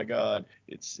like, oh my god,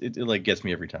 it like gets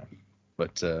me every time.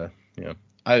 But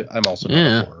I'm also not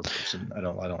a horror person. I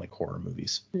don't like horror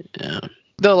movies. Yeah.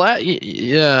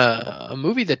 A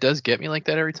movie that does get me like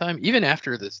that every time, even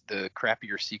after the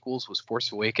crappier sequels, was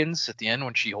Force Awakens. At the end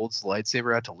when she holds the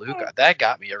lightsaber out to Luke, that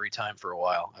got me every time for a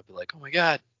while. I'd be like, oh my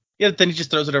god. Yeah, then he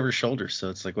just throws it over his shoulder, so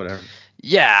it's like whatever.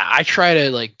 Yeah, I try to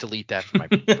like delete that from my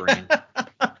brain.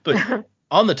 But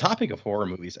on the topic of horror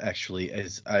movies, actually,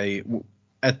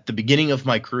 at the beginning of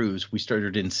my cruise, we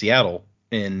started in Seattle,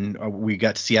 and we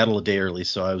got to Seattle a day early,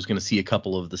 so I was going to see a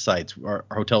couple of the sites. Our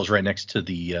hotel's right next to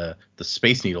the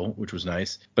Space Needle, which was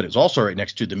nice, but it was also right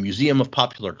next to the Museum of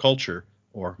Popular Culture,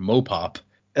 or MoPop,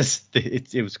 as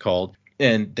it was called,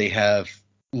 and they have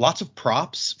lots of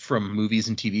props from movies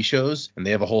and TV shows, and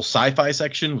they have a whole sci-fi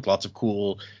section with lots of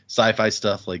cool sci-fi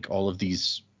stuff, like all of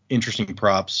these interesting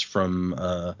props from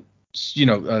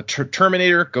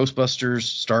Terminator,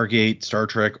 Ghostbusters, Stargate, Star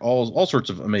Trek, all sorts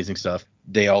of amazing stuff.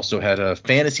 They also had a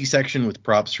fantasy section with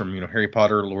props from Harry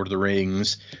Potter, Lord of the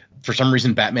Rings. For some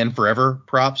reason, Batman Forever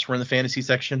props were in the fantasy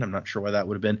section. I'm not sure why that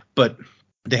would have been, but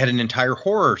they had an entire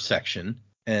horror section,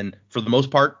 and for the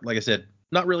most part, like I said,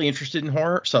 not really interested in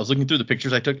horror, so I was looking through the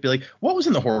pictures I took to be like, what was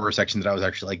in the horror section that I was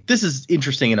actually like, this is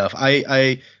interesting enough.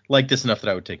 I like this enough that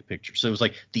I would take a picture. So it was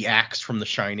like the axe from The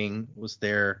Shining was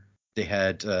there. They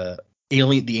had the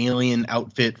alien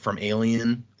outfit from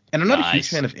Alien. And I'm not a huge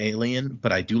fan of Alien,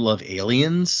 but I do love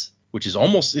Aliens, which is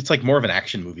it's like more of an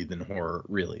action movie than horror,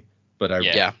 really. But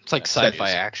it's like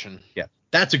sci-fi action. Yeah,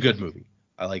 that's a good movie.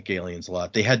 I like Aliens a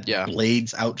lot. They had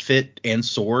Blade's outfit and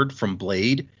sword from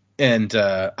Blade, And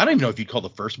I don't even know if you'd call the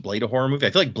first Blade a horror movie.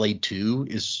 I feel like Blade 2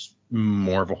 is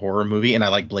more of a horror movie, and I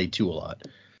like Blade 2 a lot.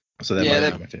 So that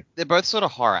might be my favorite. They're both sort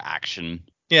of horror action.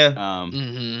 Yeah.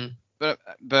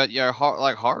 But yeah,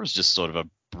 horror is just sort of a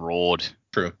broad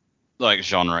True. like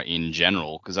genre in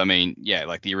general. Because I mean, yeah,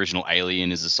 like the original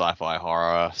Alien is a sci-fi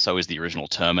horror. So is the original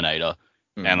Terminator.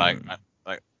 And I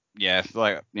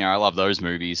love those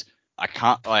movies.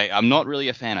 I'm not really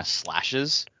a fan of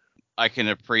slashers. I can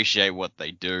appreciate what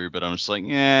they do, but I'm just like,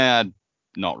 yeah,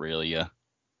 not really.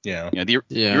 Yeah. The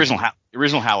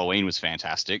original Halloween was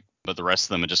fantastic, but the rest of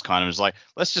them are just kind of just like,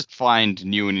 let's just find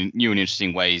new and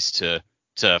interesting ways to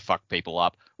fuck people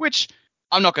up. Which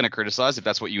I'm not going to criticize. If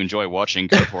that's what you enjoy watching,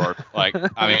 go for it. Like,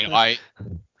 I mean,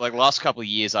 last couple of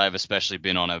years, I've especially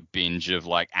been on a binge of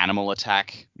like animal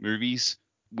attack movies,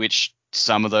 which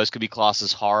some of those could be classed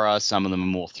as horror, some of them are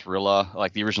more thriller,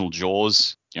 like the original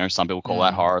Jaws. Some people call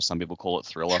that horror, some people call it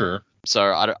thriller. Sure.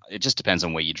 So it just depends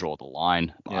on where you draw the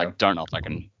line. Yeah. I don't know if I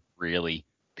can really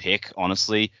pick,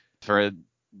 honestly. For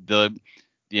the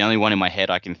only one in my head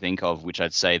I can think of, which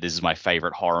I'd say this is my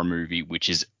favorite horror movie, which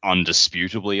is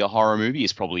undisputably a horror movie,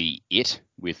 is probably It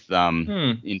with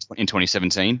in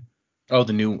 2017. Oh,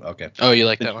 the new. Okay. Oh, you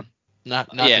like that one? Not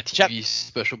the TV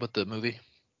special, but the movie.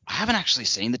 I haven't actually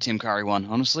seen the Tim Curry one,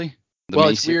 honestly.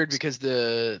 It's weird because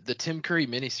the Tim Curry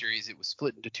miniseries, it was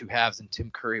split into two halves, and Tim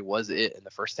Curry was It in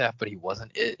the first half, but he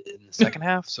wasn't It in the second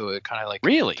half, so it kind of like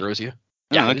really throws you.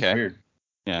 Yeah, Oh, okay. Weird.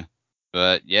 Yeah,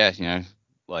 but yeah,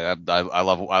 like I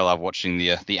love watching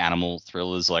the animal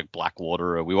thrillers like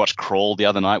Blackwater. We watched Crawl the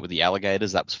other night with the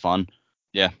alligators. That was fun.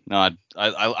 Yeah, no,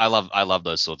 I love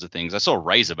those sorts of things. I saw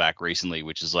Razorback recently,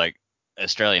 which is like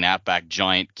Australian outback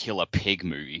giant killer pig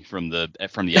movie from the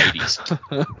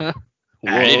 80s.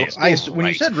 When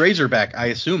you said Razorback, I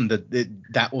assumed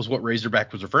that was what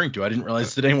Razorback was referring to. I didn't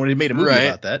realize that anyone had made a movie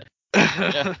about that.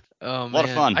 Yeah. A lot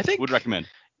of fun. Would recommend.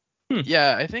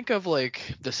 Yeah, I think of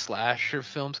like the slasher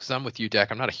films because I'm with you, Dak.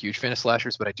 I'm not a huge fan of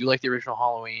slashers, but I do like the original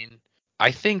Halloween.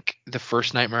 I think the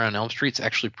first Nightmare on Elm Street's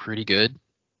actually pretty good.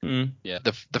 Yeah.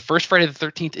 The first Friday the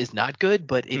 13th is not good,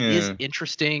 but it is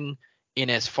interesting in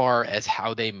as far as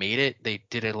how they made it. They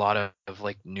did a lot of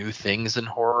like new things in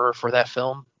horror for that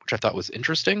film, which I thought was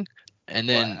interesting. And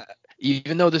then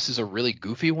even though this is a really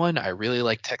goofy one, I really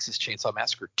like Texas Chainsaw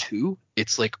Massacre 2.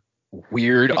 It's like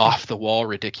weird, off the wall,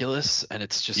 ridiculous, and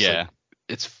it's just like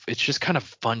it's just kind of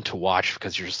fun to watch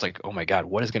because you're just like, oh my god,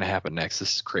 what is going to happen next?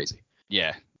 This is crazy.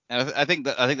 Yeah. And I think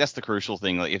that's the crucial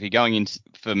thing. Like, if you're going in,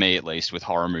 for me at least, with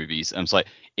horror movies, I'm like,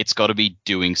 it's got to be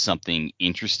doing something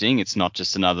interesting. It's not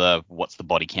just another what's the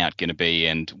body count going to be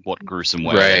and what gruesome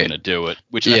way they're going to do it.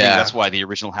 Which I think that's why the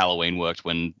original Halloween worked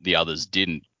when the others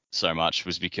didn't so much,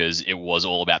 was because it was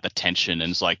all about the tension,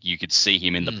 and it's like you could see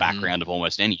him in the background of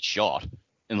almost any shot,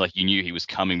 and like you knew he was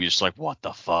coming. You're just like, what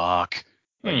the fuck?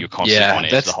 Like, you're constantly on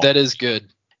edge. That is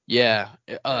good. Yeah,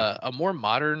 a more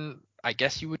modern, I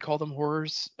guess you would call them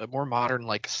horrors, a more modern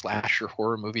like slasher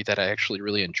horror movie that I actually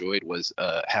really enjoyed was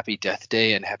Happy Death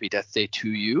Day and Happy Death Day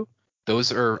 2U.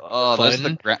 Those are fun. Those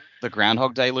are the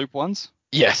Groundhog Day loop ones?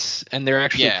 Yes, and they're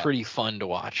actually pretty fun to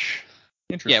watch.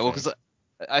 Interesting. Yeah, well, because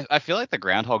I feel like the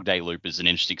Groundhog Day loop is an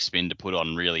interesting spin to put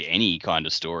on really any kind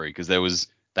of story, because there was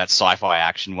that sci-fi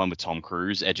action one with Tom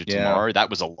Cruise, Edge of Tomorrow. That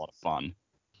was a lot of fun.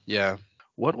 Yeah.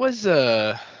 What was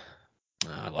I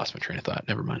lost my train of thought.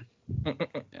 Never mind.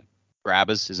 Yeah.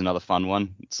 Grabbers is another fun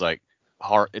one. It's like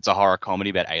it's a horror comedy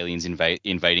about aliens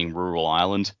invading rural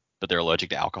Ireland, but they're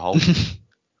allergic to alcohol.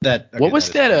 What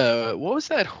was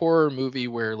that horror movie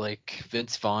where like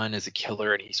Vince Vaughn is a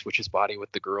killer and he switches body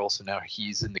with the girl, so now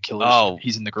he's in the killer's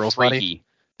he's in the girl's body?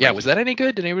 Yeah, was that any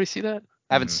good? Did anybody see that?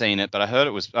 I haven't seen it, but I heard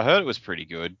it was pretty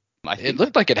good. It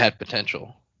looked like it had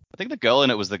potential. I think the girl in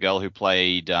it was the girl who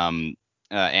played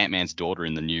Ant-Man's daughter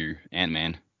in the new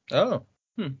Ant-Man. Oh.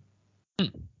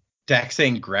 Dak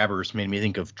saying grabbers made me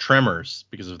think of Tremors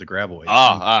because of the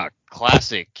graboids.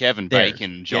 Classic Kevin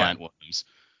Bacon giant worms.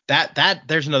 That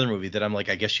there's another movie that I'm like,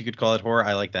 I guess you could call it horror.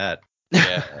 I like that.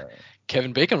 Yeah.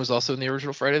 Kevin Bacon was also in the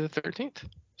original Friday the 13th.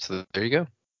 So there you go.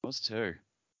 Was too.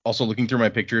 Also, looking through my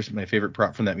pictures, my favorite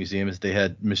prop from that museum is they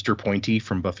had Mr. Pointy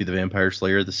from Buffy the Vampire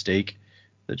Slayer, the steak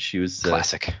that she was.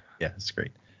 Classic. Yeah, it's great.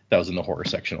 That was in the horror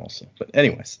section also. But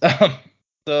anyways,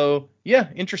 so yeah,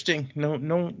 interesting.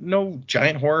 No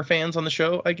giant horror fans on the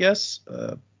show, I guess.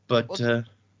 I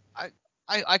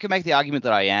could make the argument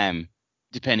that I am,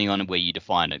 depending on where you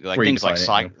define it. Like things like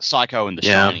Psycho and The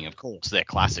Shining, of course, they're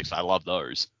classics. I love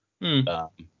those.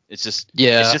 It's just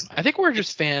I think we're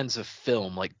just fans of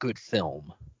film, like good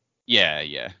film.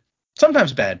 Yeah.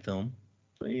 Sometimes bad film,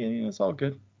 but yeah, it's all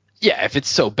good. Yeah, if it's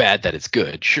so bad that it's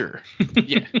good, sure.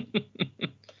 Yeah.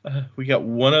 We got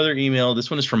one other email. This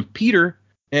one is from Peter,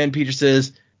 and Peter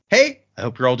says, "Hey, I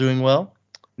hope you're all doing well.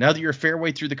 Now that you're a fair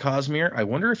way through the Cosmere, I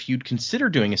wonder if you'd consider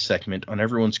doing a segment on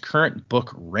everyone's current book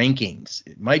rankings.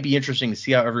 It might be interesting to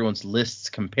see how everyone's lists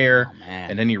compare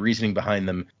and any reasoning behind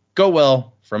them. Go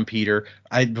well." From Peter.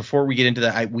 Before we get into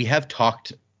that, we have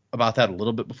talked about that a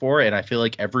little bit before, and I feel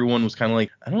like everyone was kind of like,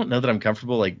 I don't know that I'm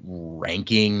comfortable like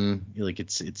ranking. Like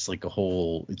it's like it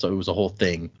was a whole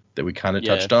thing that we kind of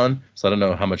touched on. So I don't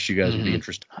know how much you guys would be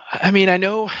interested. I mean, I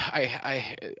know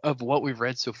I of what we've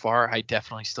read so far, I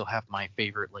definitely still have my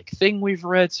favorite like thing we've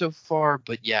read so far.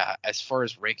 But yeah, as far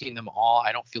as ranking them all,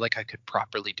 I don't feel like I could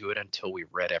properly do it until we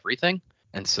read everything.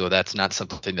 And so that's not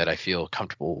something that I feel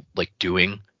comfortable like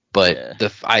doing. But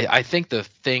I think the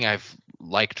thing I've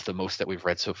liked the most that we've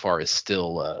read so far is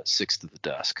still Six to the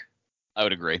Dusk. I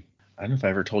would agree. I don't know if I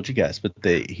ever told you guys, but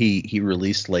he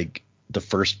released like the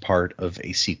first part of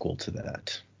a sequel to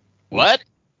that. What?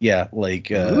 Yeah, like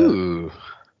Ooh.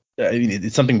 I mean,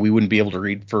 it's something we wouldn't be able to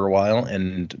read for a while,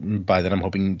 and by then I'm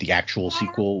hoping the actual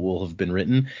sequel will have been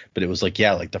written. But it was like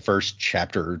the first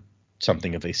chapter or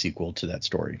something of a sequel to that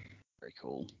story. Very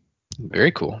cool.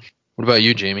 Very cool. What about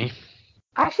you, Jamie?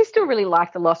 I actually still really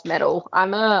like The Lost Metal.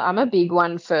 I'm a big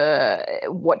one for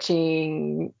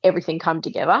watching everything come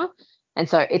together, and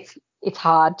so it's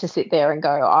hard to sit there and go,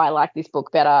 oh, I like this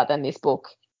book better than this book,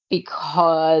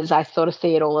 because I sort of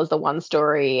see it all as the one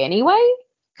story anyway.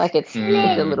 Like it's a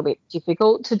little bit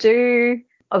difficult to do.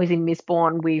 Obviously,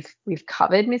 Mistborn, we've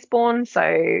covered Mistborn, so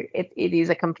it is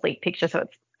a complete picture, so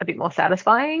it's a bit more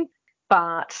satisfying.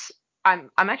 But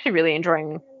I'm actually really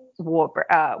enjoying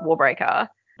Warbreaker.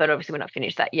 But obviously we're not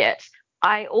finished that yet.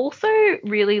 I also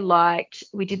really liked,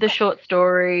 we did the short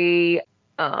story,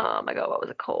 oh my God, what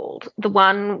was it called? The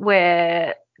one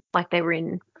where like they were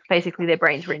in, basically their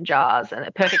brains were in jars, and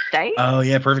a Perfect State. Oh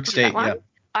yeah, Perfect State, yeah.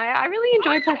 I really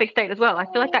enjoyed Perfect State as well. I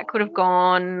feel like that could have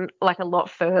gone like a lot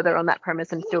further on that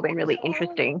premise and still been really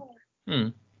interesting.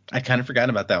 I kind of forgot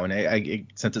about that one. I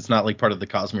since it's not like part of the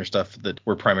Cosmere stuff that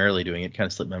we're primarily doing, it kind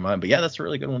of slipped my mind. But yeah, that's a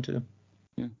really good one too.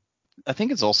 Yeah. I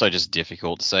think it's also just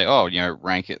difficult to say,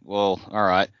 rank it. Well, all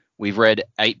right. We've read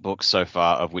 8 books so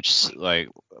far, of which, like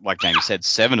Jamie said,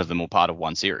 7 of them were part of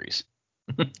one series.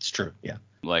 It's true, yeah.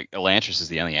 Like, Elantris is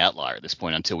the only outlier at this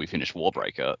point until we finish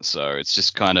Warbreaker. So it's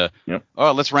just kind of,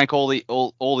 let's rank all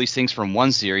these things from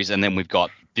one series, and then we've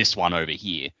got this one over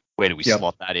here. Where do we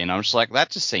slot that in? I'm just like,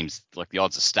 that just seems like the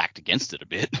odds are stacked against it a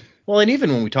bit. Well, and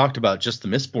even when we talked about just the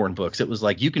Mistborn books, it was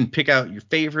like you can pick out your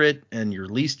favorite and your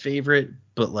least favorite,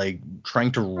 but like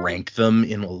trying to rank them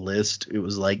in a list, it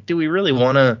was like, do we really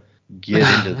want to get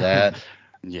into that?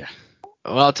 Yeah.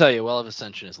 Well, I'll tell you, Well of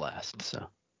Ascension is last, so.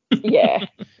 Yeah.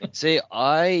 See,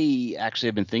 I actually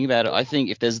have been thinking about it. I think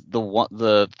if there's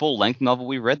the full-length novel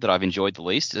we read that I've enjoyed the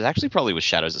least, it actually probably was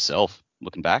Shadows of Self,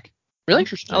 looking back. Really?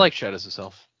 Interesting. I like Shadows of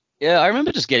Self. Yeah, I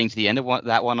remember just getting to the end of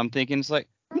that one. I'm thinking, it's like,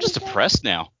 I'm just depressed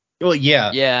now. Well,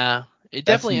 yeah. Yeah, it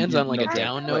definitely ends on like a no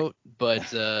down note,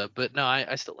 but no,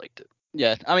 I still liked it.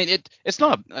 Yeah, I mean, it's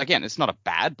not a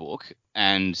bad book,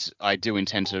 and I do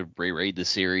intend to reread the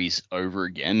series over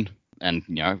again, and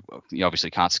you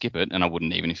obviously can't skip it, and I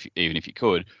wouldn't even if you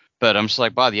could. But I'm just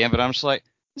like, by the end of it, I'm just like,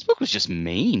 this book was just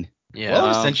mean. Yeah.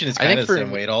 Well, Ascension is kind of the same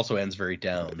way. It also ends very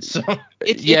down. So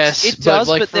it does,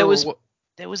 like, but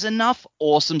there was enough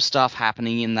awesome stuff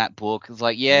happening in that book. It's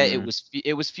like,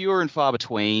 it was fewer and far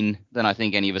between than I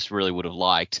think any of us really would have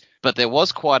liked. But there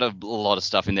was quite a lot of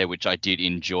stuff in there which I did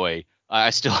enjoy.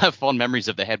 I still have fond memories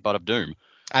of the Headbutt of Doom.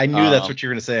 I knew that's what you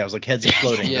were going to say. I was like, heads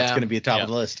exploding. That's going to be a top of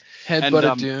the list. Headbutt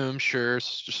of Doom, sure.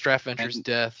 Strathventure's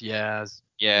death, yeah.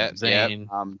 Zane,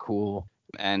 cool.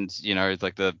 And,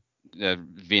 like the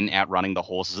Vin outrunning the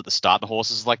horses at the start. The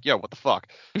horses like, yo, what the fuck?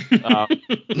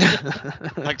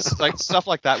 like stuff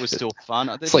like that was still fun.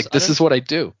 It's like, this is what I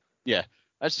do. Yeah.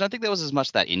 I just don't think there was as much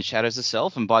of that in Shadows of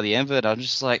Self. And by the end of it, I'm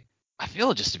just like, I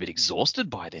feel just a bit exhausted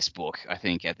by this book, I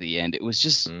think, at the end. It was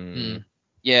just, I don't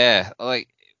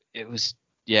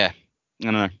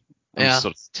know. I'm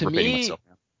sort of repeating myself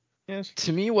now. Yes.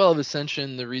 To me, Well of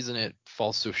Ascension, the reason it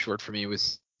falls so short for me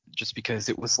was just because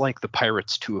it was like the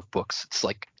Pirates 2 of books. It's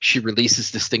like she releases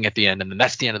this thing at the end, and then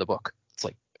that's the end of the book. It's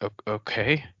like,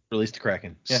 okay. Release the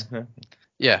Kraken. Yeah.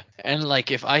 Yeah. And like,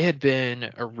 if I had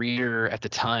been a reader at the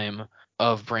time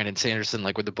of Brandon Sanderson,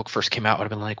 like when the book first came out, I'd have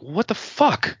been like, what the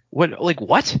fuck? What? Now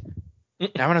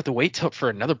I'm gonna have to wait for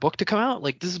another book to come out?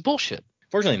 Like, this is bullshit.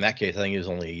 Fortunately, in that case, I think it was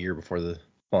only a year before the.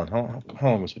 Hold on,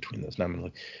 how long was between those? Now I'm gonna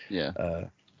look. Yeah.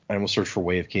 I almost searched for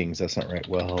Way of Kings. That's not right.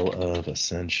 Well of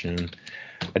Ascension.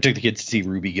 I took the kids to see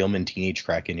Ruby Gillman Teenage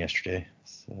Kraken yesterday.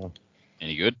 So.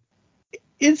 Any good?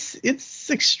 It's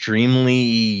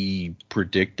extremely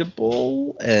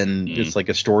predictable, and it's like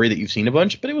a story that you've seen a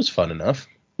bunch, but it was fun enough.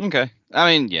 Okay.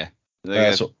 I mean, yeah.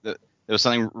 There So was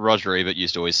something Roger Ebert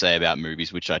used to always say about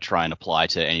movies, which I try and apply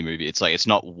to any movie. It's like, it's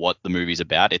not what the movie's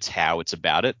about, it's how it's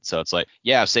about it. So it's like,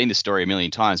 yeah, I've seen this story a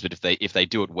million times, but if they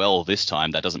do it well this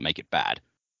time, that doesn't make it bad.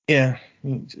 yeah.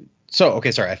 So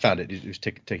okay, sorry, I found it. It was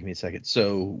taking me a second.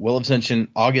 So Well of Ascension,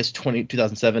 August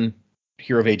 2007.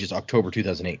 Hero of Ages, October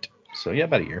 2008. So yeah,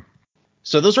 about a year.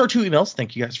 So those are our 2 emails.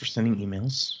 Thank you guys for sending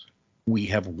emails. We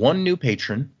have 1 new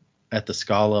patron at the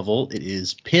ska level. It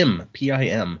is Pim,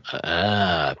 P-I-M.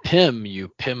 Pim, you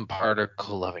Pim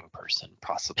particle loving person.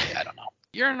 Possibly, I don't know.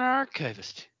 You're an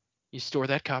archivist. You store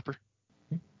that copper?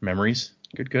 Memories.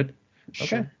 Good.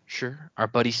 Okay. Sure. Our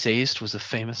buddy Sayst was a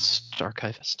famous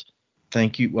archivist.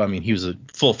 Thank you. Well, I mean, he was a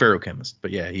full ferrochemist, but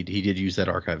yeah, he did use that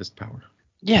archivist power.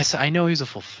 Yes, I know he's a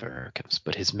full ferrochemist,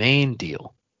 but his main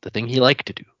deal, the thing he liked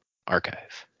to do,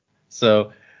 archive.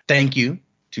 So thank you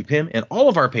to Pim and all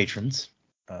of our patrons.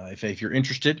 If you're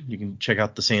interested, you can check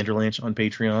out the Sanderlanche on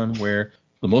Patreon, where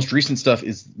the most recent stuff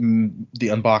is the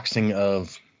unboxing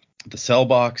of the Cell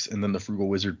box and then the Frugal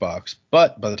Wizard box.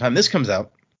 But by the time this comes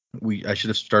out, I should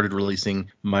have started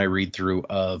releasing my read through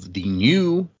of the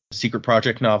new Secret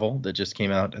Project novel that just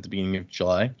came out at the beginning of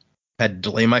July. Had to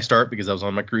delay my start because I was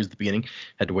on my cruise at the beginning.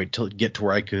 Had to wait till get to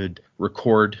where I could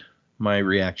record my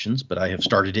reactions, but I have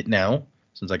started it now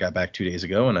since I got back 2 days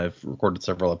ago, and I've recorded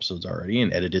several episodes already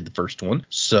and edited the first one.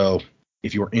 So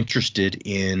if you're interested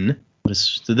in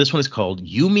so this one is called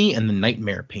Yumi and the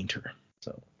Nightmare Painter.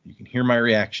 So you can hear my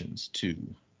reactions to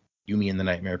Yumi and the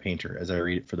Nightmare Painter as I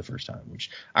read it for the first time,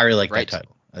 which I really like that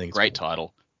title. I think it's great cool.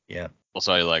 title. Yeah.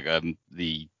 Also, like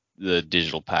the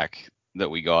digital pack that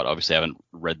we got. Obviously, I haven't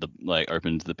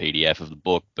opened the PDF of the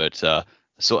book, but so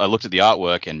I looked at the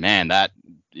artwork, and man, that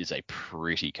is a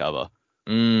pretty cover.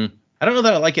 I don't know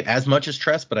that I like it as much as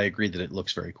Tress, but I agree that it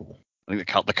looks very cool. I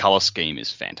think the color scheme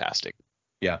is fantastic.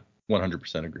 Yeah,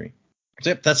 100% agree.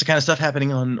 So yep, that's the kind of stuff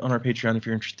happening on our Patreon. If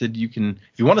you're interested, if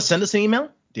you want to send us an email,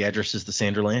 the address is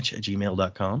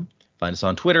thesanderlanche@gmail.com. Find us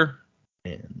on Twitter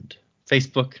and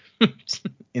Facebook,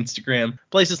 Instagram,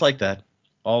 places like that,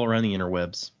 all around the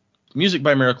interwebs. Music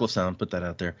by Miracle of Sound, put that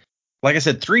out there. Like I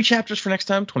said, 3 chapters for next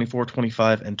time, 24,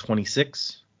 25, and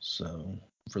 26. So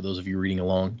for those of you reading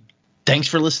along, thanks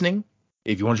for listening.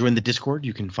 If you want to join the Discord,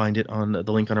 you can find it on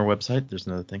the link on our website. There's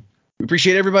another thing. We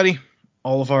appreciate everybody.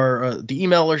 All of our the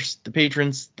emailers, the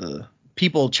patrons, the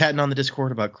people chatting on the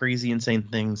Discord about crazy, insane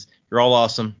things. You're all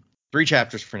awesome. 3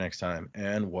 chapters for next time,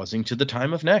 and wasing to the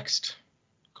time of next.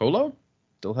 Colo?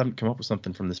 Still haven't come up with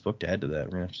something from this book to add to that.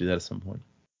 We're going to have to do that at some point.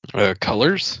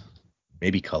 Colors?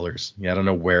 Maybe colors. Yeah, I don't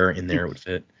know where in there it would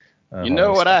fit. You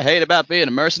know what I hate about being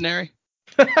a mercenary?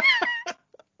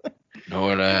 Know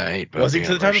what I hate about Wasing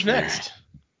being to the a time of mercenary? next.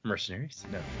 Mercenaries?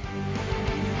 No.